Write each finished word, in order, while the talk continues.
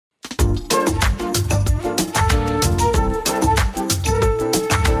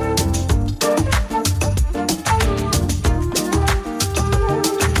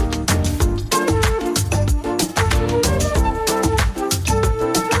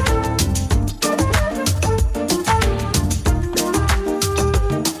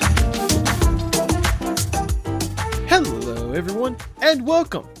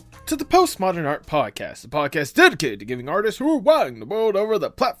Welcome to the Postmodern Art Podcast, a podcast dedicated to giving artists who are wowing the world over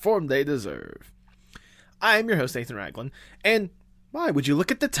the platform they deserve. I am your host, Nathan Ragland, and why would you look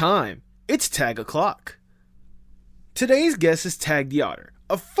at the time? It's Tag O'Clock. Today's guest is Tag the Otter,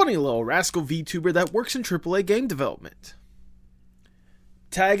 a funny little rascal VTuber that works in AAA game development.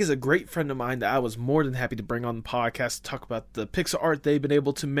 Tag is a great friend of mine that I was more than happy to bring on the podcast to talk about the pixel art they've been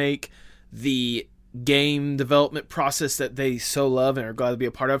able to make, the game development process that they so love and are glad to be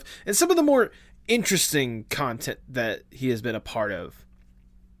a part of, and some of the more interesting content that he has been a part of.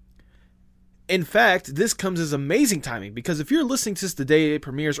 In fact, this comes as amazing timing because if you're listening to this the day it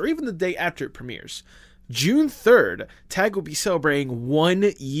premieres or even the day after it premieres, June 3rd, Tag will be celebrating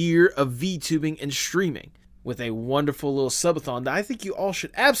 1 year of VTubing and streaming with a wonderful little subathon that I think you all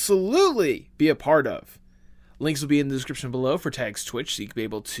should absolutely be a part of. Links will be in the description below for Tag's Twitch, so you can be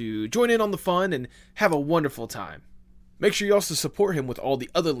able to join in on the fun and have a wonderful time. Make sure you also support him with all the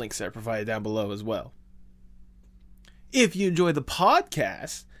other links that are provided down below as well. If you enjoy the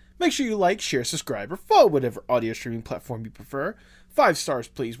podcast, make sure you like, share, subscribe, or follow whatever audio streaming platform you prefer. 5 stars,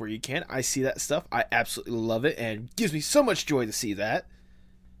 please, where you can. I see that stuff. I absolutely love it, and it gives me so much joy to see that.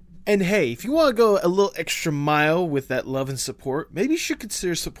 And hey, if you want to go a little extra mile with that love and support, maybe you should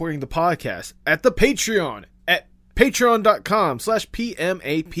consider supporting the podcast at the Patreon at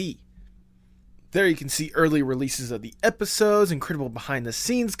patreon.com/PMAP. There you can see early releases of the episodes, incredible behind the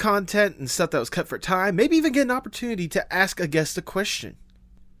scenes content, and stuff that was cut for time, maybe even get an opportunity to ask a guest a question.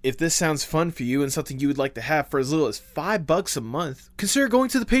 If this sounds fun for you and something you would like to have for as little as $5 a month, consider going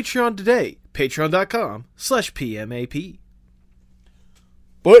to the Patreon today, patreon.com/PMAP.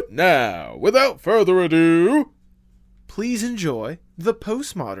 But now, without further ado, please enjoy the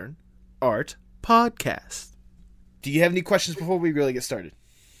Postmodern Art Podcast. Do you have any questions before we really get started?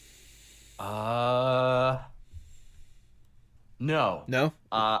 No. No?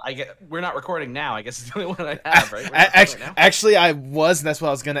 We're not recording now. I guess it's the only one I have, right? Actually, I was, and that's what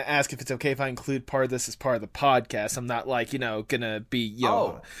I was going to ask, if it's okay if I include part of this as part of the podcast. I'm not, like, going to be,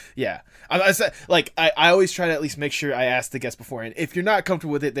 yeah. I always try to at least make sure I ask the guest before, and if you're not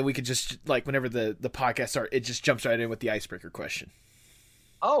comfortable with it, then we could just, like, whenever the podcast starts, it just jumps right in with the icebreaker question.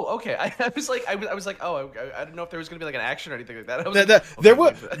 Oh, okay. I was like, I didn't know if there was going to be like an action or anything like that.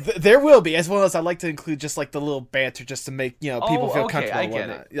 There will be, as well as I like to include just like the little banter just to make people feel comfortable. I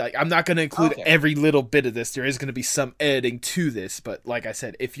get it. Like, I'm not going to include every little bit of this. There is going to be some editing to this, but like I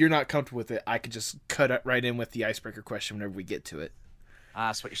said, if you're not comfortable with it, I could just cut it right in with the icebreaker question whenever we get to it.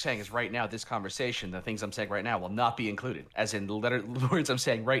 So what you're saying is right now, this conversation, the things I'm saying right now will not be included. As in, the words I'm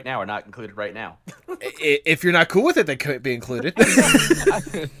saying right now are not included right now. If you're not cool with it, they could be included.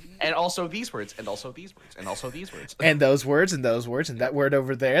 And also these words, and also these words, and also these words. And those words, and those words, and that word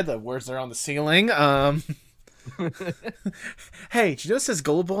over there, the words that are on the ceiling. Hey, did you notice it says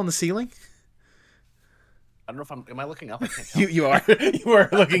gullible on the ceiling? I don't know if am I looking up? I can't tell. You are. You are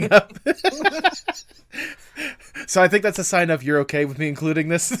looking up. So I think that's a sign of you're okay with me including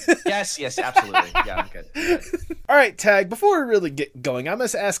this. Yes, absolutely. Yeah, I'm good. All right, Tag, before we really get going, I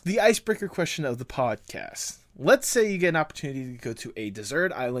must ask the icebreaker question of the podcast. Let's say you get an opportunity to go to a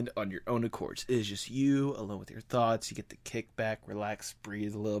desert island on your own accord. It is just you, alone with your thoughts. You get to kick back, relax,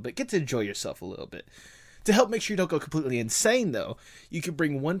 breathe a little bit, get to enjoy yourself a little bit. To help make sure you don't go completely insane, though, you can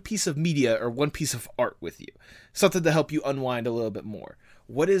bring one piece of media or one piece of art with you. Something to help you unwind a little bit more.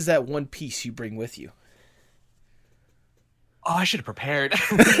 What is that one piece you bring with you? Oh, I should have prepared. Okay,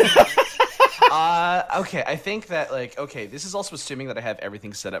 I think that, this is also assuming that I have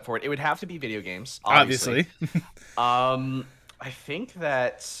everything set up for it. It would have to be video games, obviously. I think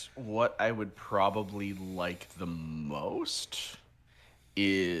that what I would probably like the most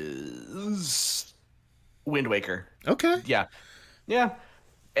is Wind Waker. Okay. Yeah.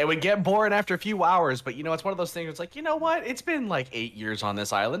 It would get boring after a few hours, but it's one of those things where it's like, you know what? It's been like 8 years on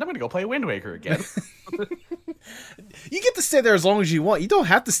this island. I'm going to go play Wind Waker again. You get to stay there as long as you want. You don't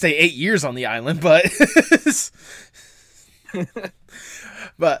have to stay 8 years on the island, but...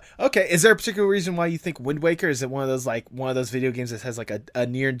 But, okay, is there a particular reason why you think Wind Waker? Is it one of those video games that has like a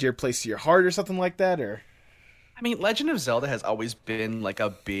near and dear place to your heart or something like that, or... I mean, Legend of Zelda has always been like a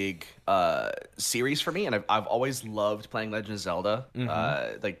big series for me, and I've always loved playing Legend of Zelda.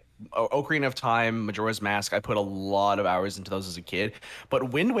 Mm-hmm. Like Ocarina of Time, Majora's Mask, I put a lot of hours into those as a kid.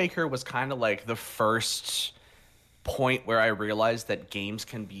 But Wind Waker was kind of like the first point where I realized that games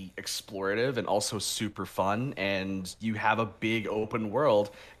can be explorative and also super fun, and you have a big open world.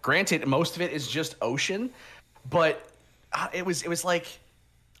 Granted, most of it is just ocean, but it was like...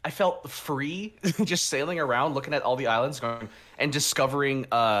 I felt free just sailing around, looking at all the islands, going and discovering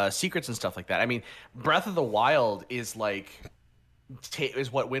secrets and stuff like that. I mean, Breath of the Wild is like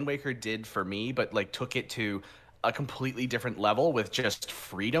is what Wind Waker did for me, but like took it to a completely different level with just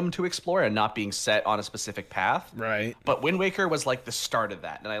freedom to explore and not being set on a specific path. Right. But Wind Waker was like the start of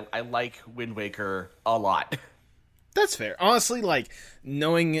that, and I like Wind Waker a lot. That's fair. Honestly, like,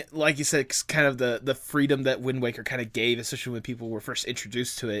 knowing, like you said, kind of the freedom that Wind Waker kind of gave, especially when people were first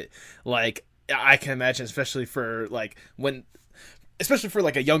introduced to it, like, I can imagine, especially for, like, especially for,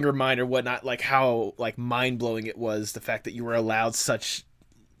 like, a younger mind or whatnot, like, how, like, mind-blowing it was, the fact that you were allowed such,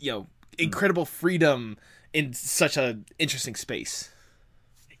 incredible freedom in such a interesting space.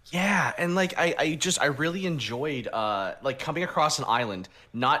 Yeah, and like I really enjoyed like coming across an island,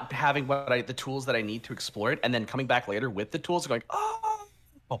 not having the tools that I need to explore it, and then coming back later with the tools, going, oh,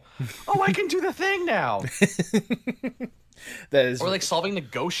 I can do the thing now. That is, or like solving the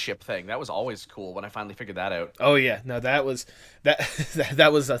ghost ship thing. That was always cool when I finally figured that out. oh yeah, no, that was that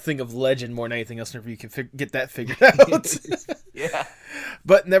was a thing of legend more than anything else. Whenever you can get that figured out. Yeah.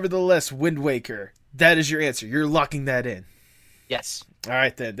 But nevertheless, Wind Waker, that is your answer. You're locking that in. Yes. All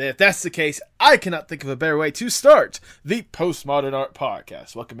right, then. If that's the case, I cannot think of a better way to start the Postmodern Art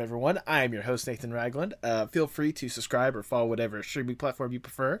Podcast. Welcome, everyone. I am your host, Nathan Ragland. Feel free to subscribe or follow whatever streaming platform you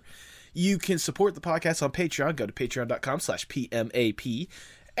prefer. You can support the podcast on Patreon. Go to patreon.com/PMAP.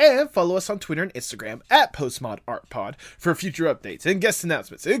 And follow us on Twitter and Instagram at PostmodArtPod for future updates and guest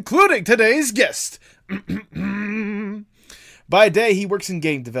announcements, including today's guest. By day, he works in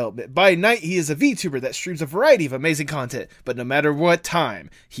game development. By night, he is a VTuber that streams a variety of amazing content. But no matter what time,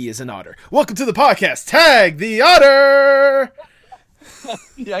 he is an otter. Welcome to the podcast, Tag the Otter!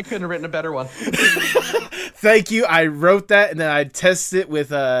 Yeah, I couldn't have written a better one. Thank you. I wrote that, and then I tested it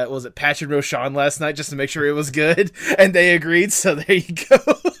with, was it Patch and Roshan last night just to make sure it was good, and they agreed, so there you go.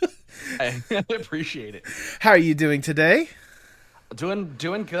 I appreciate it. How are you doing today? Doing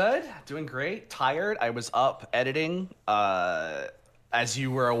good, doing great. Tired. I was up editing, as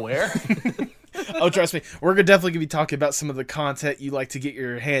you were aware. Oh, trust me, we're definitely going to be talking about some of the content you like to get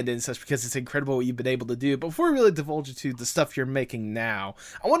your hand in, such because it's incredible what you've been able to do. But before we really divulge into the stuff you're making now,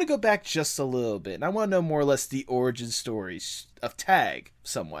 I want to go back just a little bit, and I want to know more or less the origin stories of Tag,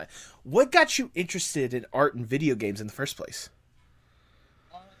 somewhat. What got you interested in art and video games in the first place?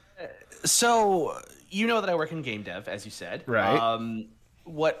 So, you know that I work in game dev, as you said. Right.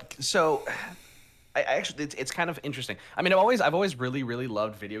 I actually, it's kind of interesting. I mean, I've always really, really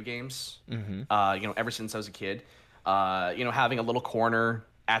loved video games. Mm-hmm. Ever since I was a kid. Having a little corner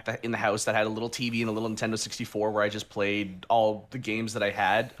in the house that had a little TV and a little Nintendo 64 where I just played all the games that I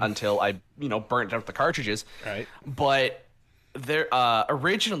had until I, burnt out the cartridges. Right. But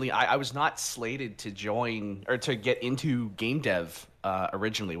originally, I was not slated to join or to get into game dev.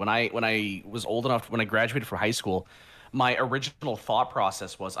 Originally, when I was old enough, when I graduated from high school, my original thought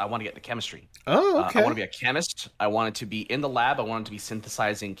process was I want to get into chemistry. Oh, okay. I want to be a chemist. I wanted to be in the lab. I wanted to be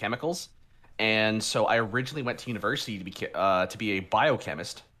synthesizing chemicals, and so I originally went to university to be a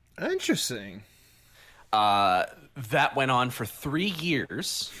biochemist. Interesting. That went on for 3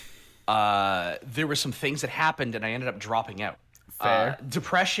 years. There were some things that happened, and I ended up dropping out. Fair.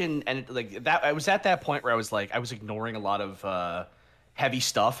 Depression and like that. I was at that point where I was ignoring a lot of heavy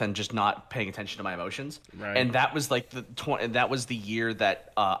stuff and just not paying attention to my emotions. Right. And that was like that was the year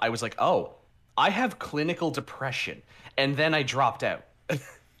that I was like, oh, I have clinical depression. And then I dropped out.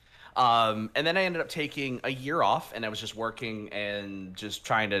 And then I ended up taking a year off, and I was just working and just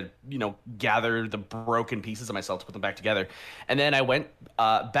trying to, gather the broken pieces of myself to put them back together. And then I went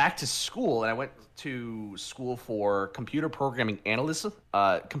back to school, and I went to school for computer programming analyst.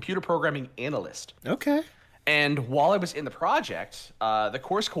 Okay. And while I was in the project, the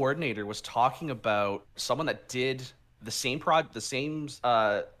course coordinator was talking about someone that did the same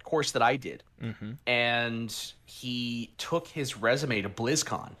course that I did. Mm-hmm. And he took his resume to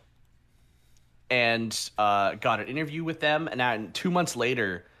BlizzCon and got an interview with them. And 2 months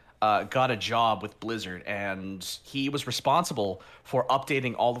later, got a job with Blizzard. And he was responsible for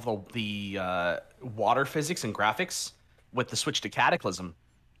updating all of the water physics and graphics with the switch to Cataclysm.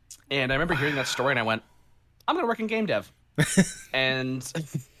 And I remember hearing that story, and I went, I'm going to work in game dev. and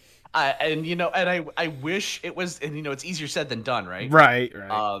I wish it was, and it's easier said than done, right? Right.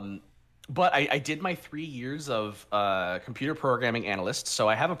 But I did my 3 years of computer programming analyst, so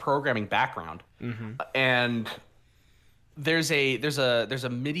I have a programming background. Mm-hmm. And there's a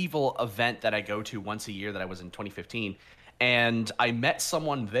medieval event that I go to once a year that I was in 2015, and I met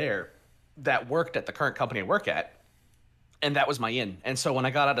someone there that worked at the current company I work at, and that was my in. And so when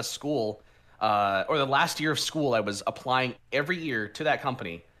I got out of school, or the last year of school, I was applying every year to that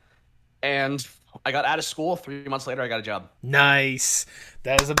company. And I got out of school. 3 months later, I got a job. Nice.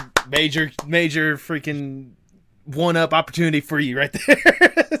 That is a major freaking one-up opportunity for you right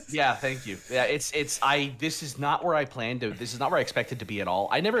there. Yeah, thank you. Yeah, this is not where I planned to. This is not where I expected to be at all.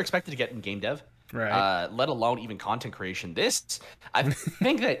 I never expected to get in game dev, Right. let alone even content creation. I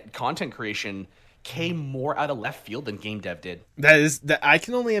think that content creation came more out of left field than game dev did. That I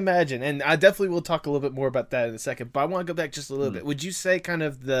can only imagine, and I definitely will talk a little bit more about that in a second. But I want to go back just a little bit. Would you say kind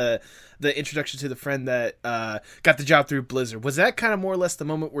of the introduction to the friend that got the job through Blizzard, was that kind of more or less the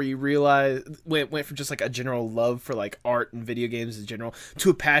moment where you realized went from just like a general love for like art and video games in general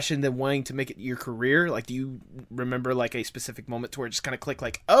to a passion, then wanting to make it your career? Like, do you remember like a specific moment to where it just kind of clicked,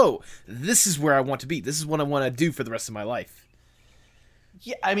 like, oh, this is where I want to be. This is what I want to do for the rest of my life.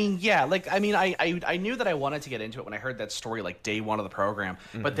 Yeah, I mean, yeah, like, I mean, I knew that I wanted to get into it when I heard that story, like, day one of the program.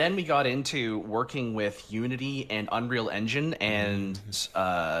 But then we got into working with Unity and Unreal Engine, and,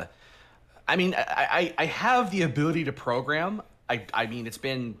 I mean, I have the ability to program. I mean, it's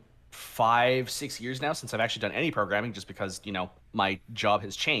been 5-6 years now since I've actually done any programming, just because, you know, my job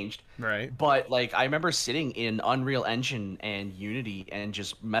has changed. Right. But, like, I remember sitting in Unreal Engine and Unity and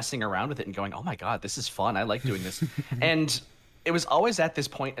just messing around with it and going, oh my God, this is fun. I like doing this. And it was always at this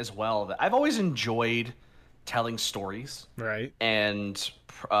point as well that I've always enjoyed telling stories, Right. and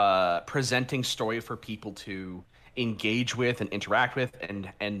presenting story for people to engage with and interact with,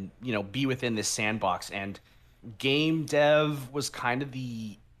 and you know, be within this sandbox. And game dev was kind of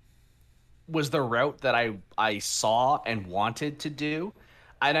the route that I saw and wanted to do.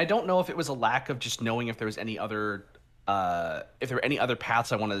 And I don't know if it was a lack of just knowing if there was any other if there were any other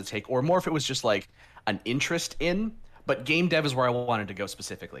paths I wanted to take, or more if it was just like an interest in. But game dev is where I wanted to go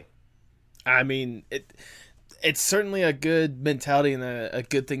specifically. I mean, it's certainly a good mentality and a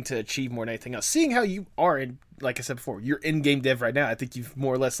good thing to achieve more than anything else. Seeing how you are in, like I said before, you're in game dev right now, I think you've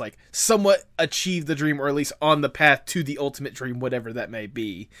more or less like somewhat achieved the dream, or at least on the path to the ultimate dream, whatever that may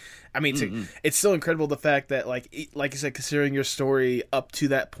be. I mean, it's still incredible the fact that like you said, considering your story up to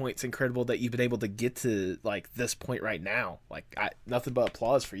that point, it's incredible that you've been able to get to like this point right now. Like, nothing but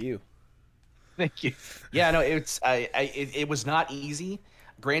applause for you. Thank you. Yeah, no, it was not easy.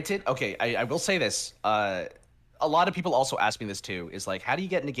 Granted, okay, I will say this. A lot of people also ask me this too. Is like, how do you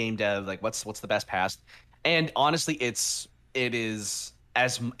get into game dev? Like, what's the best path? And honestly, it is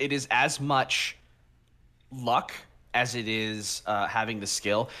as much luck as it is having the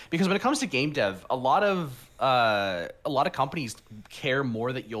skill. Because when it comes to game dev, a lot of companies care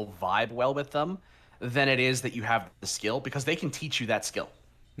more that you'll vibe well with them than it is that you have the skill, because they can teach you that skill.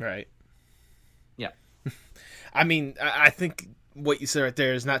 Right. Yeah. I mean, I think what you said right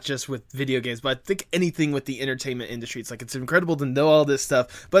there is not just with video games, but I think anything with the entertainment industry. It's like, it's incredible to know all this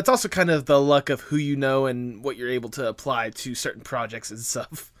stuff, but it's also kind of the luck of who you know and what you're able to apply to certain projects and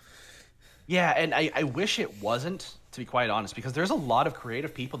stuff. Yeah, and I wish it wasn't, to be quite honest, because there's a lot of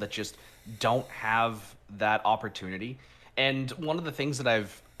creative people that just don't have that opportunity. And one of the things that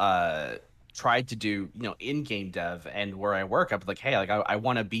I've tried to do, you know, in game dev and where I work, I'm like, hey, like, I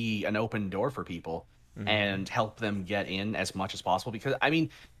want to be an open door for people and help them get in as much as possible. Because I mean,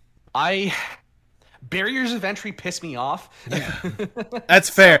 barriers of entry piss me off. Yeah. That's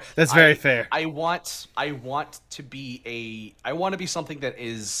fair. That's very fair. I want to be something that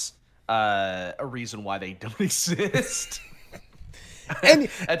is a reason why they don't exist. And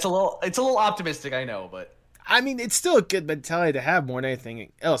it's a little optimistic, I know, but I mean, it's still a good mentality to have more than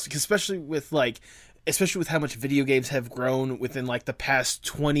anything else, especially with how much video games have grown within like the past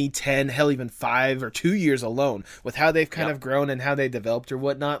 20, 10, hell, even 5 or 2 years alone, with how they've kind of grown and how they developed or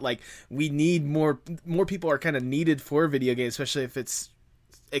whatnot. Like, we need more people are kind of needed for video games, especially if it's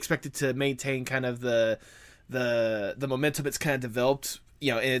expected to maintain kind of the momentum it's kind of developed,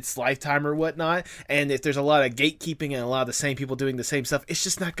 you know, in its lifetime or whatnot. And if there's a lot of gatekeeping and a lot of the same people doing the same stuff, it's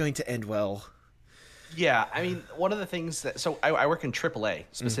just not going to end well. Yeah, I mean, one of the things that... So I work in AAA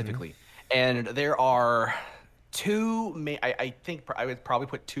specifically, and there are two main... I think I would probably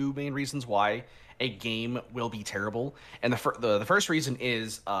put two main reasons why a game will be terrible. And the first reason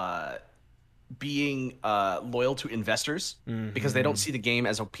is being loyal to investors, because they don't see the game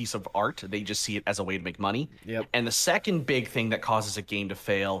as a piece of art. They just see it as a way to make money. Yep. And the second big thing that causes a game to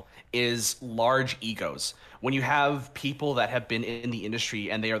fail is large egos. When you have people that have been in the industry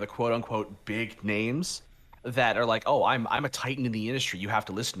and they are the quote unquote big names that are like, oh, I'm a titan in the industry, you have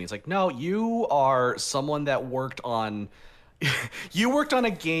to listen to me. It's like, no, you are someone that worked on you worked on a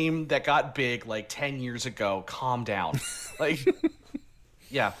game that got big like 10 years ago. Calm down. Like,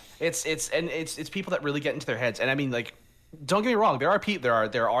 yeah, it's people that really get into their heads. And I mean, like, don't get me wrong, there are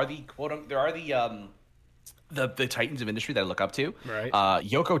the titans of industry that I look up to. Right.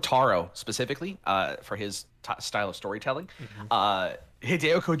 Yoko Taro specifically, for his style of storytelling.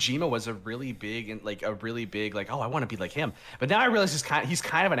 Hideo Kojima was a really big and like oh, I want to be like him. But now I realize he's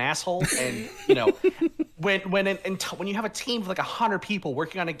kind of an asshole, and when you have a team of like 100 people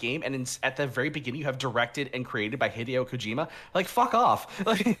working on a game, and at the very beginning you have directed and created by Hideo Kojima, like fuck off.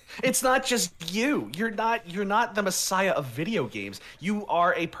 Like it's not just you. You're not the messiah of video games. You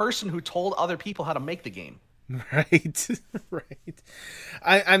are a person who told other people how to make the game. Right. Right.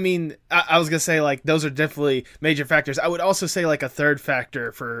 I mean, I was gonna say like those are definitely major factors. I would also say like a third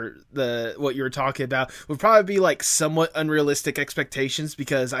factor for what you were talking about would probably be like somewhat unrealistic expectations,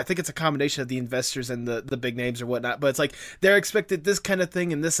 because I think it's a combination of the investors and the big names or whatnot. But it's like they're expected this kind of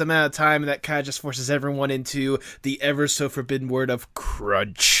thing in this amount of time, and that kind of just forces everyone into the ever so forbidden word of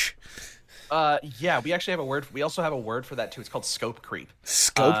crunch. Yeah, we actually have a word. We also have a word for that too. It's called scope creep.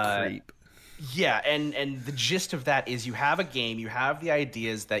 Scope creep. Yeah, and the gist of that is you have a game, you have the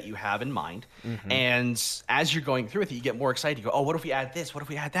ideas that you have in mind, and as you're going through with it, you get more excited. You go, oh, what if we add this? What if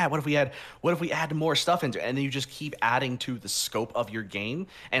we add that? What if we add more stuff into it? And then you just keep adding to the scope of your game.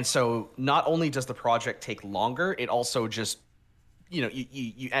 And so not only does the project take longer, it also just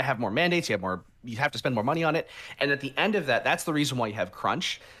you have more mandates, you have to spend more money on it. And at the end of that, that's the reason why you have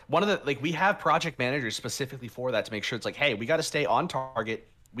crunch. One of the we have project managers specifically for that to make sure it's like, hey, we got to stay on target.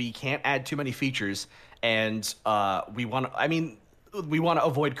 We can't add too many features, and we want to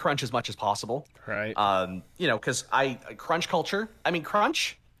avoid crunch as much as possible. Right. Because crunch culture. I mean,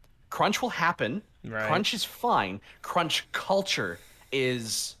 crunch will happen. Right. Crunch is fine. Crunch culture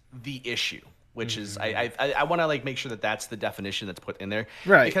is the issue, which is I want to like make sure that that's the definition that's put in there.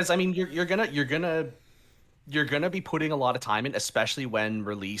 Right. Because I mean, you're gonna be putting a lot of time in, especially when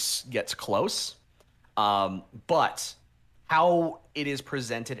release gets close. But how it is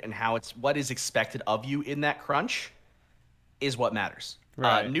presented and what is expected of you in that crunch is what matters.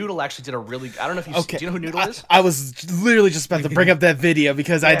 Right. Noodle actually did a really. I don't know if you. Okay. Do you know who Noodle is? I was literally just about to bring up that video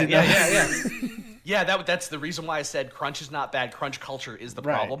because I didn't know. Yeah. Yeah, that's the reason why I said crunch is not bad. Crunch culture is the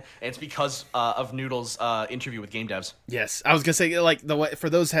problem, and it's because of Noodle's interview with game devs. Yes, I was gonna say like the way for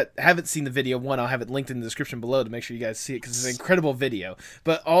those that haven't seen the video, one, I'll have it linked in the description below to make sure you guys see it because it's an incredible video.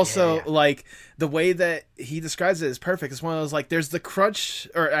 But also like the way that he describes it is perfect. It's one of those like there's the crunch,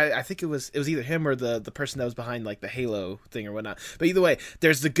 or I think it was either him or the person that was behind like the Halo thing or whatnot. But either way,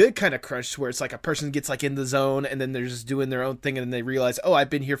 there's the good kind of crunch where it's like a person gets like in the zone and then they're just doing their own thing and then they realize, oh,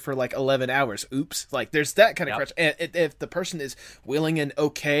 I've been here for like 11 hours. Oops. Like there's that kind of crunch, and if the person is willing and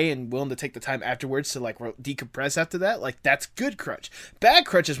okay and willing to take the time afterwards to like decompress after that, like that's good crunch. Bad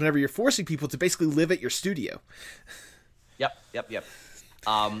crunch is whenever you're forcing people to basically live at your studio. Yep.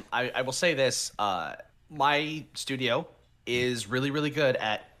 I will say this: my studio is really, really good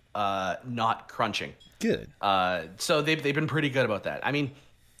at not crunching. Good. So they've been pretty good about that. I mean,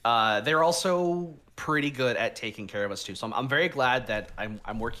 they're also pretty good at taking care of us too. So I'm very glad that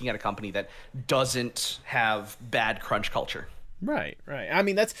I'm working at a company that doesn't have bad crunch culture. Right. I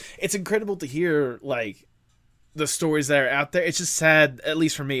mean, it's incredible to hear like the stories that are out there. It's just sad, at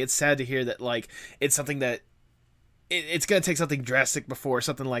least for me, it's sad to hear that like it's something that it's going to take something drastic before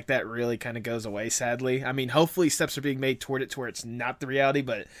something like that really kind of goes away, sadly. I mean, hopefully steps are being made toward it to where it's not the reality,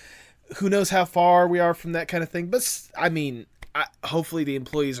 but who knows how far we are from that kind of thing. But I mean, hopefully the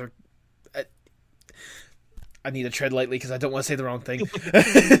employees are. I need to tread lightly because I don't want to say the wrong thing.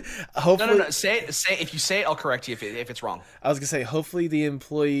 Hopefully, no. Say if you say it, I'll correct you if it's wrong. I was gonna say hopefully the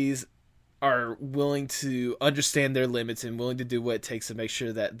employees are willing to understand their limits and willing to do what it takes to make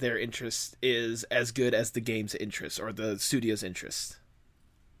sure that their interest is as good as the game's interest or the studio's interest.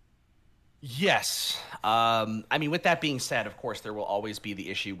 Yes. I mean, with that being said, of course, there will always be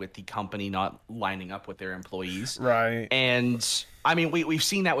the issue with the company not lining up with their employees. Right. And I mean, we've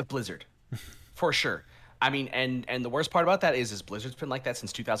seen that with Blizzard, for sure. I mean, and the worst part about that is Blizzard's been like that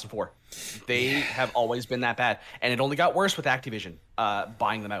since 2004. They have always been that bad, and it only got worse with Activision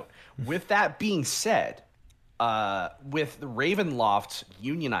buying them out. With that being said, with the Ravenloft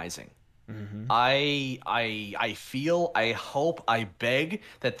unionizing, I feel, I hope, I beg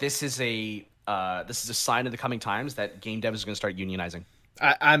that this is a sign of the coming times that game devs is going to start unionizing.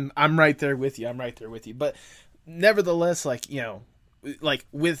 I'm right there with you. But nevertheless,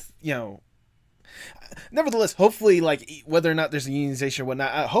 nevertheless, hopefully, like whether or not there's a unionization or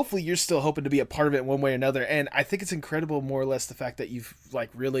whatnot, hopefully you're still hoping to be a part of it one way or another. And I think it's incredible, more or less, the fact that you've like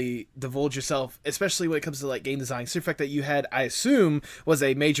really divulged yourself, especially when it comes to like game design. So the fact that you had, I assume, was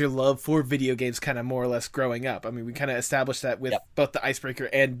a major love for video games, kind of more or less growing up. I mean, we kind of established that with both the icebreaker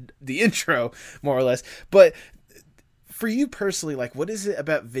and the intro, more or less. But for you personally, like, what is it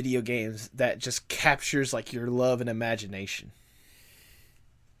about video games that just captures like your love and imagination?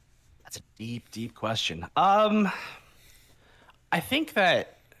 That's a deep, deep question. I think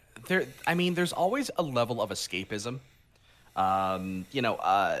that there's always a level of escapism. You know,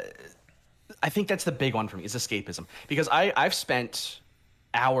 I think that's the big one for me is escapism because I've spent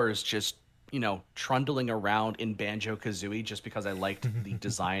hours just trundling around in Banjo-Kazooie just because I liked the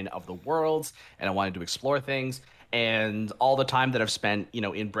design of the worlds and I wanted to explore things, and all the time that I've spent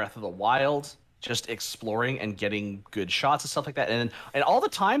in Breath of the Wild just exploring and getting good shots and stuff like that, and all the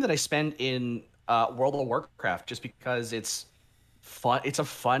time that I spend in World of Warcraft just because it's fun. It's a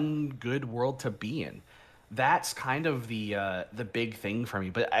fun, good world to be in. That's kind of the big thing for me.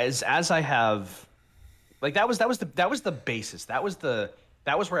 But as I have, like that was the basis. That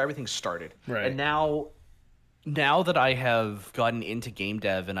was where everything started. Right. And now that I have gotten into game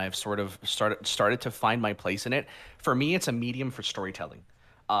dev and I've sort of started to find my place in it, for me it's a medium for storytelling.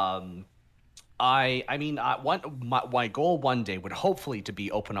 My goal one day would hopefully to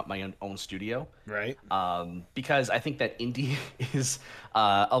be open up my own studio. Right. Because I think that indie is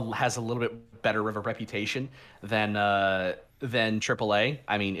has a little bit better of a reputation than AAA.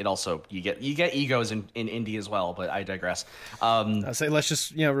 I mean, it also you get egos in indie as well, but I digress. I'll say let's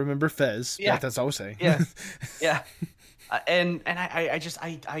just remember Fez. Yeah, that's all we're saying. Yeah, yeah. And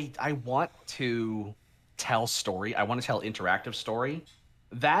I want to tell story. I want to tell interactive story.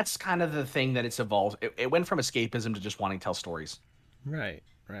 That's kind of the thing that it's evolved. It went from escapism to just wanting to tell stories. Right.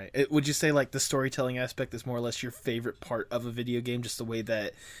 Would you say like the storytelling aspect is more or less your favorite part of a video game, just the way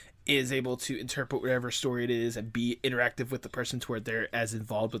that is able to interpret whatever story it is and be interactive with the person to where they're as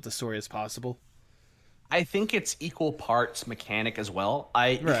involved with the story as possible? I think it's equal parts mechanic as well.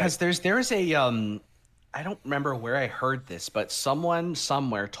 Because there's a I don't remember where I heard this, but someone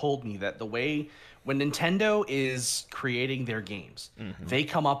somewhere told me that the way when Nintendo is creating their games, they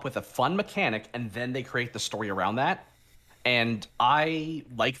come up with a fun mechanic and then they create the story around that. And I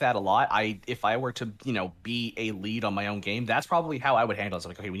like that a lot. If I were to, be a lead on my own game, that's probably how I would handle it. So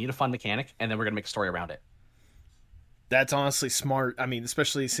like, okay, we need a fun mechanic and then we're going to make a story around it. That's honestly smart. I mean,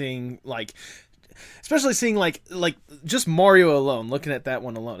 especially seeing like just Mario alone, looking at that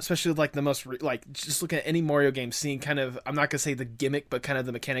one alone, especially like the most just looking at any Mario game, seeing kind of, I'm not going to say the gimmick, but kind of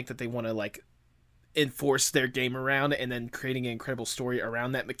the mechanic that they want to like enforce their game around, and then creating an incredible story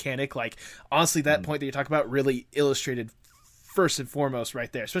around that mechanic. Like honestly, that point that you talk about really illustrated first and foremost right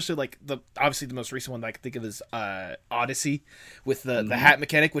there, especially like obviously the most recent one that I can think of is Odyssey with the hat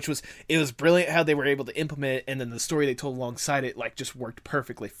mechanic, which was brilliant how they were able to implement it, and then the story they told alongside it like just worked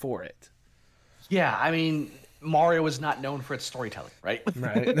perfectly for it. Yeah, I mean, Mario is not known for its storytelling, right?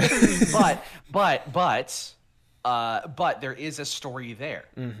 Right. but there is a story there,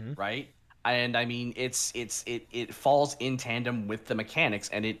 right? And I mean, it falls in tandem with the mechanics,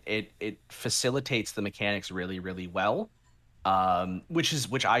 and it facilitates the mechanics really, really well,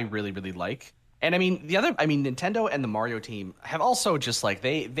 which I really, really like. And I mean, Nintendo and the Mario team have also just like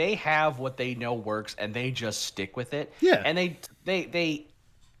they have what they know works, and they just stick with it. Yeah. And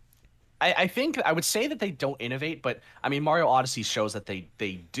I think I would say that they don't innovate, but I mean, Mario Odyssey shows that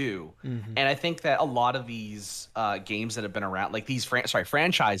they do. And I think that a lot of these games that have been around, like these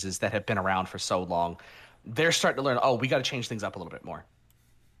franchises that have been around for so long, they're starting to learn, oh, we got to change things up a little bit more.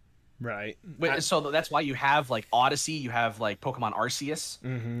 Right. So that's why you have like Odyssey, you have like Pokemon Arceus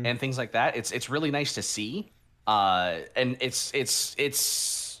and things like that. It's really nice to see. And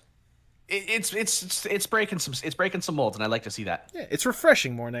it's breaking some molds, and I like to see that. Yeah, it's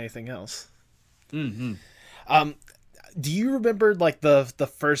refreshing more than anything else. Do you remember like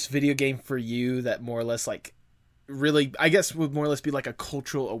the first video game for you that more or less like really, I guess, would more or less be like a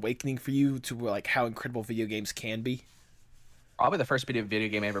cultural awakening for you to like how incredible video games can be? Probably the first video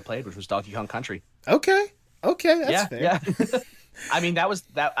game I ever played, which was Donkey Kong Country. Okay, that's fair. Yeah. I mean,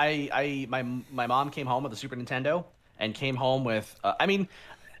 my mom came home with a Super Nintendo and came home with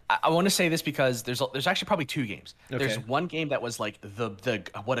I want to say this because there's actually probably two games. Okay. There's one game that was like the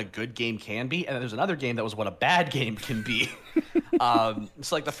what a good game can be, and then there's another game that was what a bad game can be. So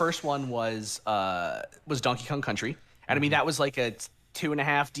like the first one was Donkey Kong Country, and I mean that was like a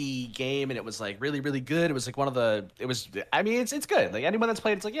 2.5D game, and it was like really, really good. It was like it's good. Like anyone that's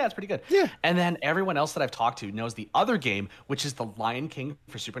played it's like, yeah, it's pretty good. Yeah. And then everyone else that I've talked to knows the other game, which is the Lion King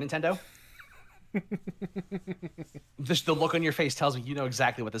for Super Nintendo. The look on your face tells me you know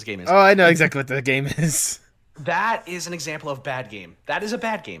exactly what this game is. Oh, I know exactly what the game is. That is an example of bad game. That is a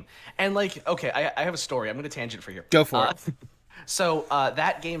bad game. And like, okay, I have a story. I'm going to tangent for you. Go for it. So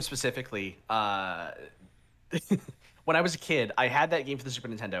that game specifically, when I was a kid, I had that game for the Super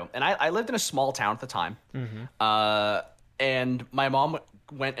Nintendo, and I lived in a small town at the time. And my mom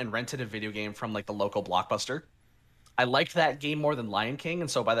went and rented a video game from like the local Blockbuster. I liked that game more than Lion King, and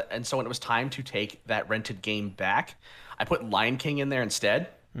so when it was time to take that rented game back, I put Lion King in there instead.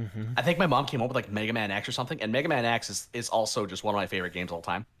 I think my mom came up with like Mega Man X or something, and Mega Man X is also just one of my favorite games of all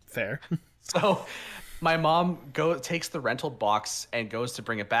time. Fair. So my mom takes the rental box and goes to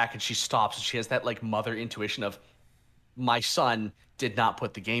bring it back, and she stops, and she has that like mother intuition of, my son did not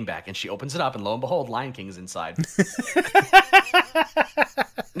put the game back, and she opens it up, and lo and behold, Lion King is inside.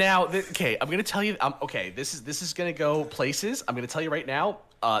 Now, okay, I'm gonna tell you. Okay, this is gonna go places. I'm gonna tell you right now.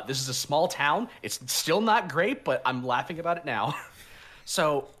 This is a small town. It's still not great, but I'm laughing about it now.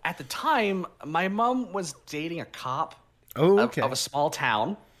 So at the time, my mom was dating a cop of a small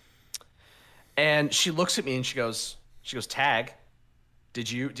town, and she looks at me and she goes, Tag, did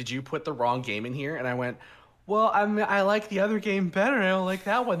you put the wrong game in here? And I went, well, I like the other game better. I don't like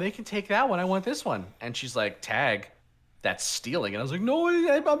that one. They can take that one. I want this one. And she's like, Tag, that's stealing. And I was like, no,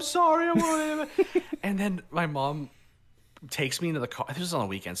 I'm sorry. I want it. And then my mom takes me into the car. This was on the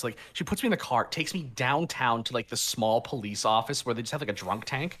weekend. So like, she puts me in the car, takes me downtown to like the small police office where they just have like a drunk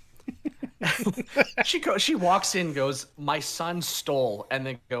tank. She walks in, goes, my son stole, and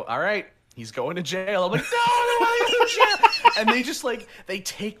then go, all right, he's going to jail. I'm like, no, I don't want to go to jail. And they just like, they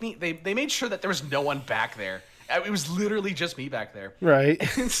take me, they made sure that there was no one back there. It was literally just me back there. Right.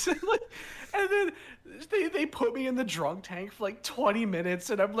 And then they put me in the drunk tank for like 20 minutes,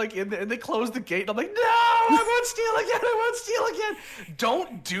 and I'm like and they close the gate, and I'm like, no, I won't steal again. I won't steal again.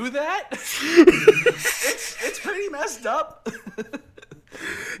 Don't do that. It's pretty messed up.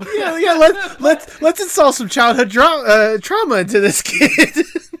 Yeah. Let's install some childhood trauma into this kid.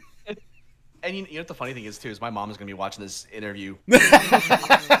 And you know what the funny thing is too is my mom is gonna be watching this interview.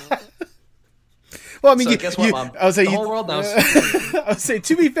 Well, I mean, so guess what, Mom? I would say the whole world knows. I would say,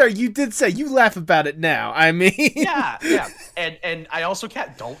 to be fair, you did say you laugh about it now. I mean, yeah, and I also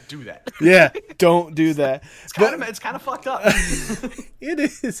can't. Don't do that. Yeah, don't do that. It's kind of fucked up. It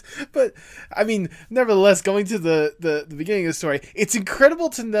is, but I mean, nevertheless, going to the beginning of the story, it's incredible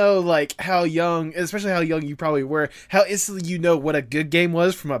to know like how young, especially how young you probably were, how instantly you know what a good game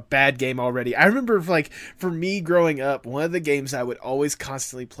was from a bad game already. I remember, like, for me growing up, one of the games I would always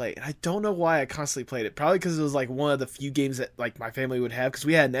constantly play, and I don't know why I constantly played it, probably because it was like one of the few games that like my family would have, because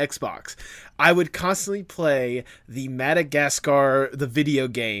we had an Xbox. I would constantly play the Madagascar, the video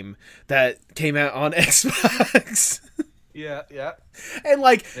game that came out on Xbox. Yeah. And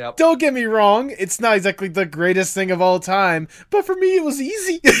like, Yep. Don't get me wrong, it's not exactly the greatest thing of all time, but for me it was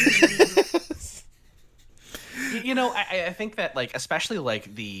easy. You know, I think that, like, especially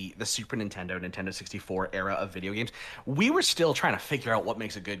like the Super Nintendo, Nintendo 64 era of video games, we were still trying to figure out what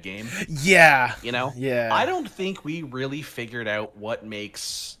makes a good game. Yeah. You know? Yeah. I don't think we really figured out what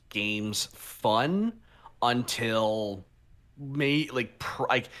makes games fun until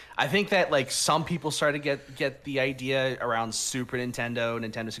I think that like some people started to get the idea around Super Nintendo,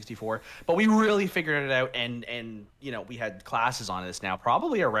 Nintendo 64, but we really figured it out, and you know, we had classes on this now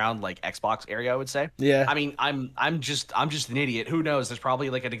probably around like Xbox area, I would say. Yeah. I mean, I'm just an idiot. Who knows? There's probably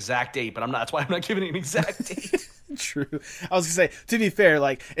like an exact date, but I'm not. That's why I'm not giving it an exact date. True. I was gonna say, to be fair,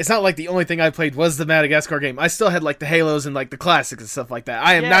 like, it's not like the only thing I played was the Madagascar game. I still had like the Halos and like the classics and stuff like that.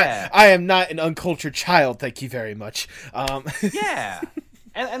 I am not an uncultured child. Thank you very much. Yeah.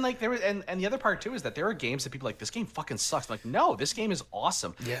 And like there was and the other part too is that there are games that people are like, this game fucking sucks. I'm like, no, this game is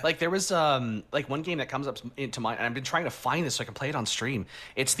awesome. Yeah. Like there was like one game that comes up into mind, and I've been trying to find this so I can play it on stream.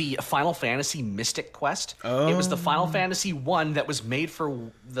 It's the Final Fantasy Mystic Quest. Oh. It was the Final Fantasy 1 that was made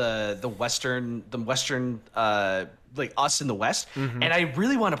for the Western like us in the West, and I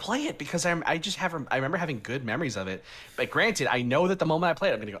really want to play it because I remember having good memories of it. But granted, I know that the moment I play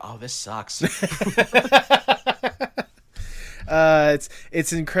it, I'm gonna go, oh, this sucks.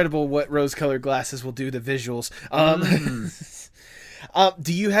 It's incredible what rose-colored glasses will do to visuals.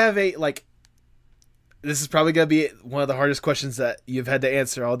 Do you have a, like, this is probably gonna be one of the hardest questions that you've had to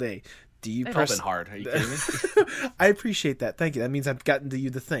answer all day. Do you They've all been hard. Are you kidding me? I appreciate that. Thank you. That means I've gotten to you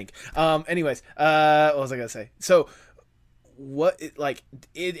to think. Anyways, what was I gonna say? So,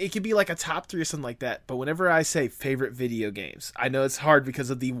 it could be like a top 3 or something like that. But whenever I say favorite video games, I know it's hard because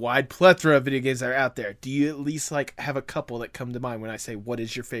of the wide plethora of video games that are out there. Do you at least like have a couple that come to mind when I say what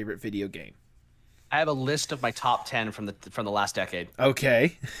is your favorite video game? I have a list of my top 10 from the last decade.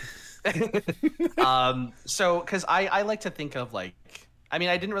 Okay. So because I like to think of like, I mean,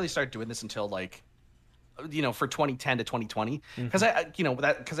 I didn't really start doing this until like, you know, for 2010 to 2020, because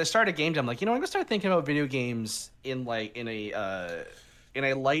I started game jam. Like, you know, I'm gonna start thinking about video games in a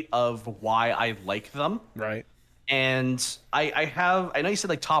light of why I like them. Right. And I know you said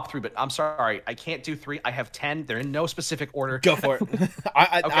like top 3, but I'm sorry, I can't do 3. I have 10. They're in no specific order. Go for it.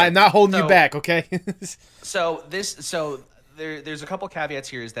 I'm not holding you back. Okay. There's a couple caveats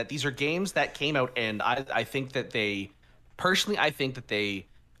here. Is that these are games that came out, and I think that they personally, I think that they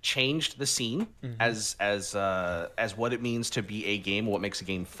changed the scene as what it means to be a game, what makes a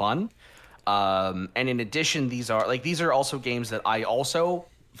game fun. And in addition, these are also games that I also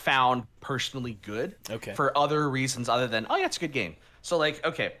found personally good for other reasons other than, oh yeah, it's a good game. So like,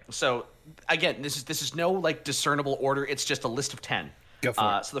 okay, so again, this is no like discernible order. It's just a list of 10. Go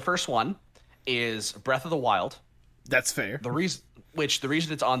for it. So the first one is Breath of the Wild. That's fair. The reason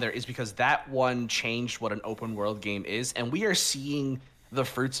it's on there is because that one changed what an open world game is, and we are seeing the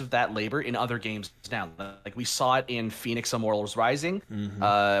fruits of that labor in other games now. Like we saw it in Phoenix Immortals Rising.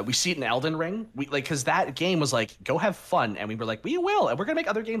 We see it in Elden Ring. Because that game was like, go have fun, and we were like, we will, and we're gonna make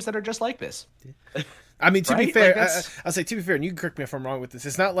other games that are just like this. I mean, to be fair, I'll say to be fair, and you can correct me if I'm wrong with this.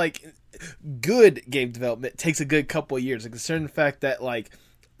 It's not like good game development takes a good couple of years. Like, considering the fact that like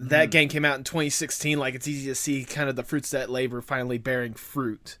that game came out in 2016, like it's easy to see kind of the fruits of that labor finally bearing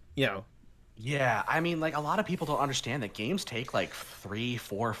fruit. You know. Yeah, I mean, like a lot of people don't understand that games take like 3,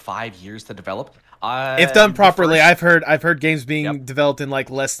 4, 5 years to develop. If done properly, I've heard games being developed in like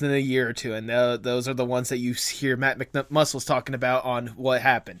less than a year or two, and those are the ones that you hear Matt McMuscles talking about on What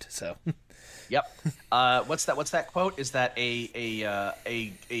Happened. So. Yep. What's that quote? Is that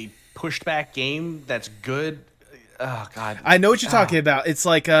a pushed back game that's good? Oh God. I know what you're talking about. It's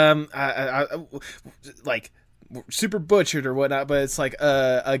like like super butchered or whatnot, but it's like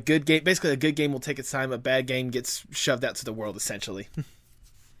a good game. Basically, a good game will take its time. A bad game gets shoved out to the world, essentially.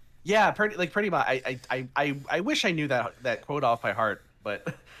 Yeah, pretty much. I wish I knew that quote off by heart, but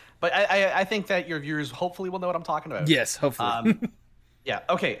I think that your viewers hopefully will know what I'm talking about. Yes, hopefully. Yeah.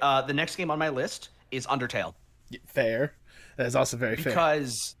 Okay. The next game on my list is Undertale. Fair. That is also very fair.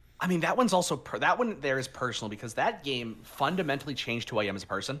 Because I mean, that one's also that one there is personal because that game fundamentally changed who I am as a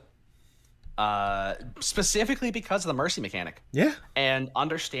person. Specifically because of the mercy mechanic. Yeah. And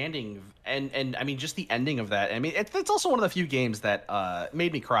understanding and I mean just the ending of that. I mean it's also one of the few games that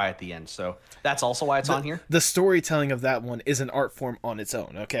made me cry at the end. So that's also why it's on here. The storytelling of that one is an art form on its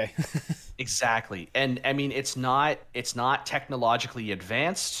own, okay? Exactly. And I mean it's not technologically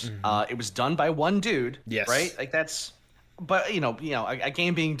advanced. It was done by one dude, yes. Right? Like that's but you know, a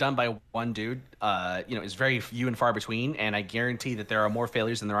game being done by one dude, is very few and far between, and I guarantee that there are more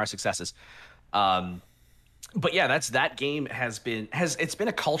failures than there are successes. But yeah, that game has been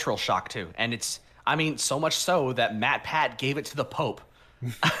a cultural shock too, and it's so much so that Matt Pat gave it to the Pope,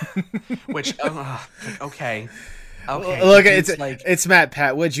 which okay. Look, it's Matt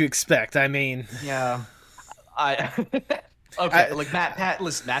Pat. What'd you expect? I mean, yeah, like Matt Pat.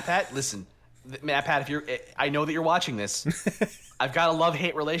 Listen. Matt Pat, I know that you're watching this. I've got a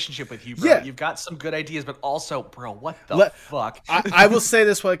love-hate relationship with you, bro. Yeah. You've got some good ideas, but also, bro, what the fuck? I will say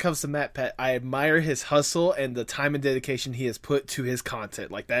this when it comes to Matt Pat. I admire his hustle and the time and dedication he has put to his content.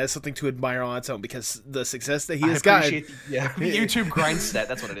 Like, that is something to admire on its own because the success that he has gotten. YouTube grind set,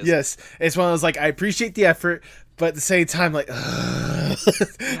 that's what it is. Yes. It's one of those, like, I appreciate the effort, but at the same time, like, yeah,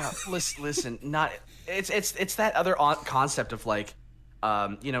 listen, it's that other concept of, like,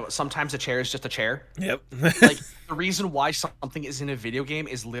 sometimes a chair is just a chair. Yep. Like the reason why something is in a video game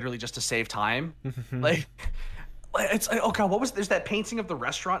is literally just to save time. Like it's oh god, there's that painting of the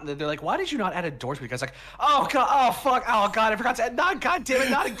restaurant, and they're like, why did you not add a door to it? Because like, oh god, oh fuck, oh god, I forgot to add. God damn it,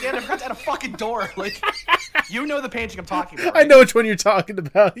 not again! I forgot to add a fucking door. Like, you know the painting I'm talking about. Right? I know which one you're talking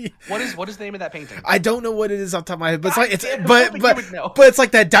about. What is the name of that painting? I don't know what it is off the top of my head, but but it's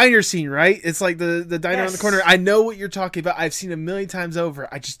like that diner scene, right? It's like the diner on the corner. I know what you're talking about. I've seen it a million times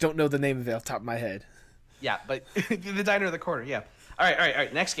over. I just don't know the name of it off the top of my head. Yeah, but the diner in the corner, yeah. All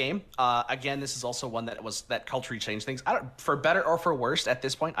right. Next game. Again, this is also one that culturally changed things. For better or for worse at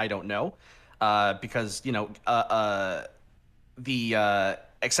this point, I don't know, because the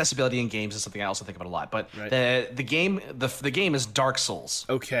accessibility in games is something I also think about a lot. But right. the game is Dark Souls.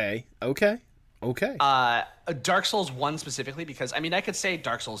 Okay. Dark Souls 1 specifically because I could say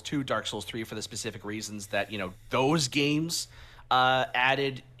Dark Souls 2, Dark Souls 3 for the specific reasons that those games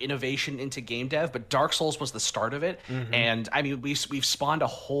added innovation into game dev, but Dark Souls was the start of it. And we've spawned a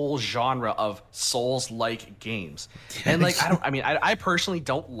whole genre of Souls-like games. And like I personally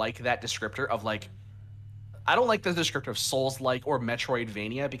don't like that descriptor of like, I don't like the descriptor of Souls-like or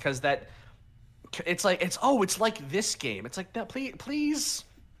Metroidvania because that it's like this game. It's like, no, please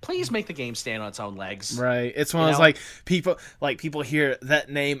make the game stand on its own legs. Right. It's one of those like people hear that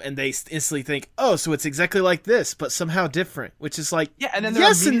name and they instantly think, oh, so it's exactly like this, but somehow different, which is like, yeah. And then they're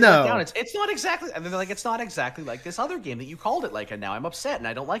yes and no. Down. It's not exactly. And they're like, it's not exactly like this other game that you called it like, and now I'm upset and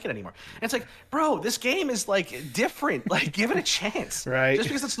I don't like it anymore. And it's like, bro, this game is like different. Like, give it a chance. Right. Just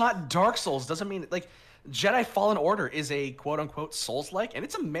because it's not Dark Souls doesn't mean like Jedi Fallen Order is a quote unquote Souls like, and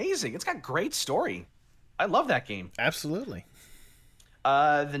it's amazing. It's got great story. I love that game. Absolutely.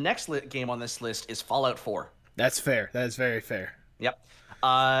 The next game on this list is Fallout 4. That's fair. That is very fair. Yep.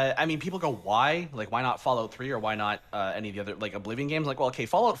 I mean, people go, why? Like, why not Fallout 3 or why not any of the other, like, Oblivion games? Like, well, okay,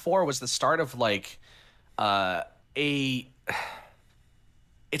 Fallout 4 was the start of, like, it's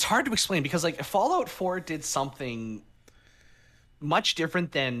hard to explain because, like, Fallout 4 did something much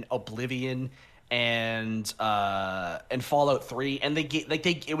different than Oblivion and Fallout 3, and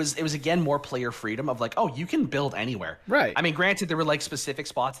it was again more player freedom of like, oh, you can build anywhere. Right. I mean, granted, there were like specific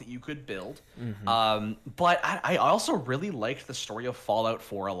spots that you could build, but I also really liked the story of Fallout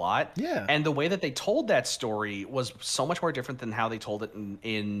 4 a lot. Yeah. And the way that they told that story was so much more different than how they told it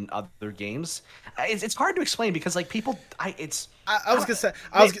in other games. It's hard to explain because like people, I was gonna say,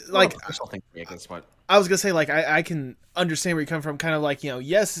 I was like, personal thing for me, I guess, what. I was gonna say, like, I can understand where you come from. Kind of like, you know,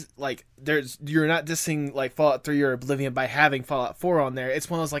 yes, like you're not dissing like Fallout 3 or Oblivion by having Fallout 4 on there. It's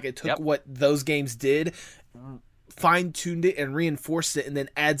one of those like it took what those games did, fine tuned it, and reinforced it, and then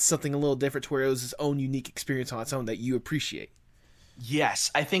add something a little different to where it was its own unique experience on its own that you appreciate.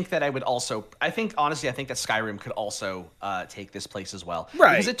 Yes, I think that honestly, I think that Skyrim could also take this place as well,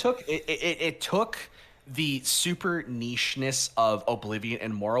 right? Because it took the super nicheness of Oblivion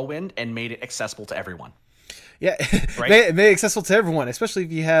and Morrowind and made it accessible to everyone. Yeah, right? made it accessible to everyone, especially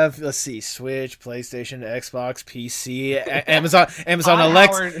if you have, let's see, Switch, PlayStation, Xbox, PC,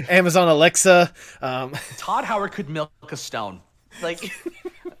 Amazon Alexa. Todd Howard could milk a stone, like,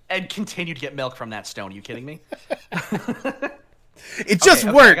 and continue to get milk from that stone. Are you kidding me? It just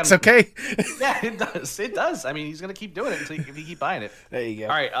works, okay? Yeah, it does. It does. I mean, he's gonna keep doing it until you keep buying it. There you go.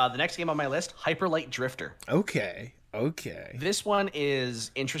 All right, the next game on my list, Hyper Light Drifter. Okay. This one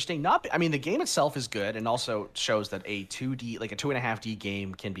is interesting. I mean, the game itself is good, and also shows that a 2D, like a 2.5D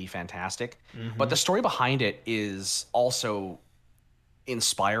game, can be fantastic. But the story behind it is also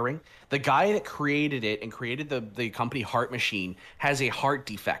inspiring. The guy that created it and created the company Heart Machine has a heart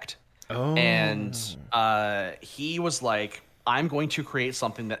defect. Oh. And he was like, I'm going to create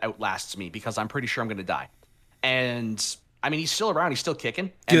something that outlasts me because I'm pretty sure I'm going to die. And I mean, he's still around. He's still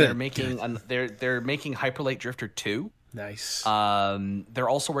kicking. And good. They're making Hyper Light Drifter 2. Nice. They're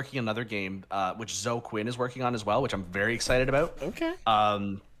also working on another game, which Zoe Quinn is working on as well, which I'm very excited about. Okay.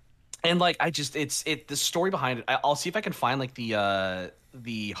 And like, the story behind it. I'll see if I can find like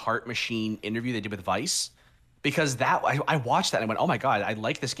the Heart Machine interview they did with Vice, because I watched that and I went, oh my God, I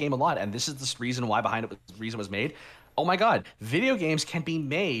like this game a lot. And this is the reason why behind it, the reason it was made. Oh my God, video games can be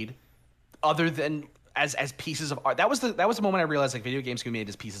made other than as pieces of art. That was the moment I realized like video games can be made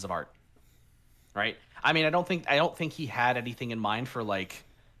as pieces of art. Right? I mean, I don't think he had anything in mind for like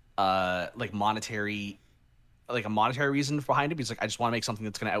monetary, like a monetary reason behind it. He's like, I just want to make something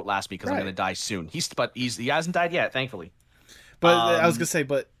that's going to outlast me because I'm going to die soon. He hasn't died yet, thankfully. But I was going to say,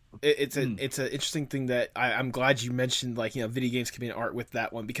 but it's an interesting thing that I'm glad you mentioned, like, you know, video games can be an art with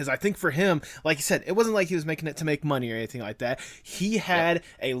that one, because I think for him, like you said, it wasn't like he was making it to make money or anything like that. He had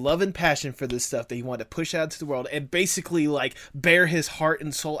a love and passion for this stuff that he wanted to push out to the world and basically like bear his heart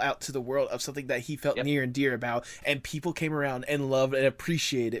and soul out to the world of something that he felt near and dear about, and people came around and loved and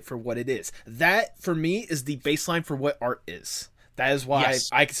appreciated it for what it is. That for me is the baseline for what art is. That is why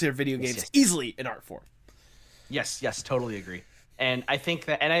I consider video games easily an art form. Yes, totally agree. And I think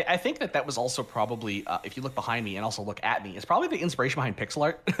that was also probably, if you look behind me and also look at me, it's probably the inspiration behind pixel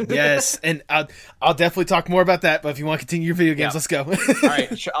art. Yes, and I'll definitely talk more about that. But if you want to continue your video games, let's go. All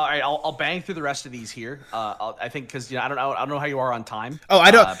right, sure, all right. I'll bang through the rest of these here. I think because I don't know how you are on time. Oh, I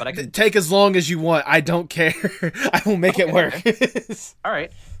don't. But I can take as long as you want. I don't care. I will make it work. Okay. All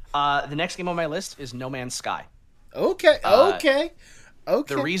right. The next game on my list is No Man's Sky. Okay.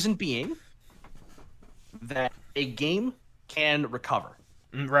 The reason being that a game can recover.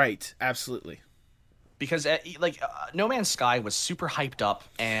 Right, absolutely. Because No Man's Sky was super hyped up,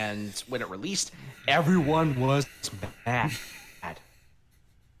 and when it released, everyone was mad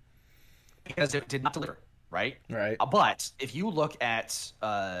because it did not deliver. Right. But if you look at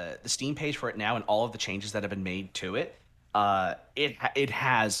the Steam page for it now and all of the changes that have been made to it, it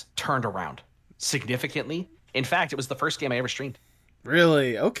has turned around significantly. In fact, it was the first game I ever streamed.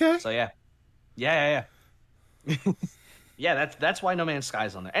 Really? Okay. So yeah. Yeah, that's why No Man's Sky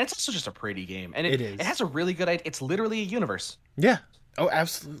is on there. And it's also just a pretty game. And it is. It has a really good idea. It's literally a universe. Yeah. Oh,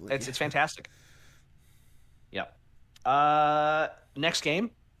 absolutely. It's fantastic. Yep. Next game.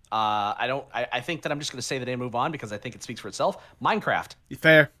 I think that I'm just going to say the name and move on because I think it speaks for itself. Minecraft.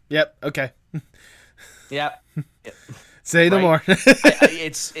 Fair. Yep. Okay. Yeah. Say no more.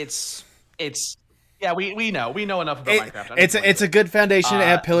 Yeah, we know enough about Minecraft. It's a good foundation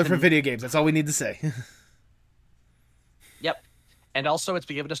and pillar for video games. That's all we need to say. Yep. And also, it's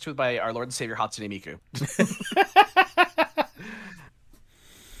been given us to by our Lord and Savior Hatsune Miku.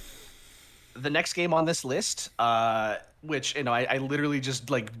 The next game on this list, which I literally just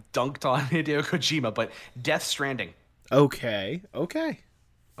like dunked on Hideo Kojima, but Death Stranding. Okay.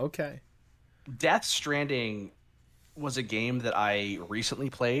 Death Stranding was a game that I recently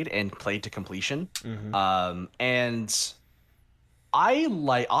played and played to completion. And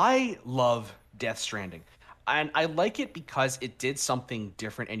I love Death Stranding. And I like it because it did something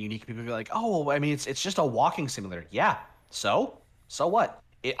different and unique. People be like, "Oh, well, I mean, it's just a walking simulator." Yeah. So what?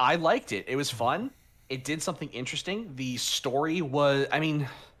 I liked it. It was fun. It did something interesting. The story was, I mean,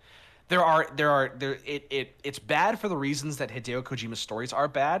 it's bad for the reasons that Hideo Kojima's stories are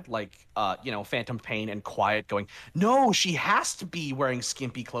bad, like Phantom Pain and Quiet going, "No, she has to be wearing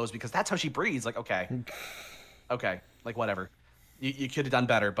skimpy clothes because that's how she breathes." Like, okay, like whatever. You could have done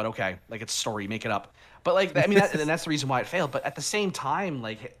better, but okay, like it's story, make it up. But like, I mean, and that's the reason why it failed. But at the same time,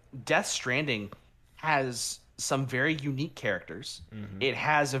 like Death Stranding has some very unique characters. It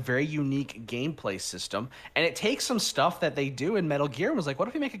has a very unique gameplay system, and it takes some stuff that they do in Metal Gear and was like, what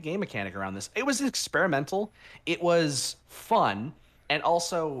if we make a game mechanic around this? It was experimental. It was fun, and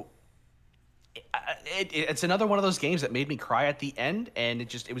also it's another one of those games that made me cry at the end, and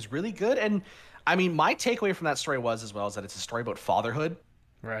it was really good. And I mean, my takeaway from that story was as well is that it's a story about fatherhood,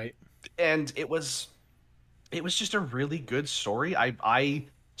 Right. and it was just a really good story. I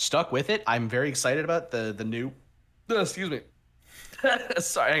stuck with it. I'm very excited about the new. Excuse me.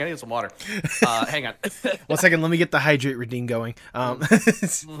 Sorry, I gotta get some water. Hang on. 1 second, let me get the hydrate routine going.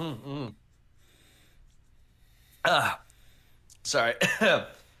 Sorry. Sorry, I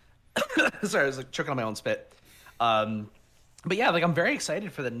was like choking on my own spit. But yeah, like I'm very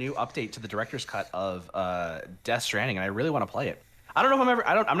excited for the new update to the director's cut of Death Stranding, and I really want to play it. I don't know if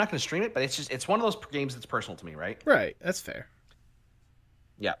I'm not going to stream it, but it's one of those games that's personal to me, right? Right, that's fair.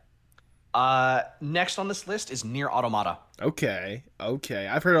 Yeah. Next on this list is Nier Automata. Okay.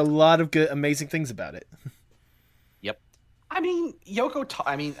 I've heard a lot of good, amazing things about it. Yep. I mean,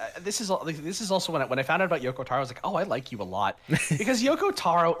 this is also when I found out about Yoko Taro, I was like, oh, I like you a lot, because Yoko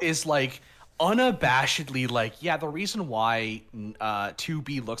Taro is like unabashedly like, yeah, the reason why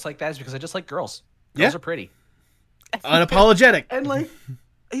 2B looks like that is because I just like girls. Girls are pretty. Unapologetic. And like,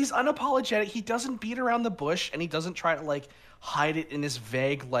 he's unapologetic. He doesn't beat around the bush, and he doesn't try to like hide it in this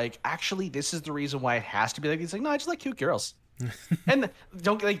vague like, actually this is the reason why it has to be like. He's like, no, I just like cute girls. And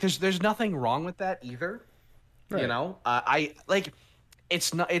don't like, there's nothing wrong with that either. Right. You know, I like,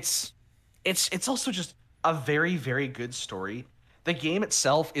 it's also just a very, very good story. The game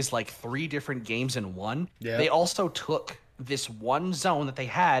itself is like 3 different games in one. Yeah. They also took this one zone that they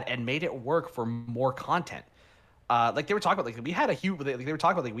had and made it work for more content. Like they were talking about, like we have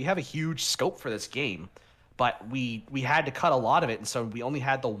a huge scope for this game, but we had to cut a lot of it, and so we only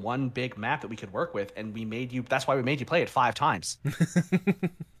had the one big map that we could work with, and that's why we made you play it 5 times.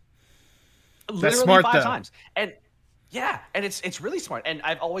 That's smart, 5 though. times. And yeah, and it's really smart. And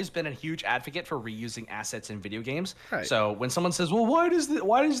I've always been a huge advocate for reusing assets in video games. Right. So when someone says, "Well, why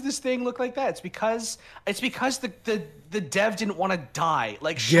does this thing look like that?" It's because the dev didn't want to die.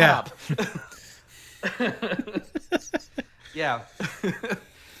 Like, shut up. Yeah.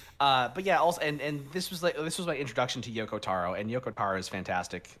 But yeah, also, and this was my introduction to Yoko Taro, and Yoko Taro is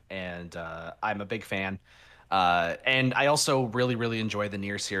fantastic, and I'm a big fan. And I also really, really enjoy the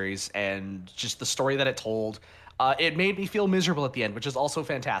Nier series and just the story that it told. It made me feel miserable at the end, which is also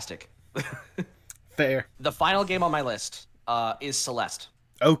fantastic. Fair. The final game on my list is Celeste.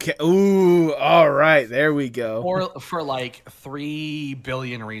 Okay. Ooh. All right. There we go. For like 3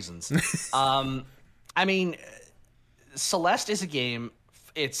 billion reasons. I mean, Celeste is a game.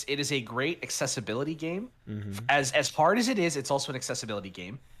 It is a great accessibility game. Mm-hmm. As hard as it is, it's also an accessibility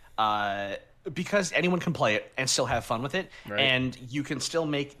game. Because anyone can play it and still have fun with it, right. And you can still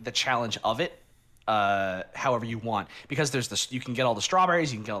make the challenge of it however you want. Because you can get all the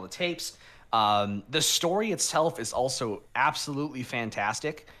strawberries, you can get all the tapes. The story itself is also absolutely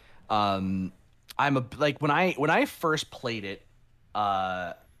fantastic. When I first played it,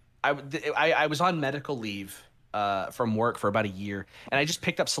 I was on medical leave from work for about a year, and I just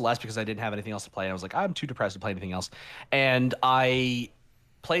picked up Celeste because I didn't have anything else to play. And I was like, I'm too depressed to play anything else, and I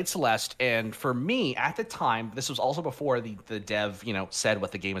played Celeste. And for me at the time, this was also before the dev said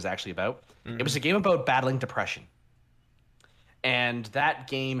what the game was actually about. Mm-hmm. It was a game about battling depression, and that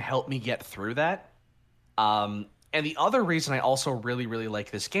game helped me get through that. And the other reason I also really, really like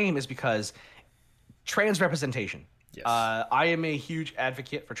this game is because trans representation. Yes. I am a huge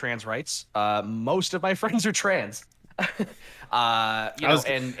advocate for trans rights. Most of my friends are trans. You I know, was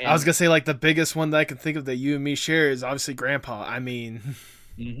I was gonna say like the biggest one that I can think of that you and me share is obviously Grandpa. I mean,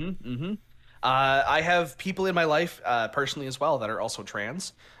 I have people in my life, personally as well, that are also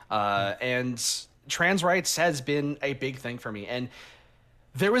trans, and trans rights has been a big thing for me. And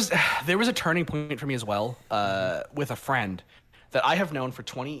there was there was a turning point for me as well, with a friend that I have known for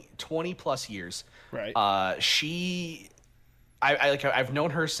 20 plus years. right. She, I've known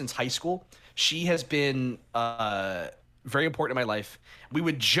her since high school. She has been very important in my life. We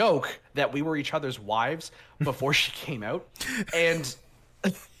would joke that we were each other's wives before she came out, and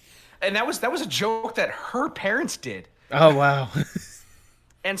that was a joke that her parents did. Oh wow.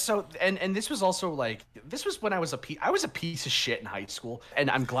 And so and this was also like, this was when I was a piece of shit in high school, and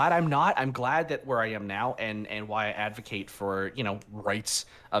I'm glad I'm not. I'm glad that where I am now, and why I advocate for, you know, rights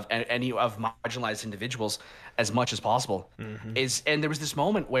of any of marginalized individuals as much as possible. Is And there was this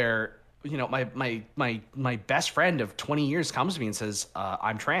moment where, you know, my best friend of 20 years comes to me and says,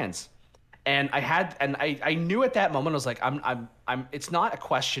 I'm trans. And I knew at that moment, I was like, I'm it's not a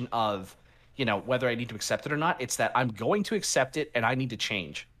question of, you know, whether I need to accept it or not. It's that I'm going to accept it and I need to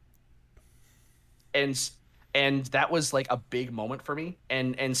change. And and that was like a big moment for me.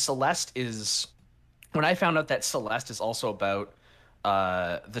 And Celeste is, when I found out that Celeste is also about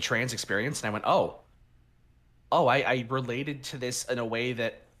the trans experience, and I went, I related to this in a way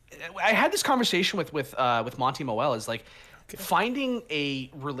that I had this conversation with Monty Moel, is like, finding a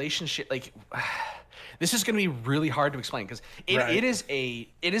relationship, like, this is going to be really hard to explain, because Right. it is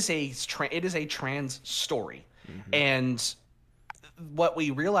a trans story. And what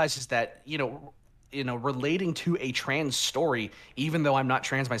we realize is that, relating to a trans story, even though I'm not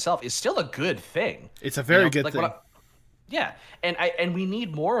trans myself, is still a good thing. It's a very good like thing. Yeah, and we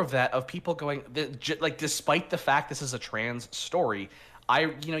need more of that, of people going, like, despite the fact this is a trans story,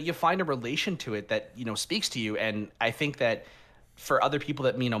 you find a relation to it that, speaks to you. And I think that for other people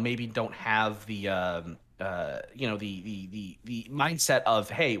that, maybe don't have the the mindset of,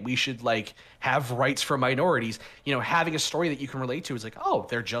 hey, we should, like, have rights for minorities, having a story that you can relate to is like, oh,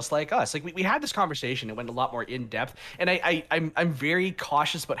 they're just like us. Like, we had this conversation, it went a lot more in depth, and I'm very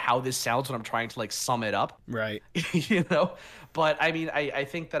cautious about how this sounds when I'm trying to, like, sum it up. Right. But I mean, I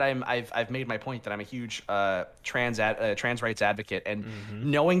think that I've made my point that I'm a huge trans rights advocate, and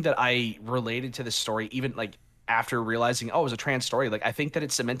knowing that I related to this story, even, like, after realizing, oh, it was a trans story, like, I think that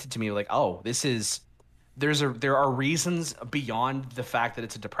it's cemented to me, like, oh, there are reasons beyond the fact that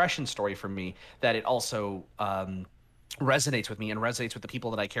it's a depression story for me, that it also resonates with me and resonates with the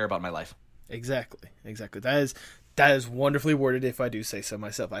people that I care about in my life. Exactly. That is wonderfully worded, if I do say so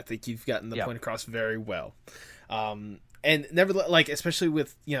myself. I think you've gotten the point across very well. And never, like, especially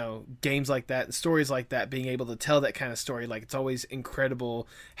with, games like that and stories like that, being able to tell that kind of story, like, it's always incredible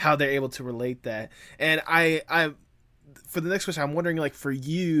how they're able to relate that. And I for the next question, I'm wondering, like, for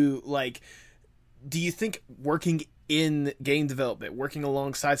you, like, do you think working in game development, working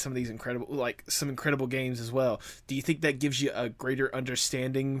alongside some of these incredible games as well, do you think that gives you a greater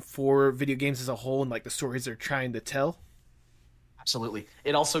understanding for video games as a whole and, like, the stories they're trying to tell? Absolutely.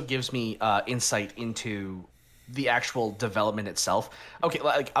 It also gives me insight into the actual development itself. Okay,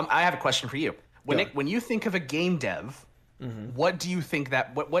 like, I have a question for you. When you think of a game dev, what do you think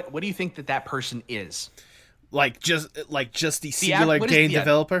what do you think that person is? Like just the singular game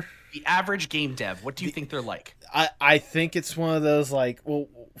developer? The average game dev, what do you think they're like? I think it's one of those, like, well,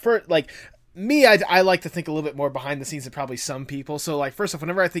 for, like, me, I like to think a little bit more behind the scenes than probably some people. So, like, first off,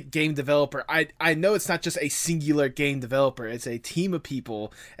 whenever I think game developer, I know it's not just a singular game developer. It's a team of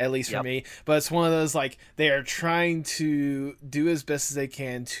people, at least for me. But it's one of those, like, they are trying to do as best as they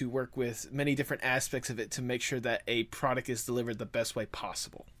can to work with many different aspects of it to make sure that a product is delivered the best way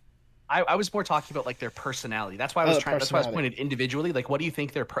possible. I was more talking about, like, their personality. That's why I was trying. That's why I was pointed individually. Like, what do you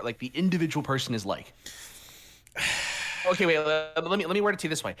think like the individual person is like? Okay, wait. Let me word it to you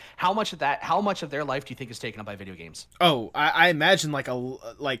this way. How much of their life do you think is taken up by video games? Oh, I imagine, like,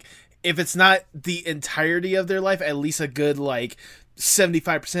 if it's not the entirety of their life, at least a good, like,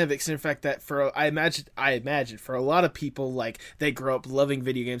 75% of it. In fact, that I imagine for a lot of people, like, they grow up loving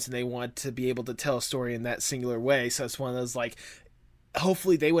video games and they want to be able to tell a story in that singular way. So it's one of those, like,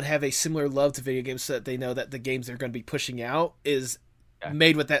 hopefully they would have a similar love to video games so that they know that the games they're going to be pushing out is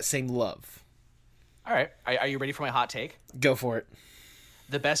made with that same love. All right. Are you ready for my hot take? Go for it.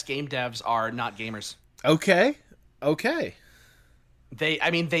 The best game devs are not gamers. Okay. They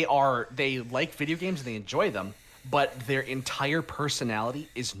like video games and they enjoy them, but their entire personality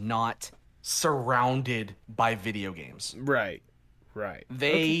is not surrounded by video games. Right.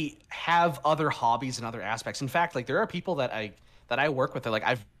 They have other hobbies and other aspects. In fact, like, there are people that I work with. They're like,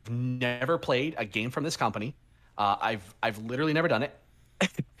 I've never played a game from this company. I've literally never done it.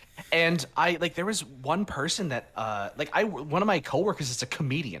 And I like there was one person that one of my coworkers is a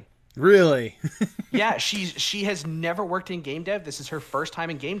comedian. Really? Yeah, she has never worked in game dev. This is her first time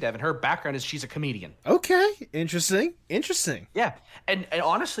in game dev, and her background is she's a comedian. Okay, interesting. Yeah, and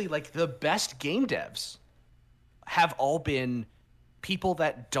honestly, like the best game devs have all been people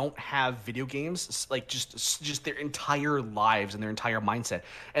that don't have video games, like just their entire lives and their entire mindset.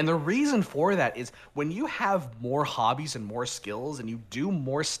 And the reason for that is when you have more hobbies and more skills and you do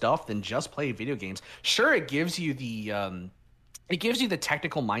more stuff than just play video games, sure, it gives you the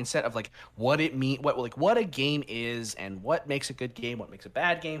technical mindset of like what it mean, what a game is and what makes a good game, what makes a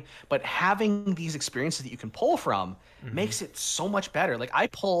bad game. But having these experiences that you can pull from makes it so much better. Like I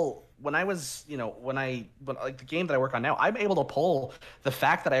pull when I was, when like the game that I work on now, I'm able to pull the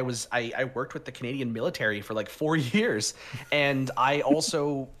fact that I worked with the Canadian military for like 4 years. And I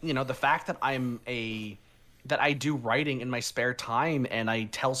also, the fact that that I do writing in my spare time and I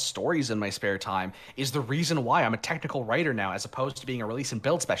tell stories in my spare time is the reason why I'm a technical writer now, as opposed to being a release and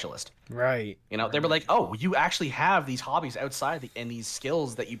build specialist. Right. They were like, oh, you actually have these hobbies outside and these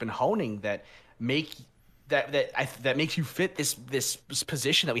skills that you've been honing that make that makes you fit this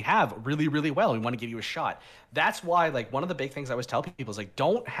position that we have really, really well. We want to give you a shot. That's why, like, one of the big things I always tell people is like,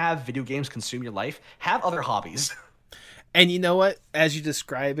 don't have video games consume your life. Have other hobbies. And you know what? As you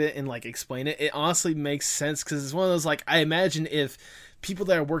describe it and like explain it, it honestly makes sense, because it's one of those, like, I imagine if people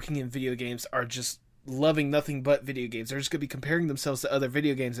that are working in video games are just loving nothing but video games, they're just going to be comparing themselves to other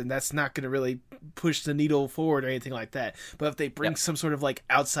video games, and that's not going to really push the needle forward or anything like that. But if they bring some sort of like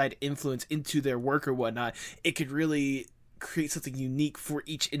outside influence into their work or whatnot, it could really create something unique for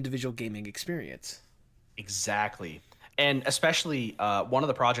each individual gaming experience. Exactly. And especially one of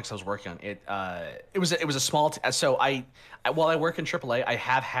the projects I was working on, it was a small. So while I work in AAA, I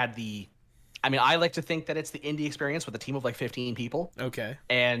have had I like to think that it's the indie experience with a team of like 15 people. Okay.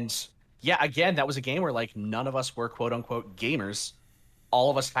 And yeah, again, that was a game where like none of us were quote unquote gamers. All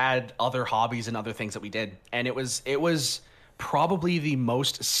of us had other hobbies and other things that we did, and it was probably the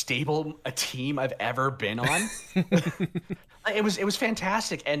most stable team I've ever been on. It was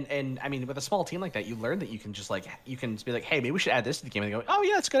fantastic, and I mean, with a small team like that, you learn that you can just like be like, hey, maybe we should add this to the game, and they go, oh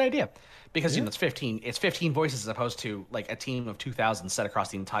yeah, that's a good idea, because it's 15 voices as opposed to like a team of 2,000 set across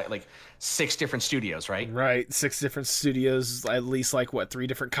the entire like 6 different studios, right? Right, 6 different studios, at least like 3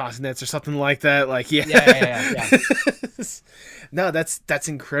 different continents or something like that. Like yeah. No, that's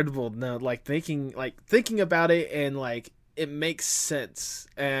incredible. No, like thinking about it, and like it makes sense.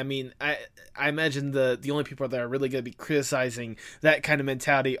 I mean, I imagine the only people that are really going to be criticizing that kind of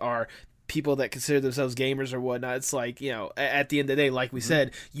mentality are people that consider themselves gamers or whatnot. It's like, at the end of the day, like we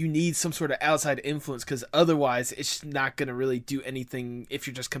said, you need some sort of outside influence, because otherwise it's not going to really do anything if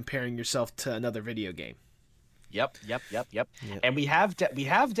you're just comparing yourself to another video game. Yep. And we have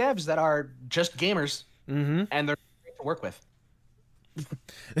devs that are just gamers, and they're great to work with.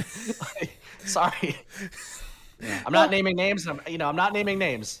 Sorry. Yeah. I'm not naming names. I'm not naming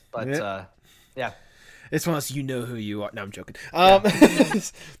names, but yeah. It's one of those, who you are. No, I'm joking.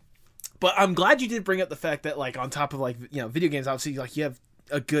 But I'm glad you did bring up the fact that, like, on top of like video games, obviously, like, you have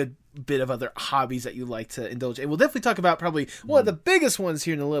a good bit of other hobbies that you like to indulge in. We'll definitely talk about probably one of the biggest ones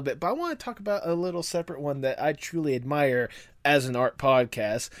here in a little bit, but I want to talk about a little separate one that I truly admire as an art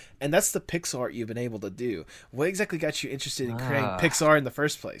podcast, and that's the pixel art you've been able to do. What exactly got you interested in creating pixel art in the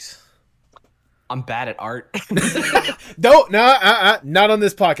first place? I'm bad at art. No, not on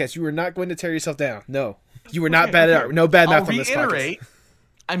this podcast. You were not going to tear yourself down. No, you were not bad at art. No bad mouth on this podcast.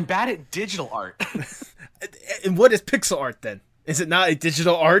 I'm bad at digital art. And what is pixel art then? Is it not a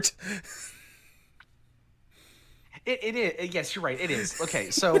digital art? It is. Yes, you're right. It is.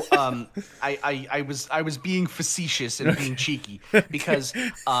 Okay, so I was being facetious and being cheeky, because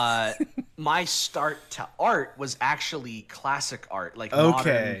my start to art was actually classic art, like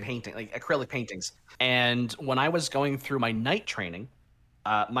modern painting, like acrylic paintings. And when I was going through my night training,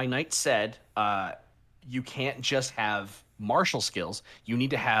 my knight said, you can't just have martial skills. You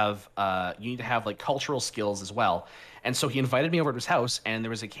need to have like cultural skills as well. And so he invited me over to his house, and there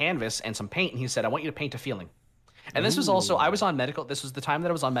was a canvas and some paint, and he said, I want you to paint a feeling. And this was also, I was on medical. This was the time that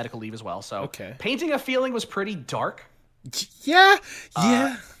I was on medical leave as well. So painting a feeling was pretty dark. Yeah.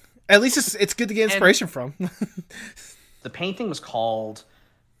 At least it's good to get inspiration from. The painting was called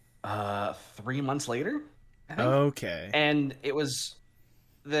 3 months Later, I think. Okay. And it was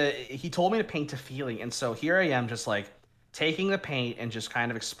he told me to paint a feeling. And so here I am, just like taking the paint and just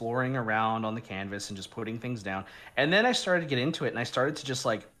kind of exploring around on the canvas and just putting things down. And then I started to get into it, and I started to just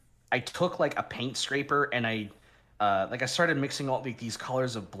like, I took like a paint scraper, and I started mixing all these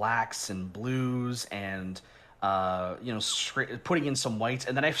colors of blacks and blues and putting in some whites,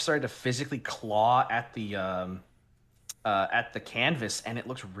 and then I started to physically claw at the canvas, and it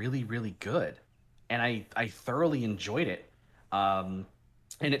looked really, really good, and I thoroughly enjoyed it. And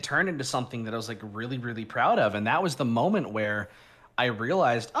it turned into something that I was like really, really proud of, and that was the moment where I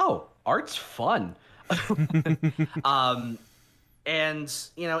realized, oh, art's fun. um, and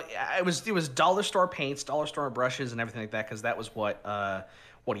it was dollar store paints, dollar store brushes, and everything like that, because that was what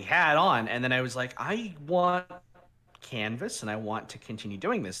he had on. And then I was like, I want canvas, and I want to continue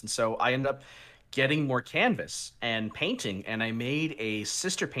doing this. And so I ended up getting more canvas and painting, and I made a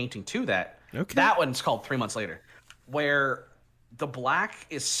sister painting to that. Okay. That one's called 3 months later, where the blacks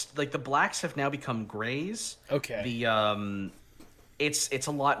have now become grays. Okay. It's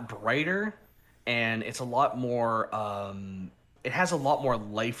a lot brighter, and it's a lot more it has a lot more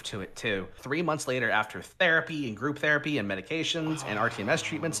life to it too. 3 months later, after therapy and group therapy and medications and RTMS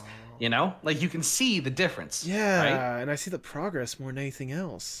treatments, like you can see the difference. Yeah, right? and I see the progress more than anything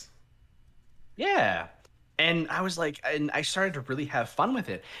else. Yeah. And I was like, and I started to really have fun with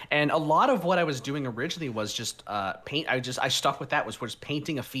it. And a lot of what I was doing originally was just paint. I stuck with that, was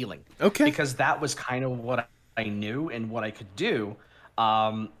painting a feeling. Okay. Because that was kind of what I knew and what I could do.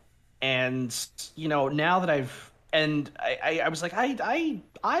 And now that I was like,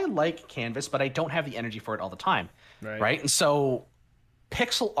 I like canvas, but I don't have the energy for it all the time. Right. And so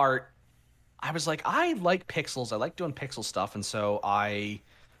pixel art, I was like, I like pixels. I like doing pixel stuff. And so I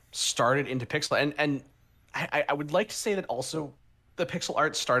started into pixel, and I would like to say that also the pixel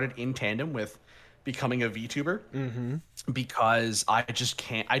art started in tandem with becoming a VTuber, because I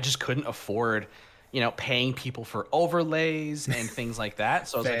just couldn't afford, paying people for overlays and things like that.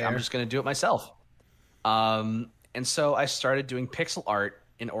 So I was like, I'm just going to do it myself. And so I started doing pixel art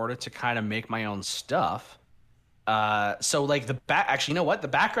in order to kind of make my own stuff. So like actually, you know what? The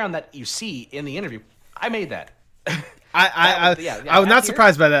background that you see in the interview, I made that. I was not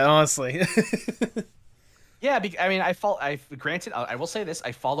surprised by that, honestly. Yeah, I mean, granted, I will say this: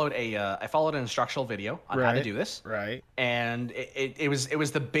 I followed an instructional video on how to do this, right? And it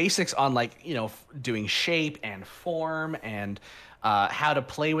was the basics on, like, doing shape and form, and how to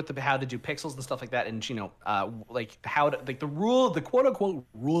play with how to do pixels and stuff like that, and like how to, like, the quote unquote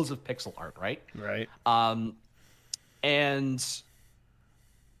rules of pixel art, right? Right. And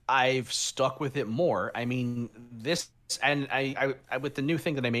I've stuck with it more. I mean, this, and I with the new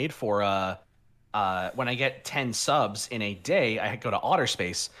thing that I made for when I get 10 subs in a day, I go to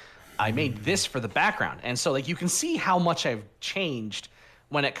Otterspace. I made this for the background, and so, like, you can see how much I've changed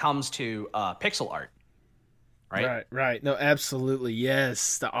when it comes to pixel art. Right. No, absolutely.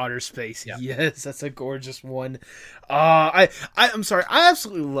 Yes, the Otterspace. Yeah. Yes, that's a gorgeous one. I'm sorry. I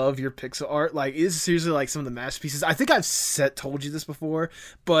absolutely love your pixel art. Like, it's seriously like some of the masterpieces. I think I've told you this before,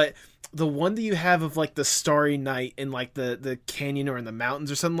 but the one that you have of, like, the starry night in, like, the canyon or in the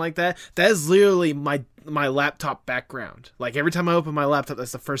mountains or something like that, that is literally my laptop background. Like, every time I open my laptop,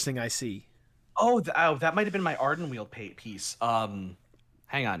 that's the first thing I see. Oh, that might have been my Ardenweald piece.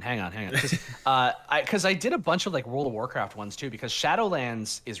 Hang on. Because I did a bunch of, like, World of Warcraft ones too, because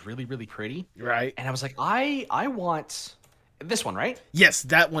Shadowlands is really, really pretty. Right. And I was like, I want this one, right? Yes,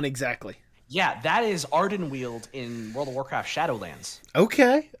 that one exactly. Yeah, that is Ardenweald in World of Warcraft Shadowlands.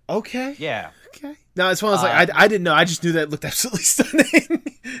 Okay. Yeah. Okay. No, it's one I was like, I didn't know. I just knew that it looked absolutely stunning.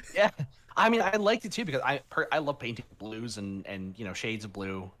 Yeah. I mean, I liked it too, because I love painting blues and shades of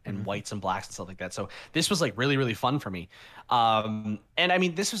blue and whites and blacks and stuff like that. So this was, like, really, really fun for me. And I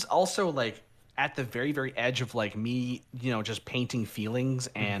mean, this was also, like, at the very, very edge of, like, me, just painting feelings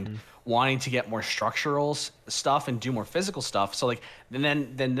and wanting to get more structural stuff and do more physical stuff. So, like, and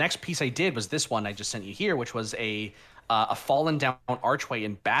then the next piece I did was this one I just sent you here, which was a fallen down archway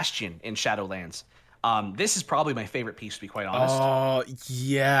in Bastion in Shadowlands. This is probably my favorite piece, to be quite honest. Oh,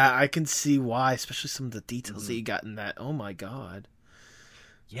 yeah, I can see why, especially some of the details that you got in that. Oh my god.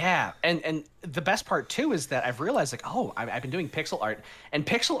 Yeah, and the best part too is that I've realized, like, I've been doing pixel art, and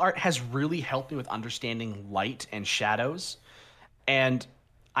pixel art has really helped me with understanding light and shadows, and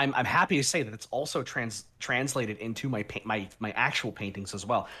I'm happy to say that it's also translated into my actual paintings as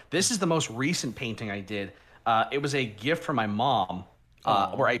well. This is the most recent painting I did. It was a gift from my mom.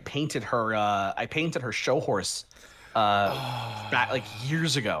 Where I painted her show horse back, like,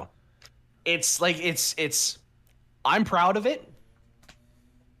 years ago. It's like it's I'm proud of it.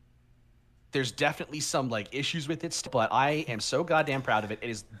 There's definitely some, like, issues with it, but I am so goddamn proud of it. It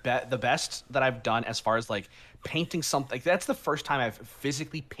is the best that I've done as far as, like, painting something. Like, that's the first time I've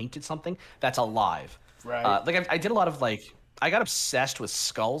physically painted something that's alive. Right. Like, I did a lot of, like, I got obsessed with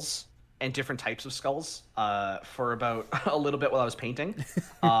skulls and different types of skulls for about a little bit while I was painting.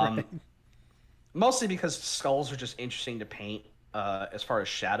 Right. Mostly because skulls are just interesting to paint as far as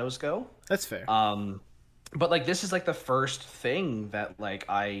shadows go. That's fair. But like this is like the first thing that like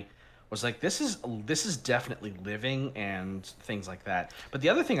I was like this is definitely living and things like that. But the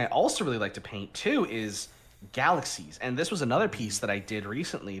other thing I also really like to paint too is galaxies. And this was another piece that I did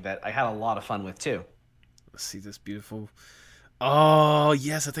recently that I had a lot of fun with too. Let's see this beautiful. Oh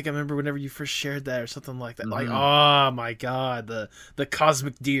yes, I think I remember whenever you first shared that or something like that. Like, oh my god, the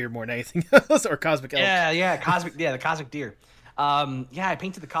cosmic deer more than anything else, or cosmic elk. The cosmic deer. I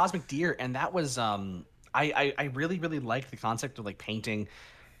painted the cosmic deer, and that was I really really liked the concept of like painting.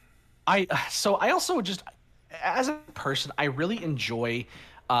 I also just as a person I really enjoy,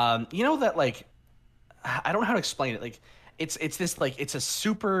 that like I don't know how to explain it. Like it's this like it's a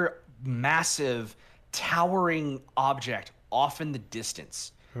super massive towering object off in the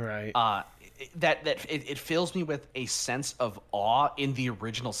distance, Right. that it fills me with a sense of awe in the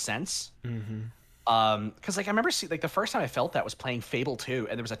original sense. Because like I remember like the first time I felt that was playing Fable 2,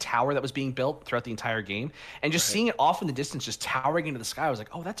 and there was a tower that was being built throughout the entire game, and just seeing it off in the distance just towering into the sky, I was like,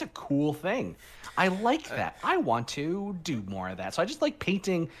 oh, that's a cool thing. I like that. I want to do more of that. So I just like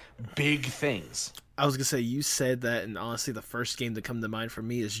painting big things. I was gonna say, you said that, and honestly, the first game to come to mind for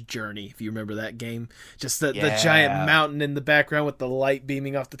me is Journey. If you remember that game, just the giant mountain in the background with the light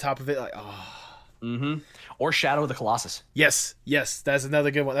beaming off the top of it, like Or Shadow of the Colossus. Yes, that's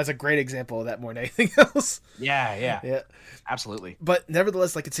another good one. That's a great example of that more than anything else. Yeah, absolutely. But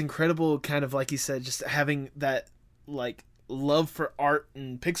nevertheless, like, it's incredible, kind of like you said, just having that like love for art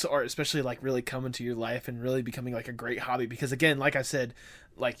and pixel art, especially like really coming to your life and really becoming like a great hobby. Because again, like I said,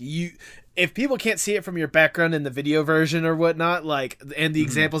 like if people can't see it from your background in the video version or whatnot, like, and the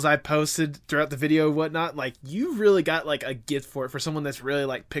examples I posted throughout the video and whatnot, like, you really got like a gift for it for someone that's really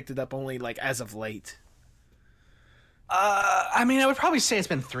like picked it up only like as of late. I mean, I would probably say it's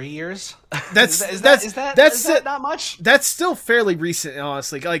been 3 years. That's is that not much? That's still fairly recent,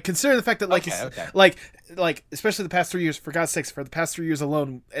 honestly. Like, considering the fact that, like, like especially the past 3 years. For God's sakes, for the past 3 years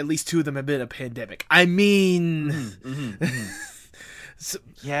alone, at least 2 of them have been a pandemic. I mean, So,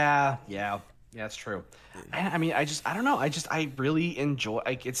 yeah, that's true. I mean, I don't know. I really enjoy.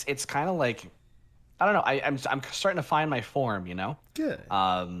 Like, it's kind of like, I don't know. I'm starting to find my form, you know. Good.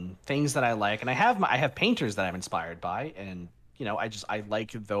 Things that I like, and I have painters that I'm inspired by, and I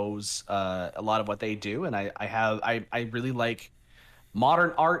like those a lot of what they do, and I really like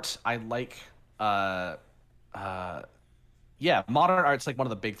modern art. I like modern art's like one of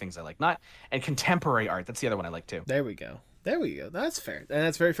the big things I like. And contemporary art. That's the other one I like too. There we go. That's fair. And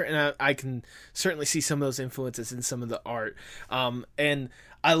that's very fair. And I can certainly see some of those influences in some of the art. And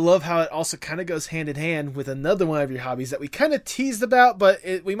I love how it also kind of goes hand in hand with another one of your hobbies that we kind of teased about, but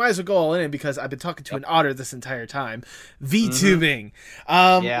we might as well go all in because I've been talking to an otter this entire time. VTubing.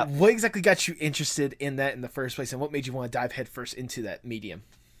 What exactly got you interested in that in the first place, and what made you want to dive headfirst into that medium?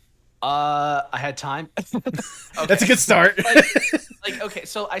 I had time. Okay. That's a good start. Okay,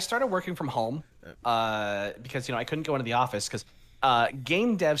 so I started working from home because I couldn't go into the office because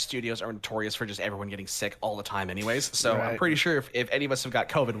game dev studios are notorious for just everyone getting sick all the time anyways. So I'm pretty sure if any of us have got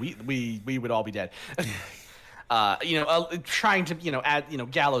COVID, we would all be dead. Trying to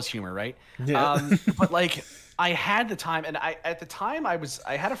add gallows humor, right? Yeah. But like I had the time, and at the time I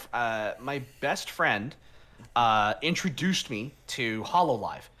had my best friend introduced me to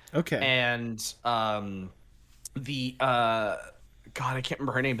HoloLive. Okay. And God, I can't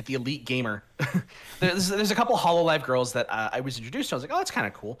remember her name, but the Elite Gamer. there's a couple HoloLive girls that I was introduced to. I was like, oh, that's kind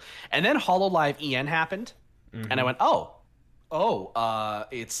of cool. And then HoloLive EN happened, and I went,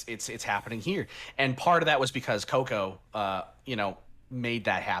 it's happening here. And part of that was because Coco, made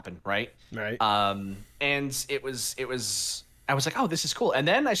that happen, right? Right. And it was I was like, oh, this is cool. And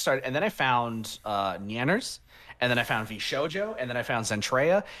then I found Nianners. And then I found VShojo, and then I found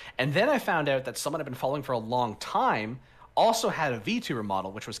Zentreya, and then I found out that someone I've been following for a long time also had a VTuber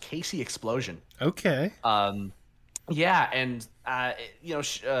model, which was Casey Explosion. Okay. And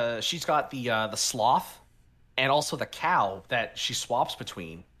she's got the sloth, and also the cow that she swaps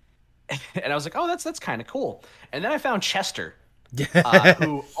between, and I was like, oh, that's kind of cool. And then I found Chester,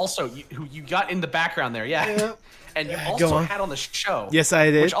 who you got in the background there, yeah. And you also had on the show. Yes,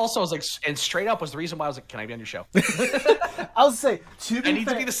 I did. Which also was like, and straight up was the reason why I was like, can I be on your show? I'll say, I need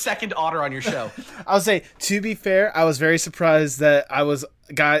to be the second otter on your show. I'll say, to be fair, I was very surprised that I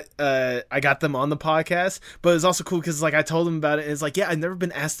got them on the podcast, but it was also cool because like I told them about it, and it's like, yeah, I've never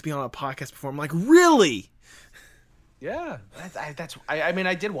been asked to be on a podcast before. I'm like, really? Yeah, I mean,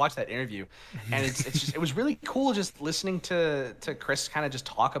 I did watch that interview, and it's just, it was really cool just listening to Chris kind of just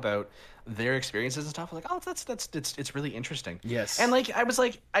talk about their experiences and stuff. Like, oh, it's really interesting. Yes. And like I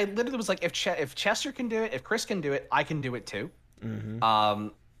literally was like, if Chester can do it, if Chris can do it, I can do it too.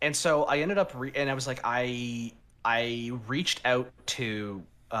 And so I ended up and I was like, I reached out to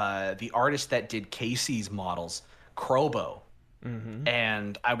the artist that did Casey's models, Crobo.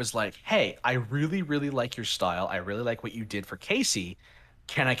 And I was like, hey, I really, really like your style. I really like what you did for Casey.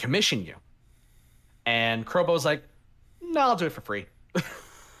 Can I commission you? And Crobo's like, no, I'll do it for free.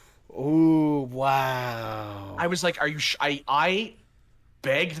 Ooh, wow. I was like, are you I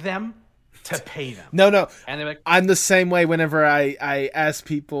begged them to pay them. No. And they're like, I'm the same way whenever I ask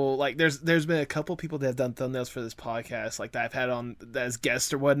people, like there's been a couple people that have done thumbnails for this podcast, like that I've had on as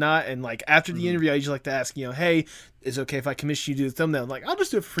guests or whatnot, and like after the interview I usually like to ask, hey, is it okay if I commission you to do the thumbnail? I'm like, I'll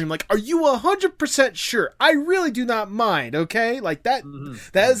just do it for free. I'm like, are you 100% sure? I really do not mind, okay? Like that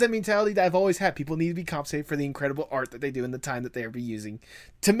that is the mentality that I've always had. People need to be compensated for the incredible art that they do and the time that they are using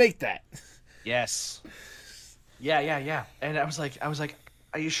to make that. Yes. Yeah. And I was like,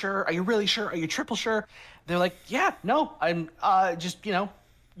 are you sure? Are you really sure? Are you triple sure? They're like, yeah, no, I'm just,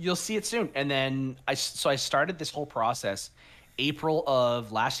 you'll see it soon. And then I started this whole process April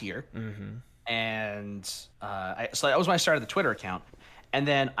of last year. And so that was when I started the Twitter account. And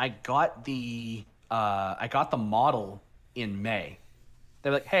then I got the model in May.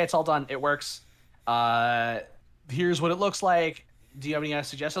 They're like, hey, it's all done. It works. Here's what it looks like. Do you have any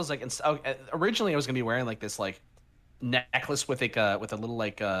suggestions? Like, originally I was going to be wearing like this, like, necklace with a little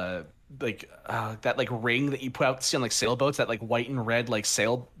that like ring that you put out to see on like sailboats, that like white and red like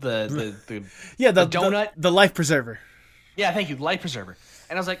sail the donut, the life preserver. Yeah, thank you, life preserver.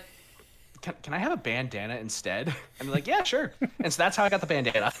 And I was like, can I have a bandana instead? And they're like, yeah, sure. And so that's how I got the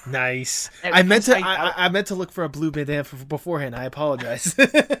bandana. Nice. I meant to look for a blue bandana beforehand. I apologize.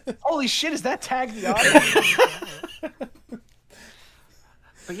 Holy shit, is that tag the audio?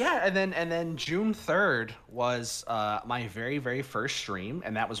 But yeah, and then June 3rd was my very, very first stream,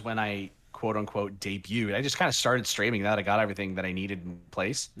 and that was when I quote unquote debuted. I just kind of started streaming that. I got everything that I needed in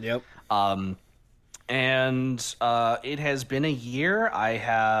place. Yep. And it has been a year. I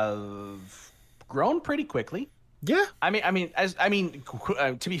have grown pretty quickly. Yeah. I mean,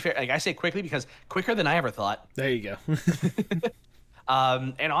 to be fair, like I say quickly because quicker than I ever thought. There you go.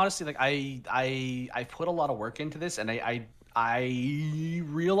 And honestly, like I put a lot of work into this, and I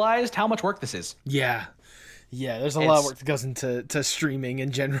realized how much work this is. Yeah, there's a lot of work that goes into streaming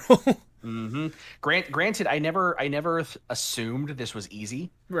in general. Granted, I never assumed this was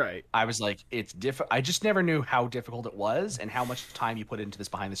easy. Right. I was like, it's I just never knew how difficult it was and how much time you put into this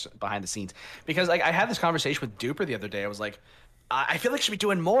behind the scenes. Because like I had this conversation with Duper the other day. I was like, I feel like I should be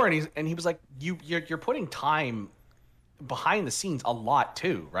doing more, and he was like, you're putting time behind the scenes a lot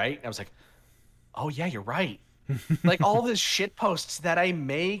too, right? And I was like, oh yeah, you're right. Like all the shit posts that I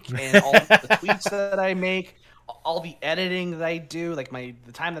make and all the tweets that I make, all the editing that I do, like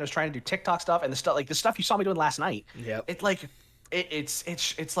the time that I was trying to do TikTok stuff and the stuff you saw me doing last night. Yeah. It's like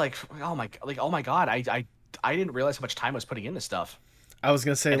oh my god, I didn't realize how much time I was putting into stuff. I was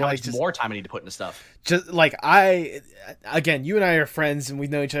gonna say, and how like, much more time I need to put into stuff. Just like again, you and I are friends and we've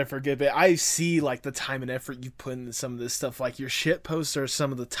known each other for a good bit. I see like the time and effort you put into some of this stuff. Like your shit posts are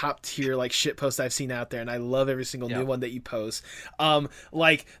some of the top tier like shit posts I've seen out there, and I love every single new one that you post.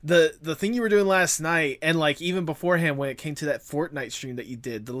 Like the thing you were doing last night, and like even beforehand when it came to that Fortnite stream that you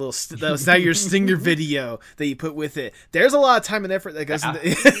did, the little that was now your Stinger video that you put with it. There's a lot of time and effort that goes into.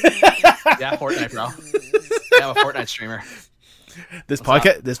 Yeah, Fortnite, bro. Yeah, I'm a Fortnite streamer. This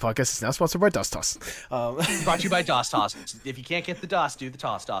podcast is now sponsored by DOS Toss. Brought to you by DOS Toss. If you can't get the DOS, do the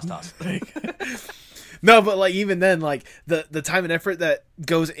DOS Toss. No, but like even then, like the time and effort that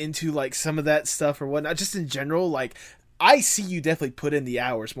goes into like some of that stuff or whatnot, just in general, like I see you definitely put in the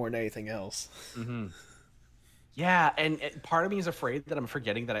hours more than anything else. Mm-hmm. Yeah, and part of me is afraid that I'm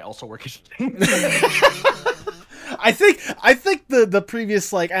forgetting that I also work at. I think the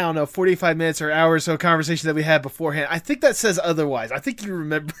previous, like, I don't know, 45 minutes or hour or so conversation that we had beforehand, I think that says otherwise. I think you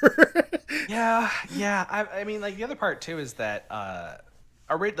remember. Yeah. I mean, like, the other part too is that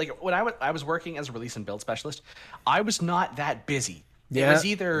like when I was working as a release and build specialist, I was not that busy. Yeah.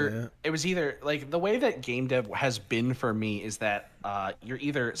 It was either like the way that game dev has been for me is that you're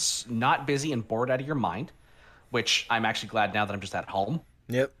either not busy and bored out of your mind, which I'm actually glad now that I'm just at home.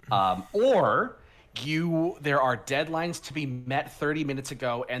 Yep. Or there are deadlines to be met 30 minutes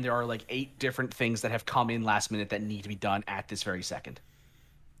ago, and there are like 8 different things that have come in last minute that need to be done at this very second.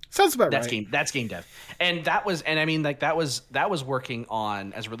 Sounds about That's right. That's game dev, and that was, and I mean, like that was working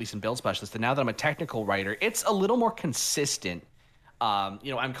on as a release and build specialist. And now that I'm a technical writer, it's a little more consistent.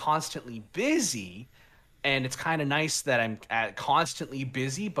 I'm constantly busy, and it's kind of nice that I'm constantly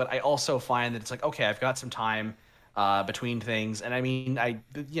busy. But I also find that it's like, okay, I've got some time between things, and I mean, I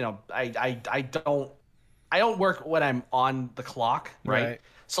don't work when I'm on the clock, right?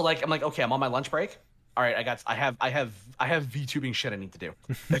 So like, I'm like, okay, I'm on my lunch break. All right, I have VTubing shit I need to do.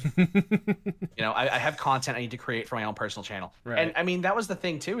 I have content I need to create for my own personal channel. Right. And I mean, that was the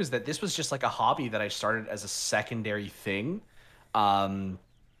thing too, is that this was just like a hobby that I started as a secondary thing. I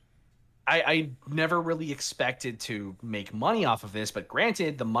never really expected to make money off of this, but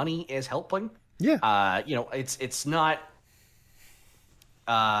granted, the money is helping. Yeah. It's not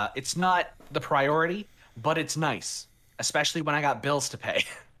the priority, but it's nice, especially when I got bills to pay.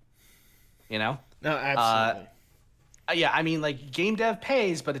 No, absolutely. Yeah, I mean, like, game dev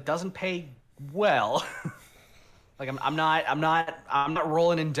pays, but it doesn't pay well. Like, I'm not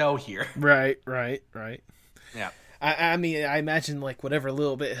rolling in dough here. Right. Yeah. I mean, I imagine like whatever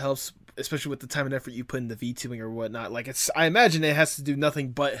little bit helps, especially with the time and effort you put into VTubing or whatnot. Like, I imagine it has to do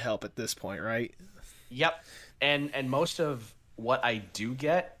nothing but help at this point, right? Yep. And most of what I do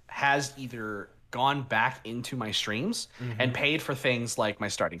get has either gone back into my streams and paid for things like my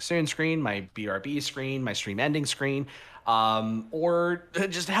starting soon screen, my BRB screen, my stream ending screen, or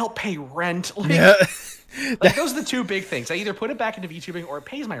just to help pay rent. Like those are the two big things. I either put it back into VTubing or it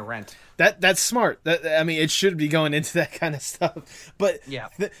pays my rent. That's smart. I mean, it should be going into that kind of stuff. But yeah,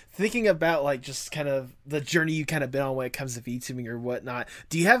 thinking about like just kind of the journey you kind of been on when it comes to VTubing or whatnot,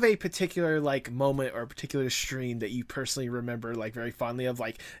 do you have a particular like moment or a particular stream that you personally remember like very fondly of?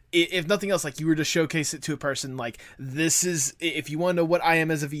 Like, if nothing else, like you were to showcase it to a person, like, this is, if you want to know what I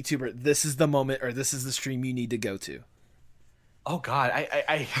am as a VTuber, this is the moment or this is the stream you need to go to. Oh God,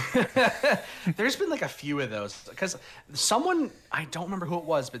 I there's been like a few of those, because someone, I don't remember who it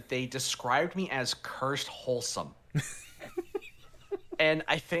was, but they described me as cursed wholesome. And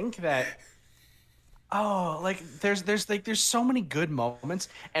I think that, there's so many good moments,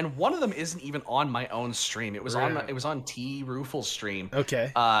 and one of them isn't even on my own stream. It was on T Roofle's stream.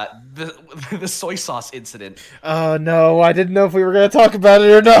 Okay. The soy sauce incident. Oh no, I didn't know if we were gonna talk about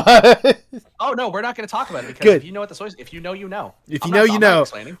it or not. Oh no, we're not going to talk about it, because Good. If you know what the soy, if you know, you know. If you know, you know.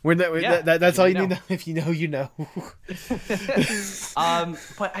 Yeah, that's all you need to know. If you know, you know.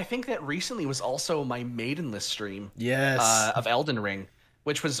 But I think that recently was also my maidenless stream. Yes. Of Elden Ring,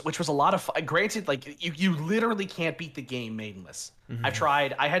 which was a lot of fun. Granted, like you literally can't beat the game maidenless. I've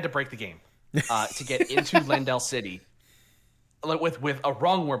tried. I had to break the game to get into Lendell City. With a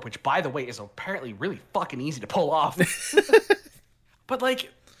wrong warp, which by the way is apparently really fucking easy to pull off. But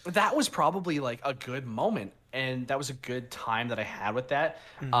like, that was probably like a good moment, and that was a good time that I had with that.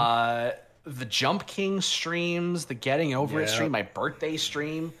 The Jump King streams, the Getting Over It stream, my birthday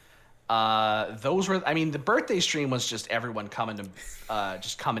stream. Those were, I mean, the birthday stream was just everyone coming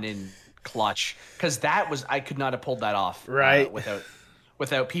in clutch, because that was, I could not have pulled that off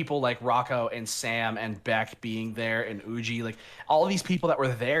without people like Rocco and Sam and Beck being there, and Uji, like all these people that were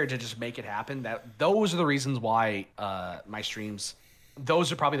there to just make it happen. Those are the reasons why my streams.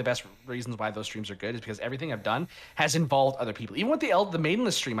 Those are probably the best reasons why those streams are good, is because everything I've done has involved other people. Even with the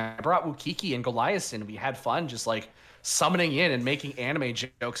Maidenless stream, I brought Wukiki and Goliath in, and we had fun just like summoning in and making anime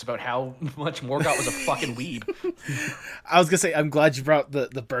jokes about how much Morgott was a fucking weeb. I was gonna say, I'm glad you brought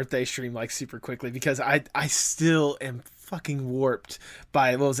the birthday stream like super quickly, because I still am fucking warped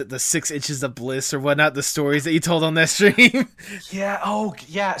by, what was it, the 6 inches of bliss or whatnot, the stories that you told on that stream.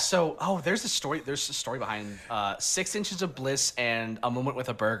 So there's a story behind 6 inches of bliss and a moment with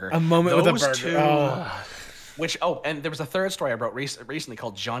a burger. A moment with a burger. And there was a third story I wrote recently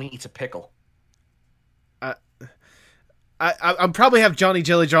called Johnny Eats a Pickle. I'm probably have Johnny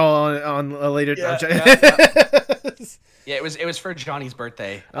Jellyjaw on a later. Yeah, it was for Johnny's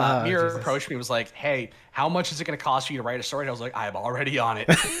birthday. Mira approached me and was like, "Hey, how much is it going to cost for you to write a story?" And I was like, "I'm already on it."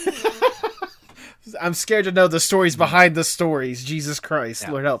 I'm scared to know the stories behind the stories. Jesus Christ,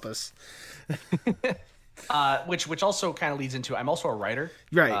 Lord help us. Which also kind of leads into, I'm also a writer,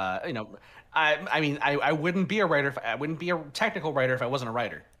 right? I wouldn't be a writer. I wouldn't be a technical writer if I wasn't a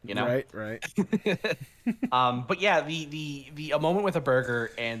writer. You know, right. But yeah, the A Moment with a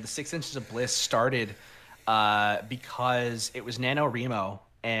Burger and the 6 inches of bliss started because it was NaNoWriMo,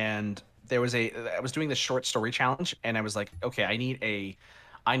 and I was doing the short story challenge, and I was like, okay, I need a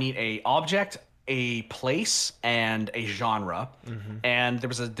object, a place, and a genre. And there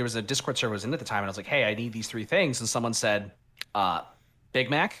was a Discord server I was in at the time, and I was like, hey, I need these 3 things, and someone said,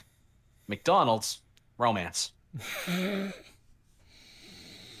 Big Mac, McDonald's, romance.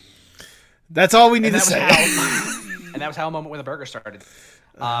 That's all we need And to that was say. and that was how A Moment with a Burger started.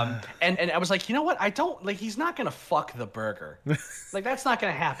 And I was like, you know what? I don't like. He's not gonna fuck the burger. Like that's not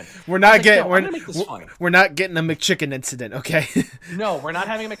gonna happen. We're not I'm getting. gonna make this funny. We're not getting a McChicken incident, okay? No, we're not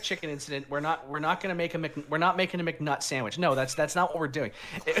having a McChicken incident. We're not gonna make we're not making a McNut sandwich. No, that's not what we're doing.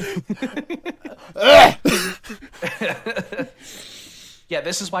 Yeah,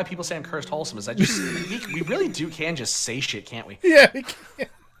 this is why people say I'm cursed wholesome. Is I just we really can just say shit, can't we? Yeah. We can.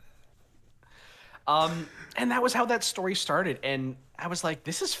 And that was how that story started. And I was like,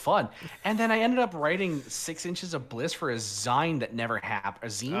 this is fun. And then I ended up writing 6 Inches of Bliss for a zine that never happened. A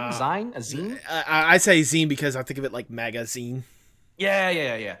zine? I say zine because I think of it like magazine.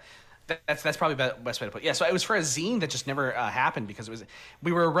 Yeah. That's probably the best way to put it. Yeah, so it was for a zine that just never happened because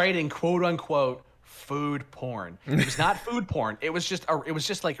we were writing quote unquote food porn. It was not food porn. It was just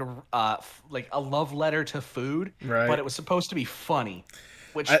like a love letter to food, right. But it was supposed to be funny.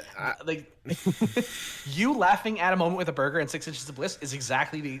 Which, you laughing at A Moment with a Burger and 6 Inches of Bliss is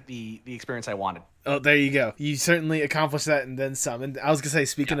exactly the experience I wanted. Oh, there you go. You certainly accomplished that and then some. And I was going to say,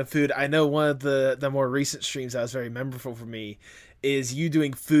 speaking of food, I know one of the more recent streams that was very memorable for me is you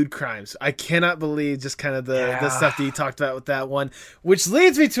doing food crimes. I cannot believe just kind of the stuff that you talked about with that one, which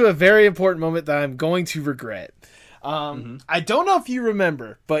leads me to a very important moment that I'm going to regret. I don't know if you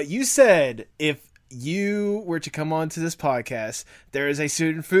remember, but you said if you were to come on to this podcast, there is a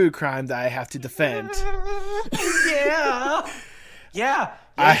certain food crime that I have to defend. Yeah.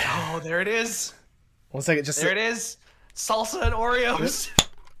 Oh, there it is. 1 second, it is. Salsa and Oreos.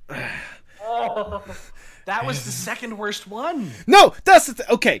 Oh, that was the second worst one. No, that's the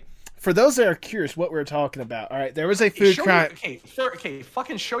okay. For those that are curious what we're talking about, all right, there was a food crime. Okay,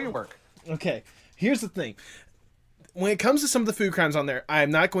 fucking show your work. Okay, here's the thing. When it comes to some of the food crimes on there, I am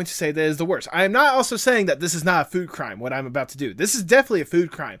not going to say that is the worst. I am not also saying that this is not a food crime, what I'm about to do. This is definitely a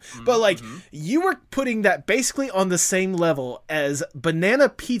food crime. But, you were putting that basically on the same level as banana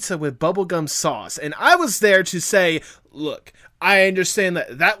pizza with bubblegum sauce. And I was there to say, look, I understand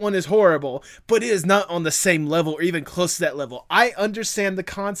that that one is horrible, but it is not on the same level or even close to that level. I understand the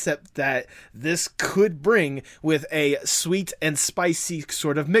concept that this could bring with a sweet and spicy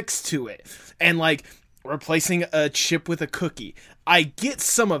sort of mix to it. And, replacing a chip with a cookie. I get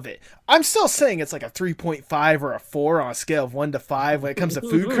some of it. I'm still saying it's like a 3.5 or a 4 on a scale of 1 to 5 when it comes to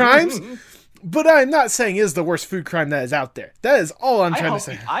food crimes. But I'm not saying it is the worst food crime that is out there. That is all I'm trying to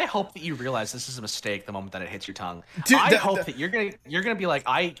say. I hope that you realize this is a mistake the moment that it hits your tongue. Dude, I hope that you're gonna be like,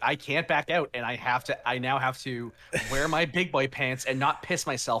 I can't back out, and I now have to wear my big boy pants and not piss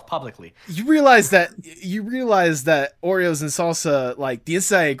myself publicly. You realize that Oreos and salsa, the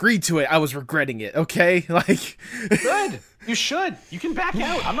instant I agreed to it, I was regretting it. Okay, Good. You should. You can back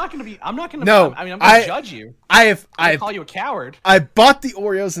out. I'm not gonna. No, I'm gonna judge you. I call you a coward. I bought the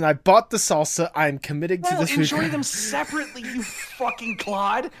Oreos and I bought the salsa. I'm committing to this. Enjoy them separately, you fucking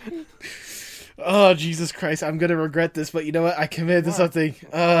clod. Oh, Jesus Christ! I'm gonna regret this, but you know what? I committed to something.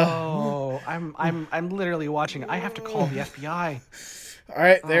 I'm literally watching. I have to call the FBI. All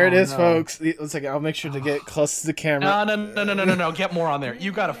right, there it is, folks. Let's I'll make sure to get close to the camera. No. Get more on there.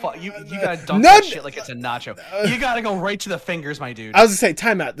 You gotta dunk that shit like it's a nacho. You gotta go right to the fingers, my dude. I was gonna say,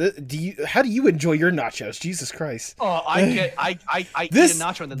 time out. How do you enjoy your nachos? Jesus Christ. Oh, I eat a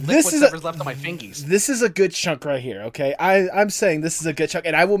nacho and then lick whatever's left on my fingies. This is a good chunk right here. Okay, I'm saying this is a good chunk,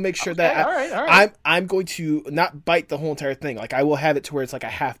 and I will make sure that all right. I'm going to not bite the whole entire thing. I will have it to where it's like a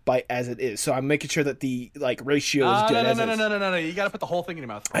half bite as it is. So I'm making sure that the ratio is good. No. You gotta put the whole thing in your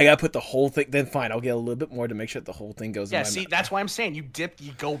mouth. I gotta put the whole thing. Then fine, I'll get a little bit more to make sure that the whole thing goes. Yeah, see, that's why I'm saying you dip,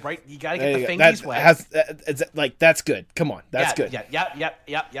 you go right. You gotta get the fingies wet. That's good. Come on, that's good. Yeah.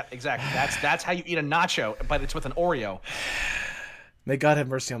 Exactly. That's how you eat a nacho, but it's with an Oreo. May God have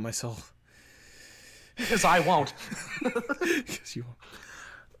mercy on my soul. Because I won't. Because you won't.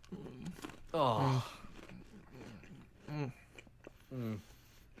 Oh.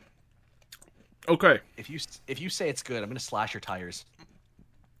 Okay. If you say it's good, I'm gonna slash your tires.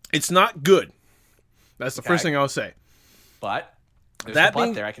 It's not good. That's the first thing I'll say. But there's a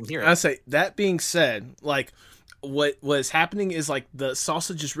but there. I can hear it. I'll say that being said, what was happening is the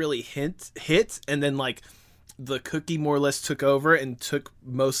salsa just really hit, and then the cookie more or less took over and took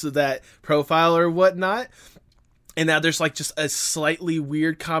most of that profile or whatnot. And now there's just a slightly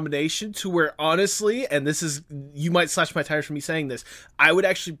weird combination to where honestly, and this is, you might slash my tires for me saying this, I would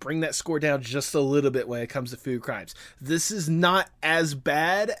actually bring that score down just a little bit when it comes to food crimes. This is not as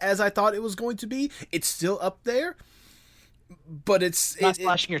bad as I thought it was going to be. It's still up there, but it's not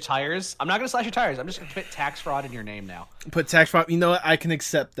slashing your tires. I'm not going to slash your tires. I'm just going to put tax fraud in your name now. Put tax fraud. You know what? I can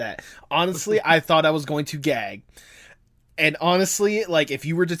accept that. Honestly, I thought I was going to gag. And honestly, like, if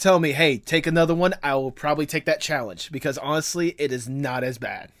you were to tell me, hey, take another one, I will probably take that challenge, because honestly, it is not as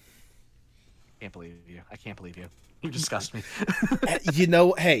bad. I can't believe you. I can't believe you. You disgust me. You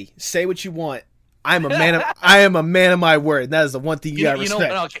know, hey, say what you want. I am a man of my word. That is the one thing you gotta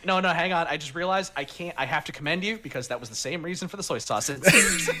respect. No, hang on. I just realized I can't. I have to commend you, because that was the same reason for the soy sauce.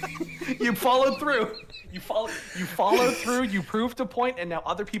 You followed through. You followed through. You proved a point, and now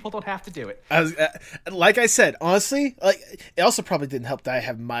other people don't have to do it. Like I said, honestly, like, it also probably didn't help that I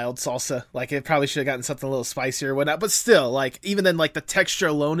have mild salsa. Like, it probably should have gotten something a little spicier or whatnot. But still, like, even then, like, the texture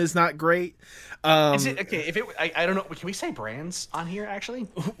alone is not great. Is it okay? If it, I don't know. Can we say brands on here? Actually,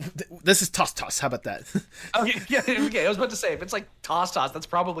 this is Toss. How about that? Okay, yeah. Okay, I was about to say, if it's like Toss, that's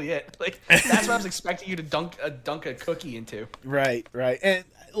probably it. Like, that's what I was expecting you to dunk a cookie into. Right. And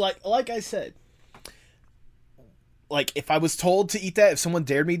like I said, like, if I was told to eat that, if someone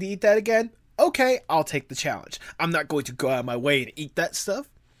dared me to eat that again, okay, I'll take the challenge. I'm not going to go out of my way and eat that stuff.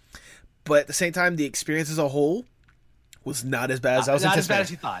 But at the same time, the experience as a whole was not as bad as I was anticipating. Not as bad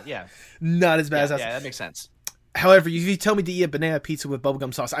as you thought, yeah. Not as bad as I was. Yeah, that makes sense. However, if you tell me to eat a banana pizza with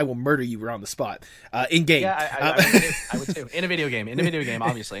bubblegum sauce, I will murder you around the spot. In game. Yeah, I would too. In a video game,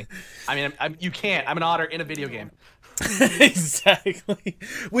 obviously. I mean, you can't. I'm an otter in a video game. Exactly.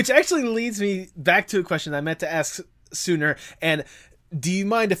 Which actually leads me back to a question I meant to ask sooner. And do you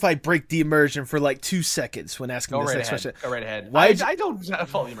mind if I break the immersion for like 2 seconds when asking this next question? Go right ahead. I don't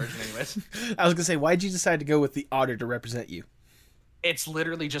follow the immersion anyways. I was going to say, why did you decide to go with the otter to represent you? It's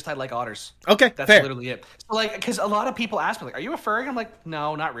literally just I like otters. Okay, that's fair. Literally it. So, like, because a lot of people ask me, like, "Are you a furry?" I'm like,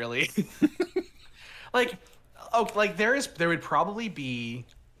 "No, not really." Like, there would probably be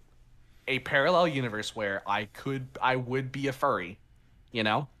a parallel universe where I would be a furry, you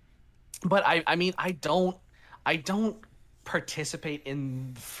know. But I mean, I don't participate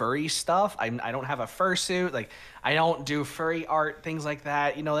in furry stuff. I don't have a fursuit. Like, I don't do furry art, things like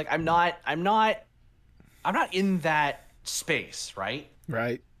that. You know, like, I'm not in that space, right?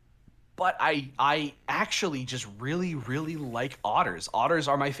 But I actually just really, really like otters. Otters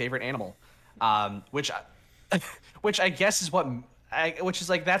are my favorite animal, which I guess is which is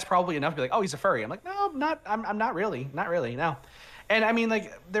like, that's probably enough to be like, oh, he's a furry. I'm like, no, I'm not really, no. And I mean,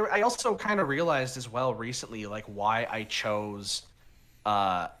 like, I also kind of realized as well recently, like, why I chose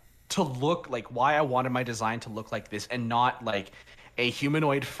to look like, why I wanted my design to look like this and not like a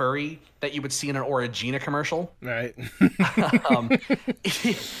humanoid furry that you would see in an Orangina commercial. Right.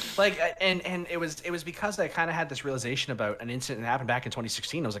 Like, and it was because I kind of had this realization about an incident that happened back in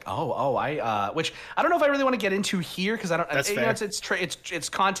 2016. I was like, which I don't know if I really want to get into here, because I don't. That's fair. It's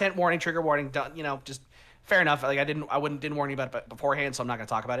content warning, trigger warning. You know, just fair enough. Like, didn't warn you about it beforehand, so I'm not going to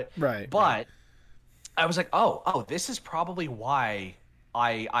talk about it. Right. But I was like, oh, this is probably why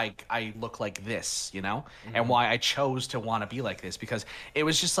I look like this, you know, and why I chose to want to be like this, because it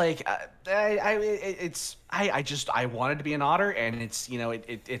was just like I wanted to be an otter, and it's, you know,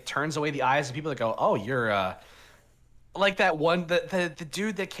 it turns away the eyes of people that go, oh, you're like that one, the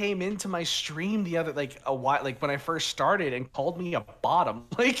dude that came into my stream the other, like, a while, like, when I first started, and called me a bottom,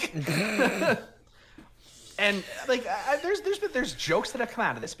 like. And like, there's jokes that have come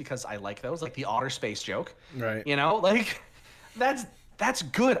out of this because I like those, like the otter space joke, right? You know, like, that's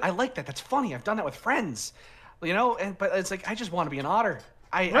good. I like that. That's funny. I've done that with friends, you know. But it's like, I just want to be an otter.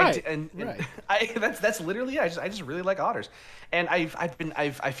 That's literally it. I just really like otters, and I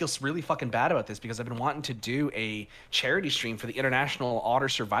feel really fucking bad about this, because I've been wanting to do a charity stream for the International Otter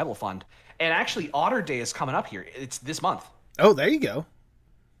Survival Fund, and actually Otter Day is coming up here. It's this month. Oh, there you go.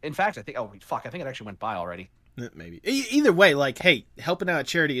 In fact, I think it actually went by already. Maybe. Either way, like, hey, helping out a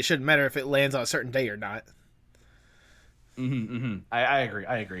charity, it shouldn't matter if it lands on a certain day or not. I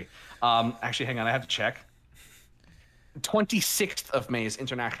agree. Actually, hang on, I have to check. 26th of May is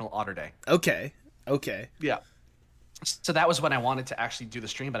International Otter Day. Okay. Yeah. So that was when I wanted to actually do the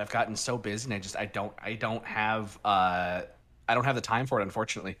stream, but I've gotten so busy, and I don't have the time for it,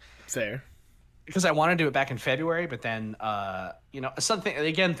 unfortunately. Fair. Because I wanted to do it back in February, but then you know,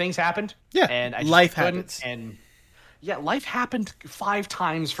 things happened. Yeah. And I just life couldn't, happens. and yeah, life happened 5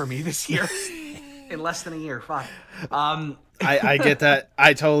 times for me this year. In less than a year. Fuck. I get that.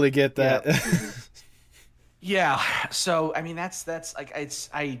 I totally get that. Yeah. So I mean, that's like,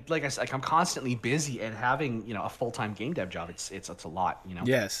 I'm constantly busy, and having, you know, a full-time game dev job, it's a lot, you know.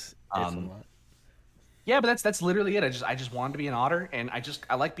 Yes. It's a lot. Yeah, but that's literally it. I just wanted to be an otter, and I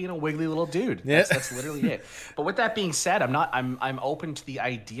like being a wiggly little dude. Yeah. That's literally it. But with that being said, I'm open to the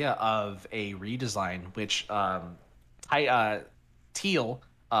idea of a redesign, which Teal,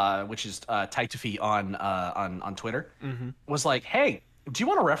 which is Taitofi on Twitter, was like, hey, do you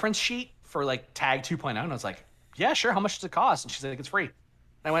want a reference sheet for like Tag 2.0? And I was like, yeah, sure. How much does it cost? And she's like, it's free.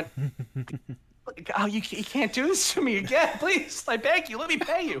 And I went, oh, you can't do this to me again. Please, I beg you, let me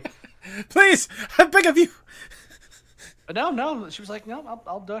pay you. Please, I beg of you. But no. She was like, no,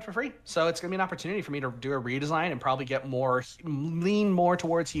 I'll do it for free. So it's gonna be an opportunity for me to do a redesign and probably lean more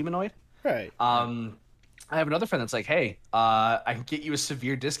towards humanoid. Right. I have another friend that's like, hey, I can get you a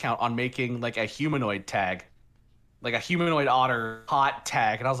severe discount on making like a humanoid tag. Like a humanoid otter hot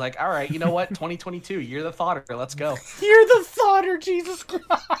tag. And I was like, all right, you know what? 2022, you're the thotter. Let's go. You're the thotter, Jesus Christ.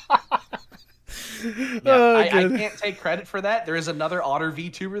 Yeah, I can't take credit for that. There is another otter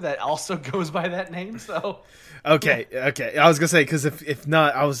VTuber that also goes by that name. So Okay. I was gonna say, because if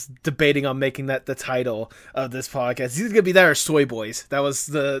not, I was debating on making that the title of this podcast. He's gonna be that or Soy Boys. That was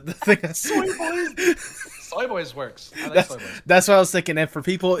the thing. Soy Boys. Soy Boys works. I like Soy Boys. That's what I was thinking. And for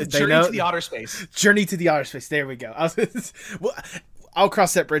people, if Journey they know, to the outer space. Journey to the outer space. There we go. I'll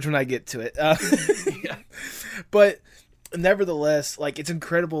cross that bridge when I get to it. Yeah. But nevertheless, like, it's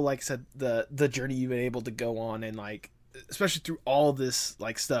incredible. Like I said, the journey you've been able to go on, and like, especially through all this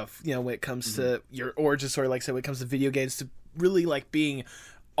like stuff, you know, when it comes to your origin story, like I said, when it comes to video games, to really like being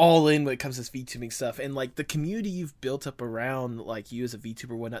all in when it comes to this VTubing stuff, and like the community you've built up around like you as a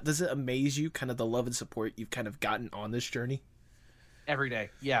VTuber, whatnot. Does it amaze you, kind of the love and support you've kind of gotten on this journey? Every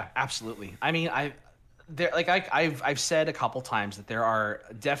day. Yeah, absolutely. I mean, I've said a couple times that there are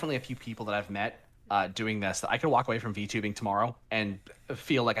definitely a few people that I've met doing this that I could walk away from VTubing tomorrow and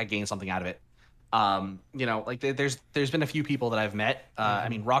feel like I gained something out of it. You know, like there's been a few people that I've met. I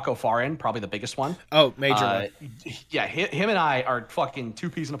mean, Rocco Farin, probably the biggest one. Oh, major one. Yeah, him and I are fucking two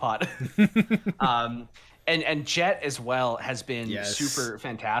peas in a pot. And Jet as well has been super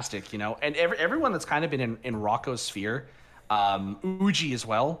fantastic, you know. And everyone that's kind of been in Rocco's sphere, Uji as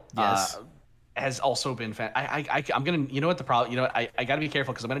well. Yes. Has also been I'm gonna, you know what the problem, you know what, I gotta be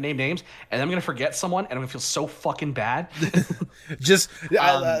careful because I'm gonna name names and I'm gonna forget someone and I'm gonna feel so fucking bad.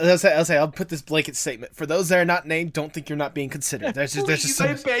 I'll say I'll put this blanket statement for those that are not named. Don't think you're not being considered. There's just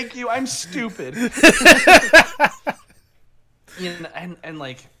I beg you, I'm stupid. You know,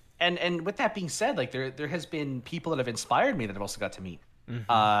 and with that being said, like there has been people that have inspired me that I've also got to meet.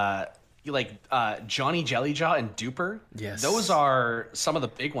 Johnny Jellyjaw and Duper. Yes, those are some of the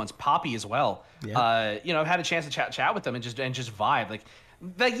big ones. Poppy as well. Yeah. You know, I've had a chance to chat with them and just vibe. Like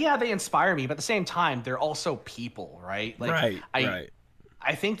yeah, they inspire me, but at the same time, they're also people, right? Like, right.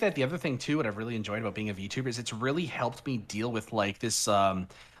 I think that the other thing too, what I've really enjoyed about being a VTuber is it's really helped me deal with like this,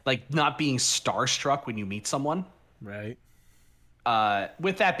 like not being starstruck when you meet someone. Right.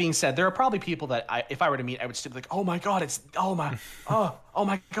 With that being said, there are probably people that if I were to meet, I would still be like, oh my god, it's fucking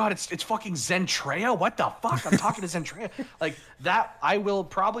Zentreya. What the fuck? I'm talking to Zentreya. Like that, I will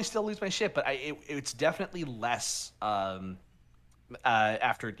probably still lose my shit, but it's definitely less.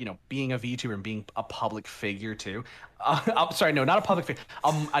 After, you know, being a VTuber and being a public figure too. I'm sorry, no, not a public figure.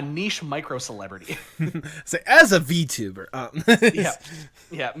 A niche micro celebrity. So as a VTuber,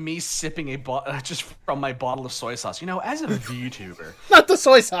 yeah, me sipping just from my bottle of soy sauce. You know, as a VTuber, not the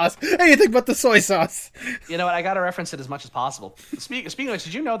soy sauce. Anything but the soy sauce. You know what? I gotta reference it as much as possible. Speaking of which,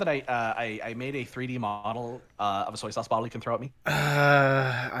 did you know that I made a 3D model of a soy sauce bottle you can throw at me?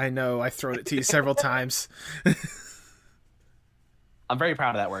 I know. I've thrown it to you several times. I'm very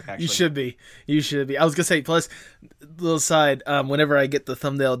proud of that work, actually. You should be. I was going to say, plus, little side, whenever I get the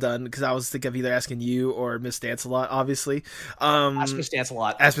thumbnail done, because I was thinking of either asking you or Miss Dance-A-Lot, obviously. Ask Miss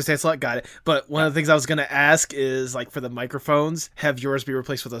Dance-A-Lot. Ask Miss Dance-A-Lot, got it. But one of the things I was going to ask is, like, for the microphones, have yours be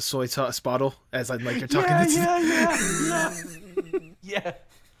replaced with a soy sauce bottle, as like you're talking to. Yeah,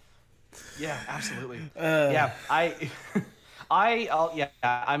 absolutely.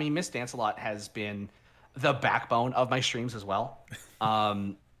 I mean, Miss Dance-A-Lot has been the backbone of my streams as well.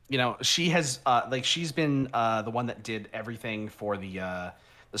 You know, she has she's been the one that did everything for the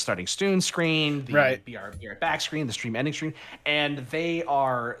starting Stoon screen, the BR back screen, the stream ending screen, and they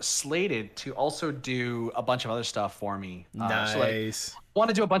are slated to also do a bunch of other stuff for me. Nice. So, like, I want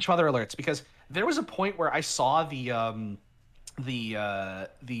to do a bunch of other alerts because there was a point where I saw the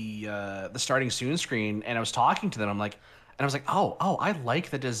starting Stoon screen and I was talking to them. I'm like. And I was like, oh, I like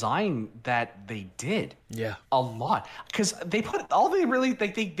the design that they did. Yeah. A lot. Because they put all they really,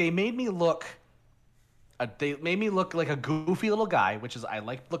 they made me look, like a goofy little guy, which is, I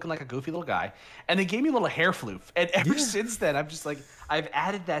like looking like a goofy little guy. And they gave me a little hair floof. And ever since then, I'm just like, I've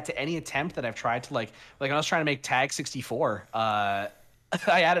added that to any attempt that I've tried to like when I was trying to make Tag 64, I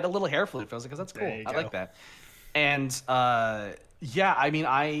added a little hair floof. I was like, 'cause that's cool. I like that. And, Yeah, I mean,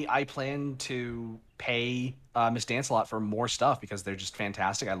 I plan to pay Miss Dance a lot for more stuff because they're just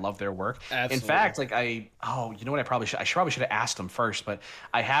fantastic. I love their work. In Absolutely. fact, like you know what? I probably should have asked them first, but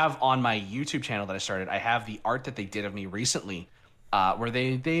I have on my YouTube channel that I started. I have the art that they did of me recently, where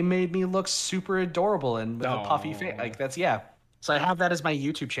they made me look super adorable and with a puffy face. Oh, Like that's yeah. So I have that as my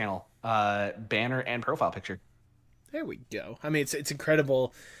YouTube channel, banner and profile picture. there we go. I mean, it's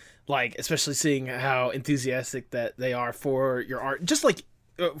incredible, like especially seeing how enthusiastic that they are for your art, just like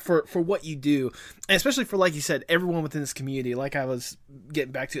for what you do, and especially for like you said, everyone within this community. Like I was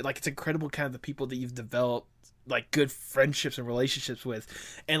getting back to it, like it's incredible, kind of the people that you've developed like good friendships and relationships with,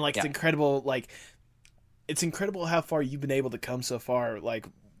 and like it's Yeah. incredible, like it's incredible how far you've been able to come so far, like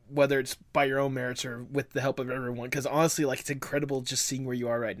whether it's by your own merits or with the help of everyone, because honestly, like it's incredible just seeing where you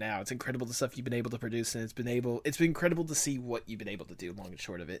are right now. It's incredible the stuff you've been able to produce, and it's been incredible to see what you've been able to do, long and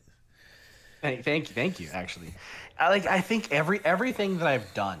short of it. Thank you. Actually, I think everything that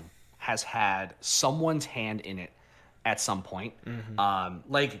I've done has had someone's hand in it at some point.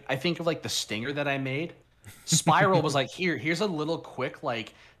 Like I think of like the stinger that I made. Spiral was like, here's a little quick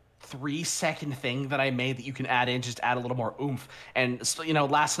like 3-second thing that I made that you can add in, just add a little more oomph. And so, you know,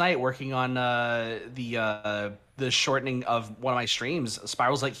 last night working on the shortening of one of my streams,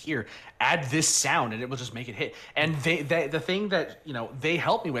 Spiral's like, here, add this sound, and it will just make it hit. And they the thing that you know they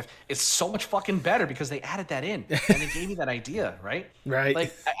helped me with is so much fucking better because they added that in and they gave me that idea, right? Right.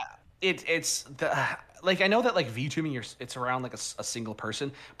 Like it's the. Like I know that like VTubing, it's around like a single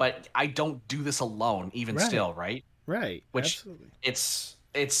person, but I don't do this alone, even Right. still, right? Right. Which Absolutely.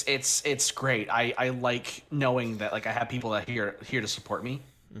 it's great. I like knowing that like I have people that here to support me,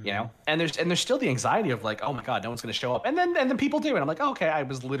 you know. And there's still the anxiety of like, oh my god, no one's gonna show up, and then people do, and I'm like, oh, okay, I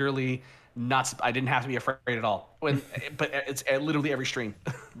was literally not. I didn't have to be afraid at all. But it's at literally every stream.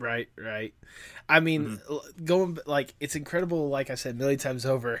 Right, right. I mean, going like it's incredible. Like I said, a million times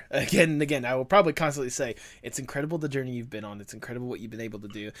over, again and again. I will probably constantly say it's incredible the journey you've been on. It's incredible what you've been able to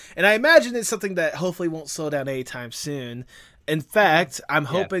do, and I imagine it's something that hopefully won't slow down anytime soon. In fact, I'm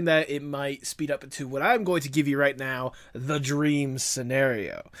hoping that it might speed up into what I'm going to give you right now, the dream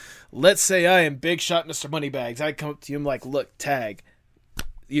scenario. Let's say I am Big Shot Mr. Moneybags. I come up to you, I'm like, look, Tag,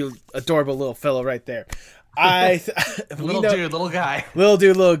 you adorable little fellow right there. Little guy. Little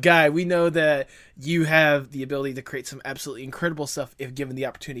dude, little guy, we know that you have the ability to create some absolutely incredible stuff if given the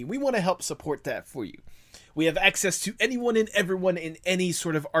opportunity. We want to help support that for you. We have access to anyone and everyone in any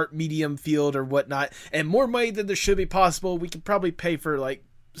sort of art medium field or whatnot, and more money than there should be possible. We could probably pay for like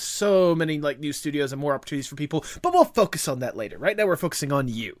so many like new studios and more opportunities for people, but we'll focus on that later. Right now we're focusing on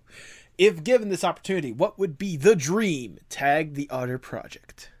you. If given this opportunity, what would be the dream Tag the Otter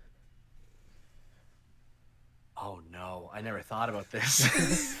project? Oh no, I never thought about this.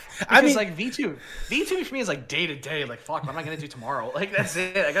 I Because mean, like V2 for me is like day to day. Like fuck, what am I gonna do tomorrow? Like that's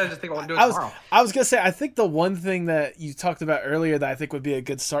it. I gotta just think about what I'm doing I was tomorrow. I was gonna say I think the one thing that you talked about earlier that I think would be a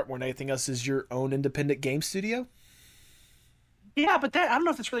good start more than anything else is your own independent game studio. Yeah, but that I don't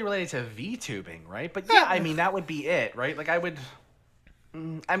know if it's really related to VTubing, right? But yeah, I mean that would be it, right? Like I would,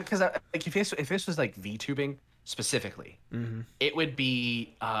 I'm because like if this was like VTubing specifically, it would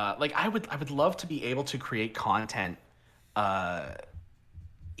be like I would love to be able to create content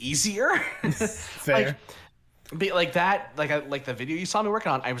easier. Fair, Be like that, like the video you saw me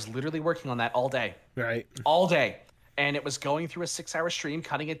working on. I was literally working on that right? all day, and it was going through a 6-hour stream,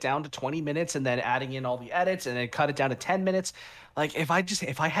 cutting it down to 20 minutes, and then adding in all the edits, and then cut it down to 10 minutes. Like if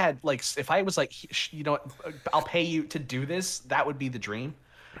I had like if I was like you know I'll pay you to do this, that would be the dream.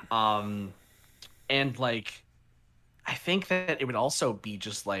 And like I think that it would also be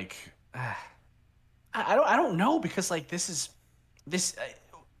just like I don't know because like this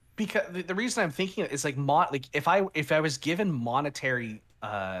because the reason I'm thinking is like like if I was given monetary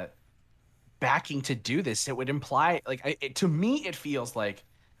backing to do this, it would imply like to me it feels like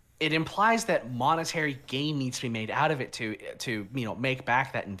it implies that monetary gain needs to be made out of it to you know make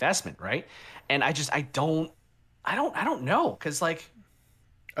back that investment, right? And I don't know because like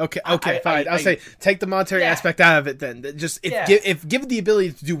Okay, fine. I'll say take the monetary Yeah. aspect out of it. Then just Yeah. if given the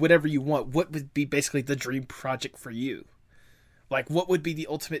ability to do whatever you want, what would be basically the dream project for you? Like, what would be the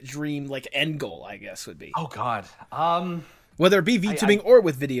ultimate dream, like end goal? I guess would be oh god whether it be VTubing or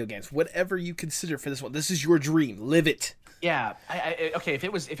with video games, whatever you consider for this one. This is your dream. Live it. yeah okay if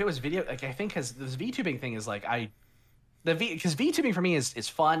it was video like I think because this VTubing thing is like because VTubing for me is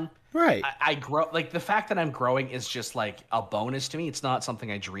fun. Right. I grow like the fact that I'm growing is just like a bonus to me. It's not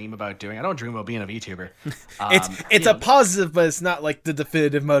something I dream about doing. I don't dream about being a VTuber. It's a positive, but it's not like the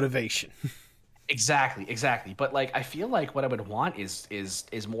definitive motivation. Exactly. But like, I feel like what I would want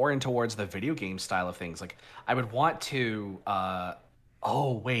is more in towards the video game style of things. Like, I would want to.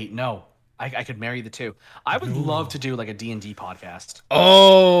 Oh wait, no, I could marry the two. I would love to do like a D&D podcast.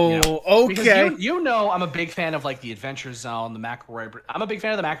 You know, Oh, because okay. you know I'm a big fan of like the Adventure Zone, the McElroy. I'm a big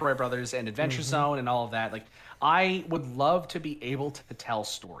fan of the McElroy brothers and Adventure Zone and all of that. Like, I would love to be able to tell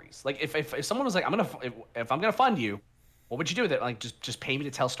stories. Like, if someone was like, if I'm gonna fund you, what would you do with it? Like, just pay me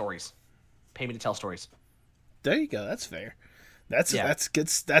to tell stories. Pay me to tell stories. There you go. That's fair. That's Yeah. that's good.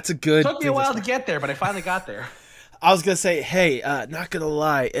 That's a good. Took me a thing while start. to get there, but I finally got there. I was gonna say, hey, not gonna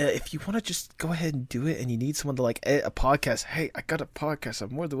lie, if you want to just go ahead and do it, and you need someone to like edit a podcast, hey, I got a podcast.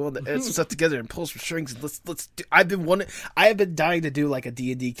 I'm more than willing to edit some stuff together and pull some strings. And let's do. I have been dying to do like a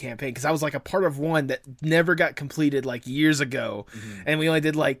D&D campaign because I was like a part of one that never got completed like years ago, and we only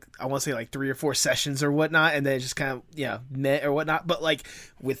did like I want to say like 3 or 4 sessions or whatnot, and then it just kind of met or whatnot. But like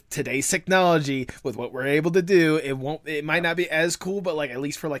with today's technology, with what we're able to do, it might not be as cool, but like at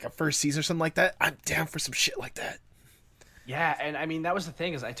least for like a first season or something like that, I'm down for some shit like that. Yeah, and I mean that was the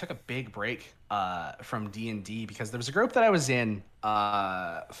thing is I took a big break from D&D because there was a group that I was in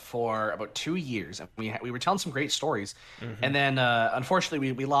for about 2 years, and we were telling some great stories, and then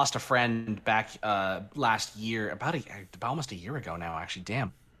unfortunately we lost a friend back last year, about almost a year ago now, actually.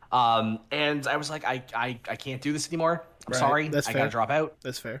 Damn. And I was like, I can't do this anymore. I'm Right, sorry. that's I fair. gotta drop out.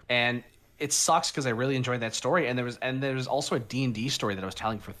 That's fair. And it sucks because I really enjoyed that story, and there was also a D&D story that I was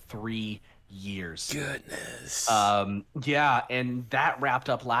telling for 3 years. Goodness. Yeah, and that wrapped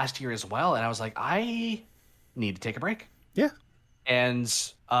up last year as well, and I was like, I need to take a break. Yeah. And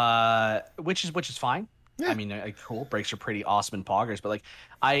which is fine. Yeah. I mean, cool, breaks are pretty awesome in poggers, but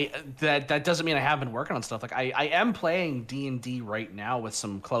like that doesn't mean I haven't been working on stuff. Like I am playing D&D right now with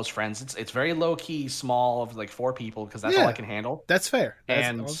some close friends. It's very low key, small, of like 4 people because that's all I can handle. That's fair. That's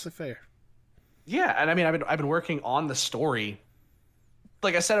And- honestly fair. Yeah, and I mean, I've been working on the story.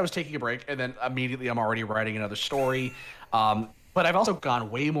 Like I said, I was taking a break, and then immediately I'm already writing another story. But I've also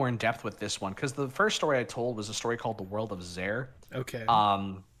gone way more in depth with this one because the first story I told was a story called "The World of Zer," Okay.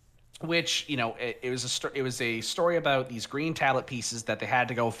 which it was a story about these green tablet pieces that they had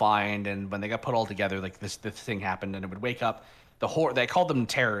to go find, and when they got put all together, like this thing happened, and it would wake up they called them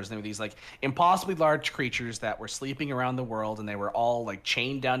terrors. They were these like impossibly large creatures that were sleeping around the world, and they were all like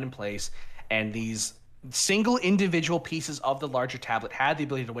chained down in place, and these single individual pieces of the larger tablet had the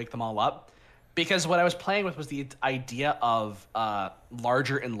ability to wake them all up, because what I was playing with was the idea of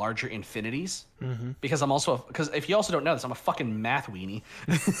larger and larger infinities. Because because if you also don't know this, I'm a fucking math weenie.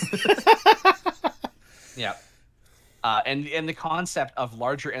 Yeah. And the concept of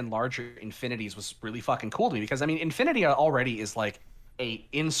larger and larger infinities was really fucking cool to me, because I mean infinity already is like a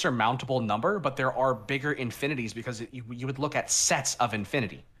insurmountable number, but there are bigger infinities because you would look at sets of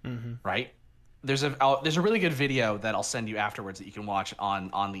infinity, right? There's a really good video that I'll send you afterwards that you can watch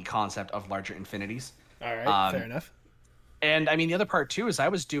on the concept of larger infinities. All right. Fair enough. And I mean, the other part too is I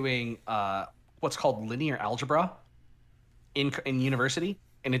was doing what's called linear algebra in university.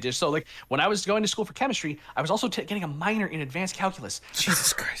 In addition, so like when I was going to school for chemistry, I was also getting a minor in advanced calculus.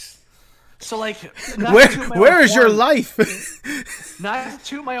 Jesus Christ. So like, Where is your life? Not to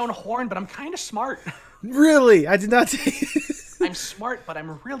toot my own horn, but I'm kind of smart. Really? I did not take I'm smart, but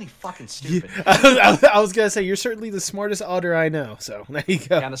I'm really fucking stupid. I was gonna say you're certainly the smartest otter I know. So there you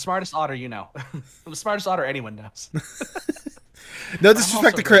go. Yeah, I'm the smartest otter you know. I'm the smartest otter anyone knows. No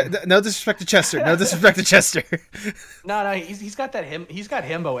disrespect to no disrespect to Chester. No disrespect to Chester. No, he's got that he's got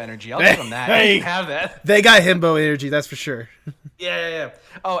himbo energy. I'll give him that. Hey. He can have that. They got himbo energy, that's for sure. Yeah.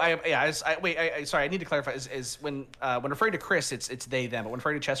 Oh, sorry. I need to clarify. Is when referring to Chris, it's they them, but when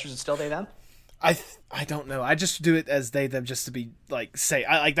referring to Chester's, it's still they them. I don't know. I just do it as they them just to be like say.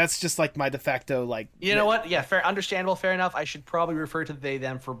 I like that's just like my de facto like. You know what? Yeah, fair, understandable, fair enough. I should probably refer to they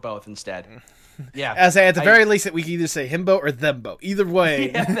them for both instead. Yeah. As at the very least, we can either say himbo or thembo. Either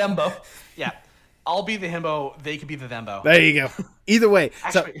way. Yeah, thembo. Yeah, I'll be the himbo. They can be the thembo. There you go. Either way.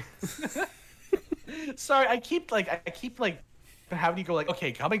 Actually, sorry. I keep having you go like,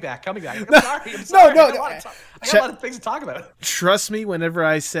 okay, coming back. I'm sorry. I'm sorry. No. I got a lot of things to talk about. Trust me whenever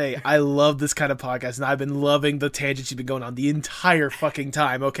I say I love this kind of podcast, and I've been loving the tangents you've been going on the entire fucking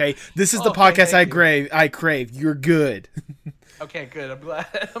time, okay? This is the podcast I crave. You're good. Okay, good.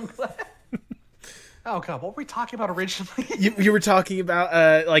 I'm glad. Oh god, what were we talking about originally? You were talking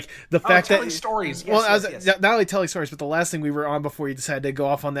about like the fact that telling stories. Yes, well, yes. not only telling stories, but the last thing we were on before you decided to go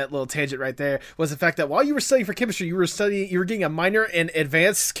off on that little tangent right there was the fact that while you were studying for chemistry, you were getting a minor in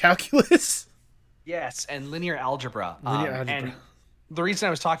advanced calculus. Yes, and linear algebra. Linear algebra. And the reason I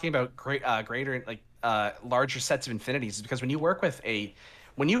was talking about greater, like larger sets of infinities is because when you work with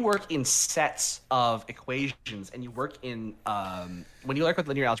when you work in sets of equations and you work in when you work with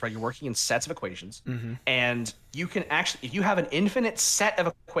linear algebra, you're working in sets of equations, and you can actually, if you have an infinite set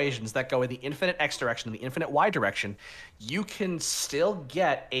of equations that go in the infinite x direction and the infinite y direction, you can still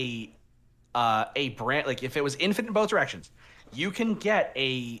get a branch. Like if it was infinite in both directions, you can get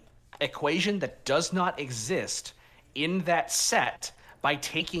a equation that does not exist in that set by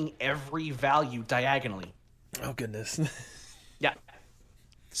taking every value diagonally. Oh goodness. Yeah.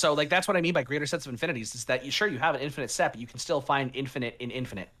 So like that's what I mean by greater sets of infinities, is that you have an infinite set, but you can still find infinite in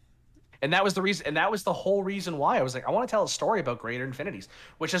infinite. And that was the reason, and that was the whole reason why I was like, I want to tell a story about greater infinities,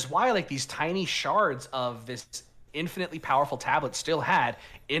 which is why like these tiny shards of this infinitely powerful tablet still had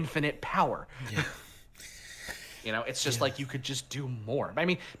infinite power. Yeah. You know, it's just like you could just do more. I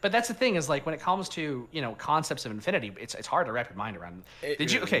mean, but that's the thing, is like when it comes to, you know, concepts of infinity, it's hard to wrap your mind around.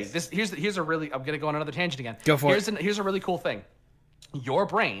 Here's a really, I'm gonna go on another tangent again. Go for it. Here's a really cool thing. Your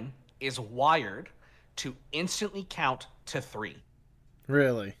brain is wired to instantly count to 3.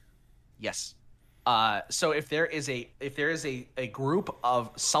 Really? Yes. So if there is a group of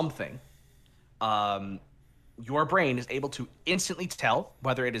something, your brain is able to instantly tell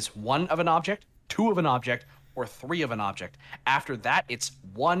whether it is 1 of an object, 2 of an object, or 3 of an object. After that, it's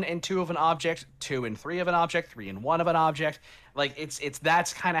 1 and 2 of an object, 2 and 3 of an object, 3 and 1 of an object. Like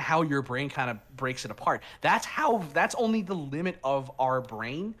that's kind of how your brain kind of breaks it apart. That's only the limit of our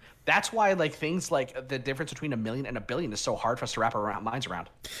brain. That's why like things like the difference between a million and a billion is so hard for us to wrap our minds around.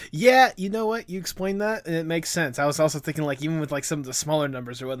 Yeah, you know what? You explained that, and it makes sense. I was also thinking, like, even with like some of the smaller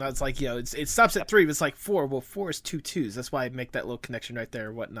numbers or whatnot, it's like, you know, it stops at 3, but it's like 4. Well, 4 is 2 2s. That's why I make that little connection right there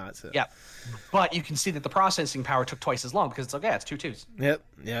or whatnot. So. Yeah, but you can see that the processing power took twice as long because it's like, yeah, it's 2 2s. Yep.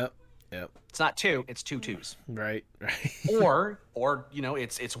 It's not 2, it's 2 2s. Right. or you know,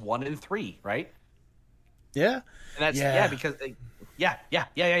 it's 1 and 3, right? Yeah. And that's because yeah.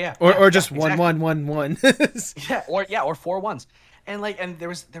 Or just exactly. 1 1 1 1. or 4 ones. And there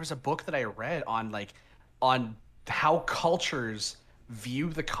was a book that I read on how cultures view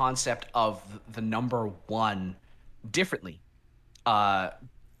the concept of the number 1 differently,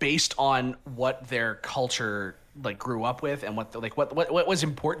 based on what their culture like grew up with and what was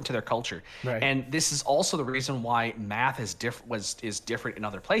important to their culture. Right. And this is also the reason why math is different in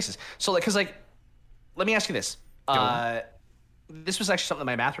other places. So like, because like, let me ask you this. This was actually something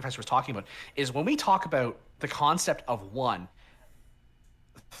my math professor was talking about, is when we talk about the concept of 1,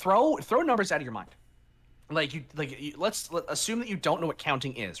 throw numbers out of your mind. Let's assume that you don't know what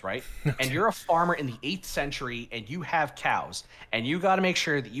counting is, right? Okay. And you're a farmer in the 8th century and you have cows, and you got to make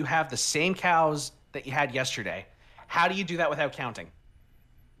sure that you have the same cows that you had yesterday. How do you do that without counting?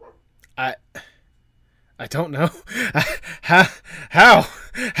 I don't know. How?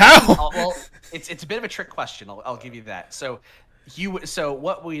 Well, it's a bit of a trick question. I'll give you that. So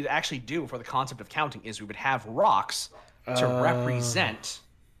what we'd actually do for the concept of counting is we would have rocks to represent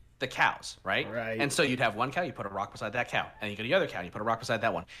the cows, right? Right. And so you'd have one cow, you put a rock beside that cow, and you go to the other cow, you put a rock beside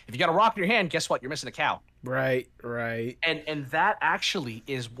that one. If you got a rock in your hand, guess what? You're missing a cow. Right. And that actually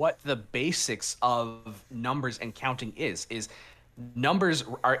is what the basics of numbers and counting is numbers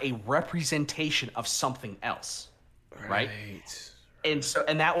are a representation of something else, right? That's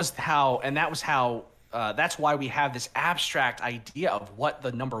why we have this abstract idea of what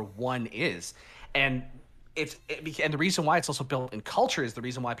the number 1 is. And and the reason why it's also built in culture is the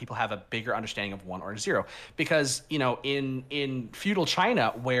reason why people have a bigger understanding of 1 or 0. Because, you know, in feudal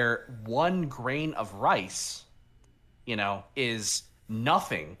China, where 1 grain of rice, you know, is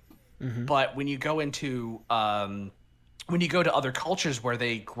nothing, but when you go into when you go to other cultures where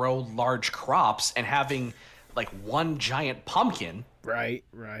they grow large crops and having like 1 giant pumpkin, right,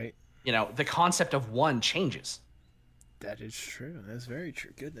 you know, the concept of 1 changes. That is true. That's very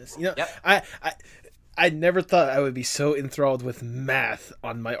true. Goodness, you know, yep. I never thought I would be so enthralled with math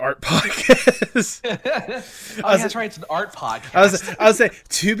on my art podcast. That's right. It's an art podcast. I was saying,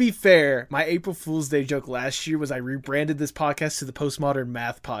 to be fair, my April Fool's Day joke last year was I rebranded this podcast to the Postmodern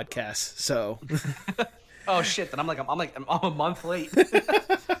Math Podcast. So, oh shit! Then I'm a month late.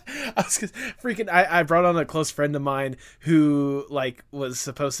 I brought on a close friend of mine who like was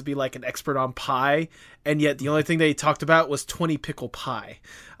supposed to be like an expert on pie, and yet the only thing they talked about was 20 pickle pie.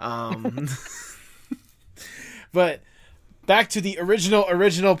 But back to the original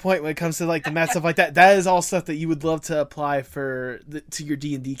point when it comes to like the math stuff like that. That is all stuff that you would love to apply to your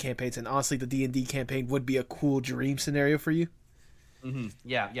D&D campaigns, and honestly, the D&D campaign would be a cool dream scenario for you. Mm-hmm.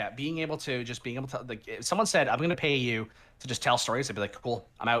 Yeah. Being able to like, if someone said, "I'm going to pay you to just tell stories," I'd be like, "Cool,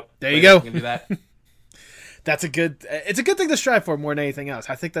 I'm out." There you go. I'm gonna do that. It's a good thing to strive for more than anything else.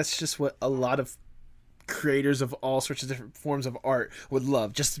 I think that's just what a lot of creators of all sorts of different forms of art would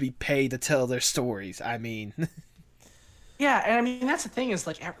love, just to be paid to tell their stories. I mean, Yeah, and I mean that's the thing is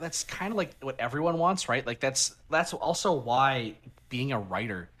like that's kind of like what everyone wants, right? Like that's also why being a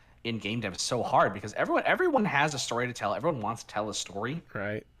writer in game dev is so hard because everyone has a story to tell. Everyone wants to tell a story.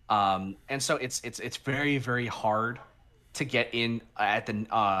 right? And so it's very very hard to get in at the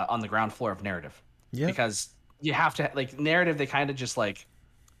on the ground floor of narrative. Yeah. Because you have to like narrative they kind of just like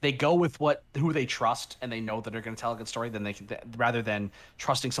they go with who they trust and they know that they're going to tell a good story then they can rather than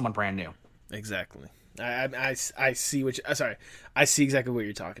trusting someone brand new. Exactly. I see what you, sorry, I see exactly what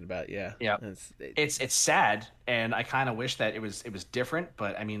you're talking about. Yeah. Yeah. It's sad and I kind of wish that it was different,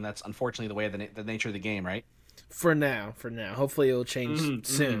 but I mean that's unfortunately the way of the nature of the game, right? For now. Hopefully it'll change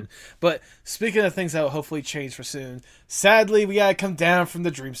soon. But speaking of things that will hopefully change for soon, sadly we gotta come down from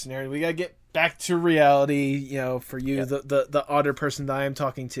the dream scenario. We gotta get back to reality, you know, for you, the otter person that I am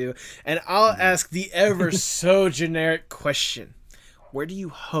talking to. And I'll ask the ever so generic question. Where do you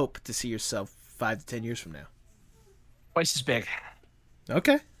hope to see yourself 5 to 10 years from now? Twice as big.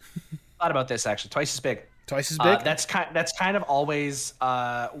 Okay. Thought about this actually. Twice as big. Twice as big? That's kind of always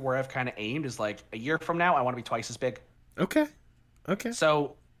where I've kind of aimed is like a year from now I want to be twice as big. Okay.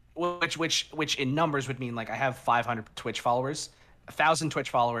 So which in numbers would mean like I have 500 Twitch followers, 1,000 Twitch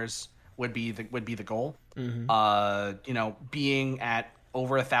followers would be the goal. You know, being at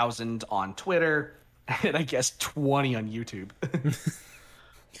over 1,000 on Twitter and I guess 20 on YouTube.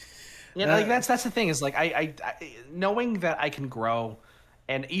 Yeah, like that's the thing is like I knowing that I can grow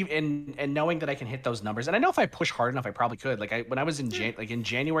and even and knowing that I can hit those numbers and I know if I push hard enough I probably could. Like when I was in in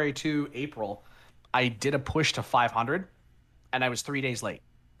January to April, I did a push to 500 and I was 3 days late.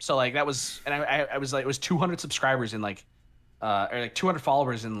 So like that was and I was like it was 200 subscribers in like or like 200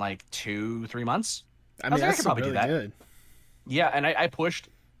 followers in like 2-3 months. I mean, I that's could probably really do that. good. Yeah, and I pushed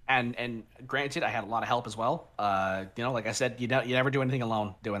and granted I had a lot of help as well. You know, like I said, you never do anything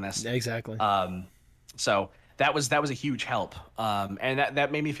alone doing this. Exactly. So that was a huge help. And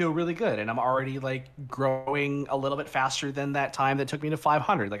that made me feel really good. And I'm already like growing a little bit faster than that time that took me to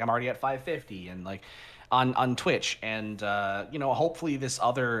 500. Like I'm already at 550 and like on Twitch. And you know, hopefully this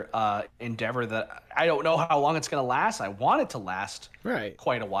other endeavor that I don't know how long it's gonna last. I want it to last Right.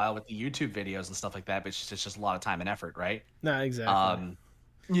 quite a while with the YouTube videos and stuff like that, but it's just a lot of time and effort, right? No, exactly.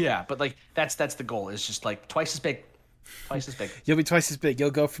 Yeah, but like that's the goal is just like twice as big. You'll be twice as big.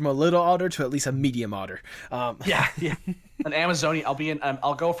 You'll go from a little otter to at least a medium otter. Yeah. An Amazonian.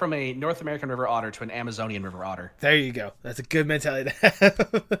 I'll go from a North American river otter to an Amazonian river otter. There you go. That's a good mentality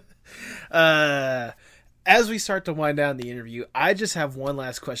to have. As we start to wind down the interview, I just have one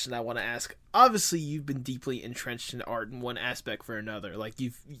last question I want to ask. Obviously, you've been deeply entrenched in art in one aspect for another. Like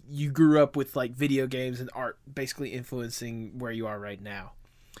you grew up with like video games and art basically influencing where you are right now.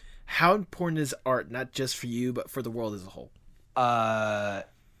 How important is art, not just for you, but for the world as a whole?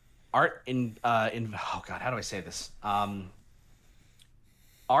 Art in oh god, how do I say this?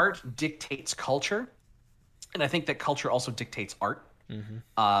 Art dictates culture, and I think that culture also dictates art.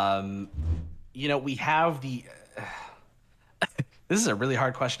 You know, we have the. This is a really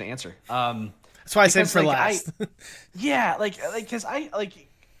hard question to answer. That's why I said for last. Yeah, because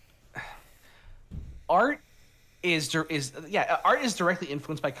art art is directly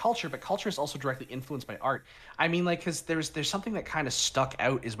influenced by culture, but culture is also directly influenced by art. I mean, like, because there's something that kind of stuck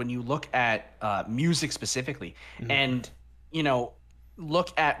out is when you look at music specifically, and you know, look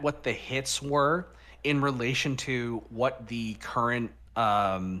at what the hits were in relation to what the current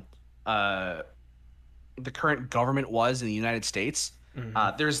government was in the United States.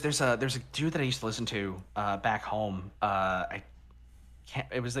 There's a dude that I used to listen to back home.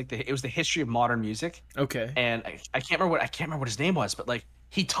 It was the history of modern music. Okay. And I can't remember what his name was, but like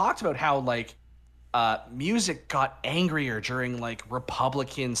he talked about how like music got angrier during like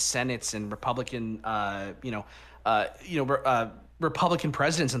Republican senates and Republican Republican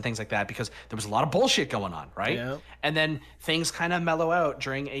presidents and things like that because there was a lot of bullshit going on, right? Yeah. And then things kind of mellow out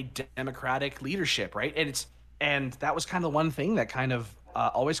during a Democratic leadership, right? And that was kind of the one thing that kind of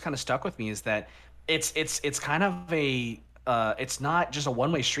always kind of stuck with me is that it's kind of a it's not just a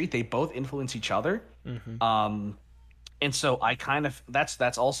one-way street. They both influence each other. And so I kind of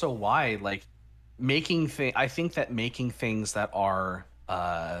that's also why like I think that making things that are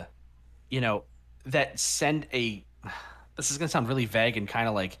that send a this is going to sound really vague and kind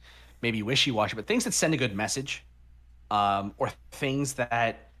of like maybe wishy-washy, but things that send a good message or things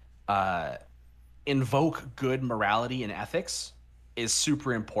that invoke good morality and ethics is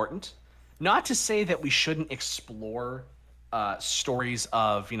super important. Not to say that we shouldn't explore stories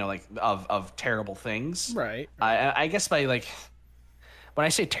of of terrible things, right? I guess by like when I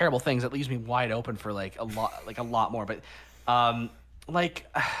say terrible things, it leaves me wide open for like a lot more. But like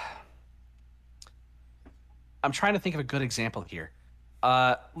I'm trying to think of a good example here.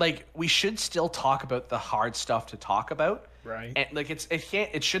 Like we should still talk about the hard stuff to talk about, Right. and like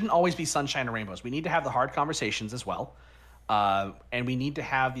it shouldn't always be sunshine and rainbows. We need to have the hard conversations as well, and we need to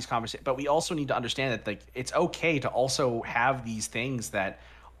have these conversations. But we also need to understand that like it's okay to also have these things that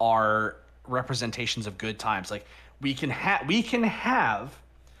are representations of good times. Like we can have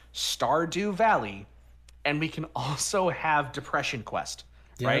Stardew Valley, and we can also have Depression Quest,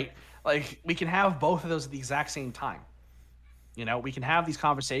 right? Like we can have both of those at the exact same time. You know, we can have these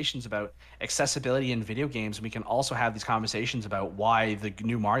conversations about accessibility in video games. We can also have these conversations about why the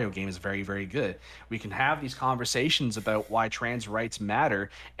new Mario game is very, very good. We can have these conversations about why trans rights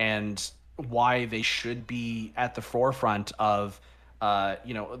matter and why they should be at the forefront of,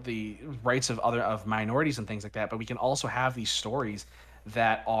 you know, the rights of minorities and things like that. But we can also have these stories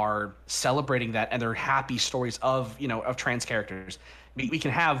that are celebrating that, and they're happy stories of, you know, of trans characters. We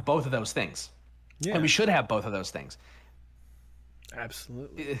can have both of those things, and we should have both of those things.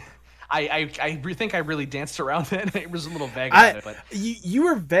 Absolutely. I think I really danced around it. It was a little vague about it, but you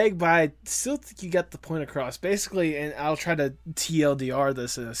were vague, but I still think you got the point across. Basically, and I'll try to TLDR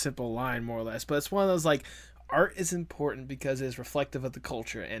this in a simple line, more or less. But it's one of those like, art is important because it is reflective of the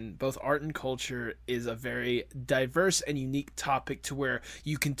culture, and both art and culture is a very diverse and unique topic to where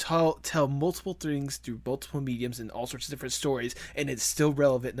you can tell multiple things through multiple mediums and all sorts of different stories, and it's still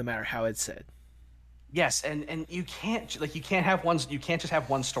relevant no matter how it's said. Yes, and you can't just have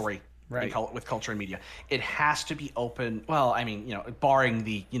one story, right, with culture and media. It has to be open. Well, I mean, you know, barring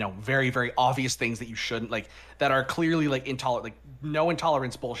the, you know, very, very obvious things that you shouldn't, like, that are clearly like intolerant, like no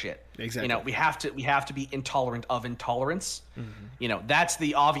intolerance bullshit. Exactly. You know, we have to be intolerant of intolerance. Mm-hmm. You know, that's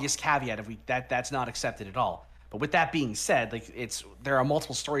the obvious caveat of that's not accepted at all. But with that being said, like there are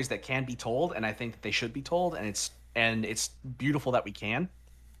multiple stories that can be told, and I think that they should be told, and it's beautiful that we can.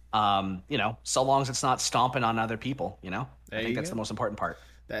 You know, so long as it's not stomping on other people, you know, I think that's the most important part.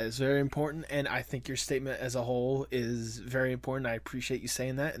 That is very important, and I think your statement as a whole is very important. I appreciate you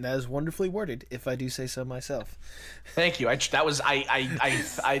saying that, and that is wonderfully worded, if I do say so myself. Thank you. That was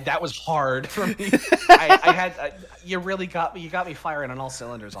hard for me. You really got me. You got me firing on all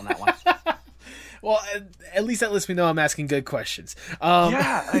cylinders on that one. Well, at least that lets me know I'm asking good questions.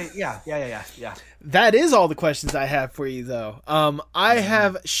 Yeah. That is all the questions I have for you, though. I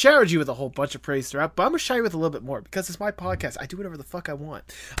have showered you with a whole bunch of praise throughout, but I'm going to shower you with a little bit more because it's my podcast. I do whatever the fuck I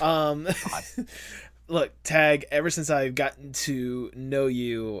want. Look, Tag, ever since I've gotten to know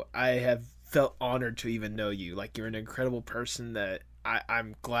you, I have felt honored to even know you. Like, you're an incredible person that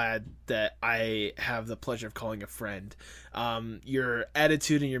I'm glad that I have the pleasure of calling a friend. Your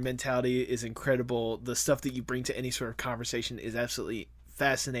attitude and your mentality is incredible. The stuff that you bring to any sort of conversation is absolutely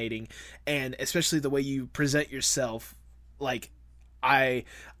fascinating, and especially the way you present yourself. Like, I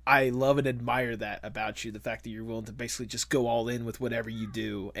love and admire that about you. The fact that you're willing to basically just go all in with whatever you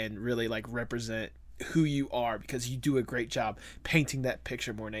do and really like represent who you are, because you do a great job painting that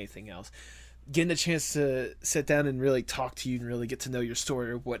picture more than anything else. Getting a chance to sit down and really talk to you and really get to know your story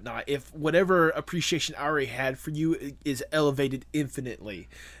or whatnot, if whatever appreciation I already had for you is elevated infinitely,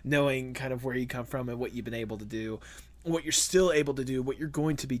 knowing kind of where you come from and what you've been able to do, what you're still able to do, what you're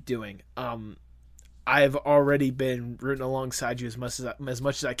going to be doing. I've already been rooting alongside you as much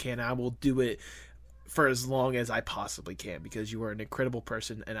as I can. I will do it for as long as I possibly can, because you are an incredible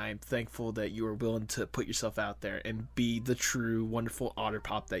person, and I am thankful that you are willing to put yourself out there and be the true, wonderful otter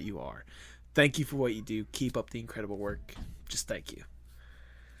pop that you are. Thank you for what you do. Keep up the incredible work. Just thank you.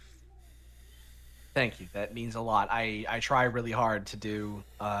 Thank you. That means a lot. I try really hard to do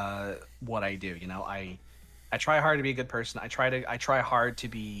what I do. You know, I try hard to be a good person. I try hard to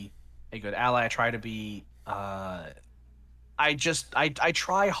be a good ally. I try to be I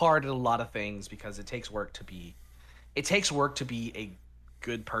try hard at a lot of things because it takes work to be a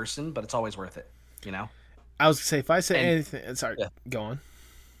good person, but it's always worth it, you know? I was gonna say, if I say anything, sorry, go on.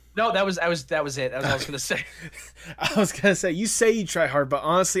 No, that was it. That was what I was gonna say. I was gonna say, you say you try hard, but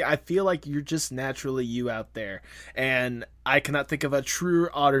honestly, I feel like you're just naturally you out there, and I cannot think of a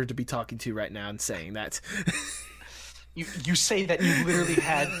truer otter to be talking to right now and saying that. You say that you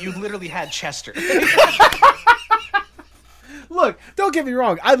literally had Chester. Look, don't get me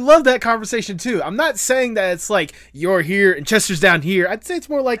wrong. I love that conversation too. I'm not saying that it's like you're here and Chester's down here. I'd say it's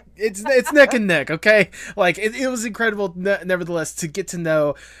more like it's neck and neck. Okay, like it was incredible. Nevertheless, to get to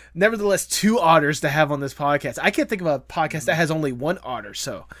know, two otters to have on this podcast. I can't think of a podcast that has only one otter.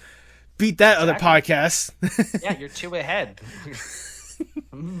 So beat that other podcast. Yeah, you're two ahead.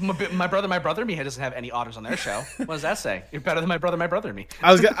 My brother, me doesn't have any otters on their show. What does that say? You're better than my brother, me.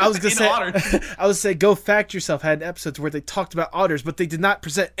 I was gonna say, otters. I was say, Go Fact Yourself had episodes where they talked about otters, but they did not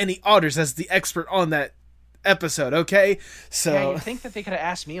present any otters as the expert on that episode. Okay, so yeah, you think that they could have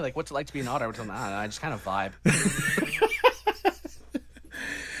asked me like, what's it like to be an otter? I just kind of vibe.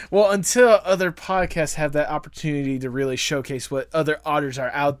 Well, until other podcasts have that opportunity to really showcase what other otters are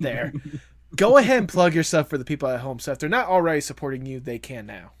out there, go ahead and plug yourself for the people at home. So if they're not already supporting you, they can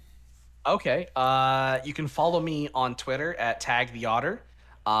now. Okay. You can follow me on Twitter at @tagtheotter.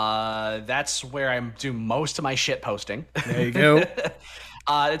 That's where I'm doing most of my shit posting. There you go.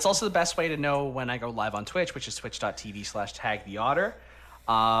 It's also the best way to know when I go live on Twitch, which is twitch.tv/tagtheotter.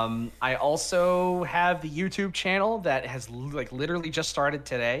 I also have the YouTube channel that has literally just started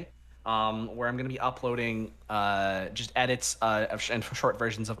today, where I'm going to be uploading just edits and short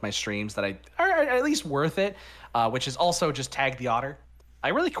versions of my streams that are at least worth it, which is also just Tag the Otter. I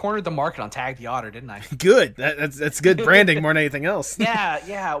really cornered the market on Tag the Otter, didn't I? Good. That's good branding more than anything else.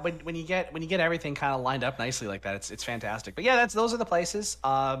 Yeah. When you get everything kind of lined up nicely like that, it's fantastic. But yeah, those are the places.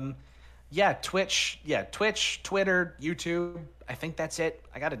 Twitch, Twitter, YouTube. I think that's it.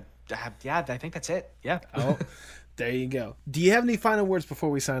 I think that's it. Yeah. Oh, there you go. Do you have any final words before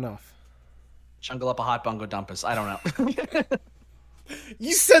we sign off? Jungle up a hot bungo dumpus. I don't know.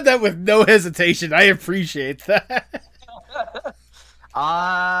 You said that with no hesitation. I appreciate that.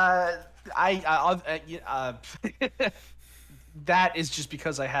 That is just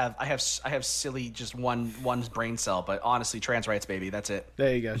because I have silly just one brain cell, but honestly, trans rights, baby, that's it.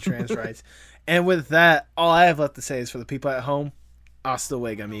 There you go, trans rights. And with that, all I have left to say is for the people at home, hasta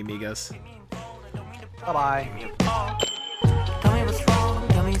luego, mi amigos. Bye-bye. Tell me what's wrong,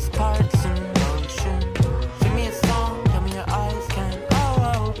 tell me it's parts in motion. Sing me a song, tell me your eyes can't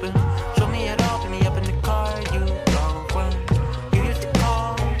all open. Show me it all, pick me up in the car you drove when you used to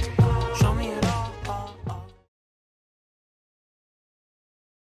call. Show me it all.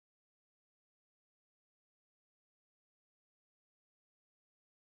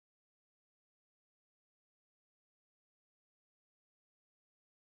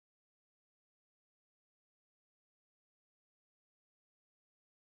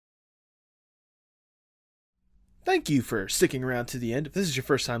 Thank you for sticking around to the end. If this is your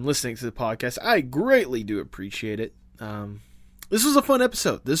first time listening to the podcast, I greatly do appreciate it. This was a fun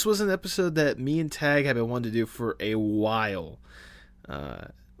episode. This was an episode that me and Tag have been wanting to do for a while.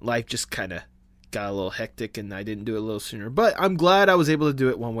 Life just kind of got a little hectic and I didn't do it a little sooner. But I'm glad I was able to do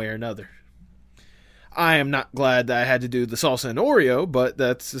it one way or another. I am not glad that I had to do the salsa and Oreo, but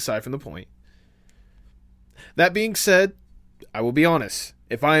that's aside from the point. That being said, I will be honest.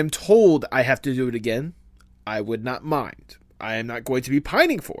 If I am told I have to do it again, I would not mind. I am not going to be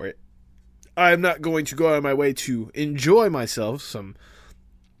pining for it. I am not going to go out of my way to enjoy myself some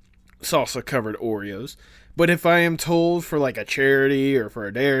salsa-covered Oreos. But if I am told for like a charity or for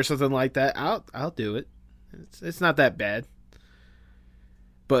a day or something like that, I'll do it. It's not that bad.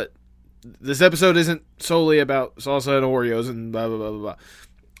 But this episode isn't solely about salsa and Oreos and blah, blah, blah, blah, blah.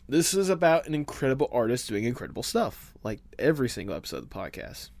 This is about an incredible artist doing incredible stuff, like every single episode of the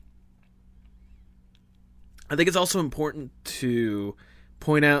podcast. I think it's also important to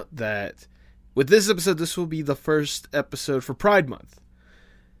point out that with this episode, this will be the first episode for Pride Month.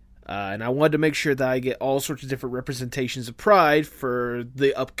 And I wanted to make sure that I get all sorts of different representations of Pride for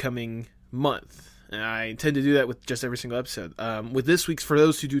the upcoming month. And I intend to do that with just every single episode. With this week's, for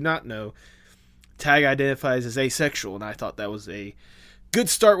those who do not know, Tag identifies as asexual, and I thought that was a good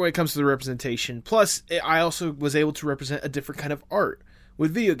start when it comes to the representation. Plus, I also was able to represent a different kind of art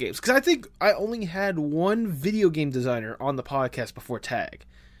with video games. Because I think I only had one video game designer on the podcast before Tag.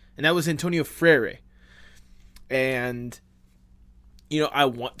 And that was Antonio Freire. And, you know, I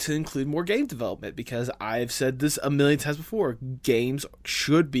want to include more game development because I've said this a million times before. Games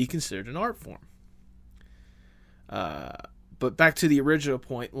should be considered an art form. But back to the original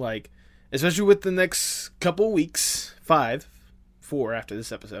point, like, especially with the next couple weeks, 4 after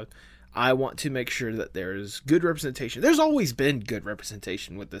this episode, I want to make sure that there's good representation. There's always been good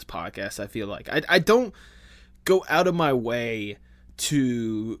representation with this podcast, I feel like. I don't go out of my way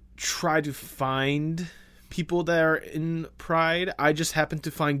to try to find people that are in Pride. I just happen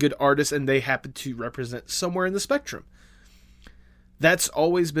to find good artists, and they happen to represent somewhere in the spectrum. That's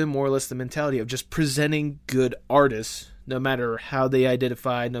always been more or less the mentality of just presenting good artists, no matter how they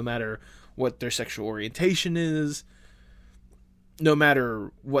identify, no matter what their sexual orientation is, no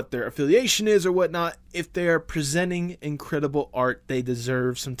matter what their affiliation is or whatnot. If they're presenting incredible art, they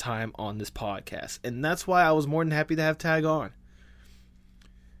deserve some time on this podcast. And that's why I was more than happy to have Tag on.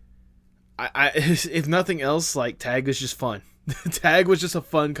 If nothing else, like, Tag is just fun. Tag was just a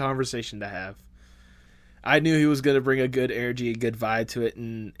fun conversation to have. I knew he was going to bring a good energy, a good vibe to it,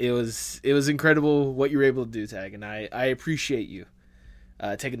 and it was incredible what you were able to do, Tag, and I appreciate you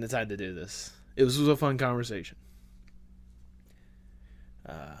taking the time to do this. It was a fun conversation.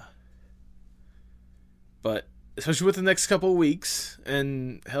 But especially with the next couple of weeks,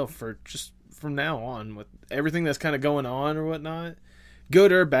 and hell, for just from now on, with everything that's kind of going on or whatnot,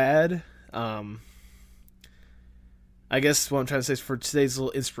 good or bad, I guess what I'm trying to say is for today's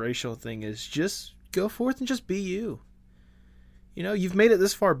little inspirational thing is just go forth and just be you. You know, you've made it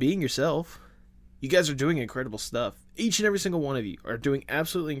this far being yourself. You guys are doing incredible stuff. Each and every single one of you are doing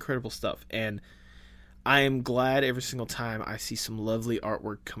absolutely incredible stuff. And I am glad every single time I see some lovely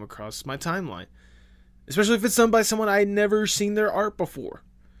artwork come across my timeline. Especially if it's done by someone I'd never seen their art before.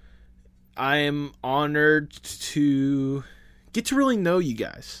 I am honored to get to really know you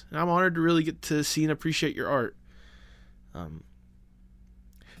guys. And I'm honored to really get to see and appreciate your art.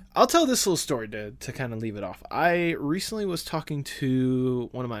 I'll tell this little story to kind of leave it off. I recently was talking to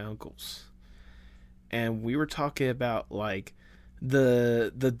one of my uncles, and we were talking about like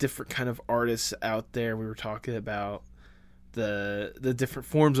the different kind of artists out there. We were talking about the different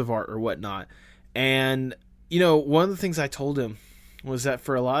forms of art or whatnot. And you know, one of the things I told him was that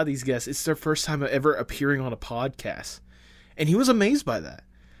for a lot of these guests, it's their first time ever appearing on a podcast, and he was amazed by that.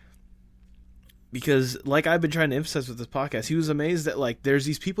 Because, like I've been trying to emphasize with this podcast, he was amazed that, like, there's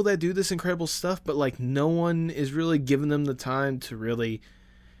these people that do this incredible stuff, but, like, no one is really giving them the time to really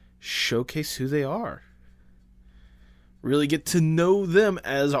showcase who they are. Really get to know them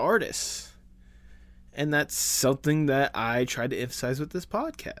as artists. And that's something that I try to emphasize with this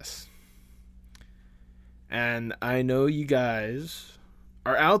podcast. And I know you guys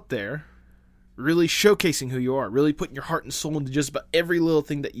are out there really showcasing who you are, really putting your heart and soul into just about every little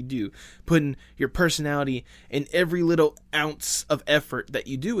thing that you do, putting your personality in every little ounce of effort that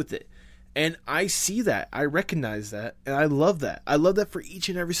you do with it. And I see that, I recognize that, and I love that. I love that for each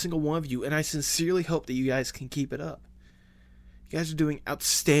and every single one of you, and I sincerely hope that you guys can keep it up. You guys are doing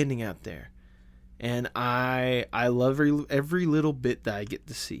outstanding out there, and I love every little bit that I get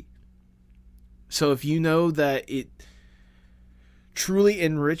to see. So if you know that it truly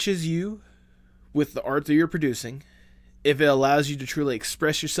enriches you with the art that you're producing, if it allows you to truly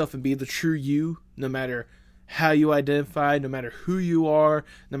express yourself and be the true you, no matter how you identify, no matter who you are,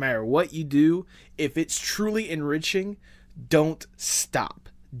 no matter what you do, if it's truly enriching, don't stop.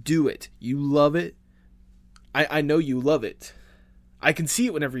 Do it. You love it. I know you love it. I can see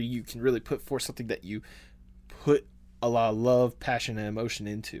it whenever you can really put forth something that you put a lot of love, passion, and emotion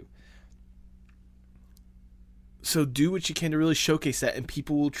into. So do what you can to really showcase that, and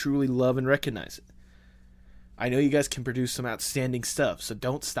people will truly love and recognize it. I know you guys can produce some outstanding stuff, so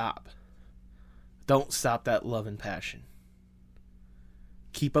don't stop. Don't stop that love and passion.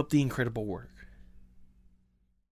 Keep up the incredible work.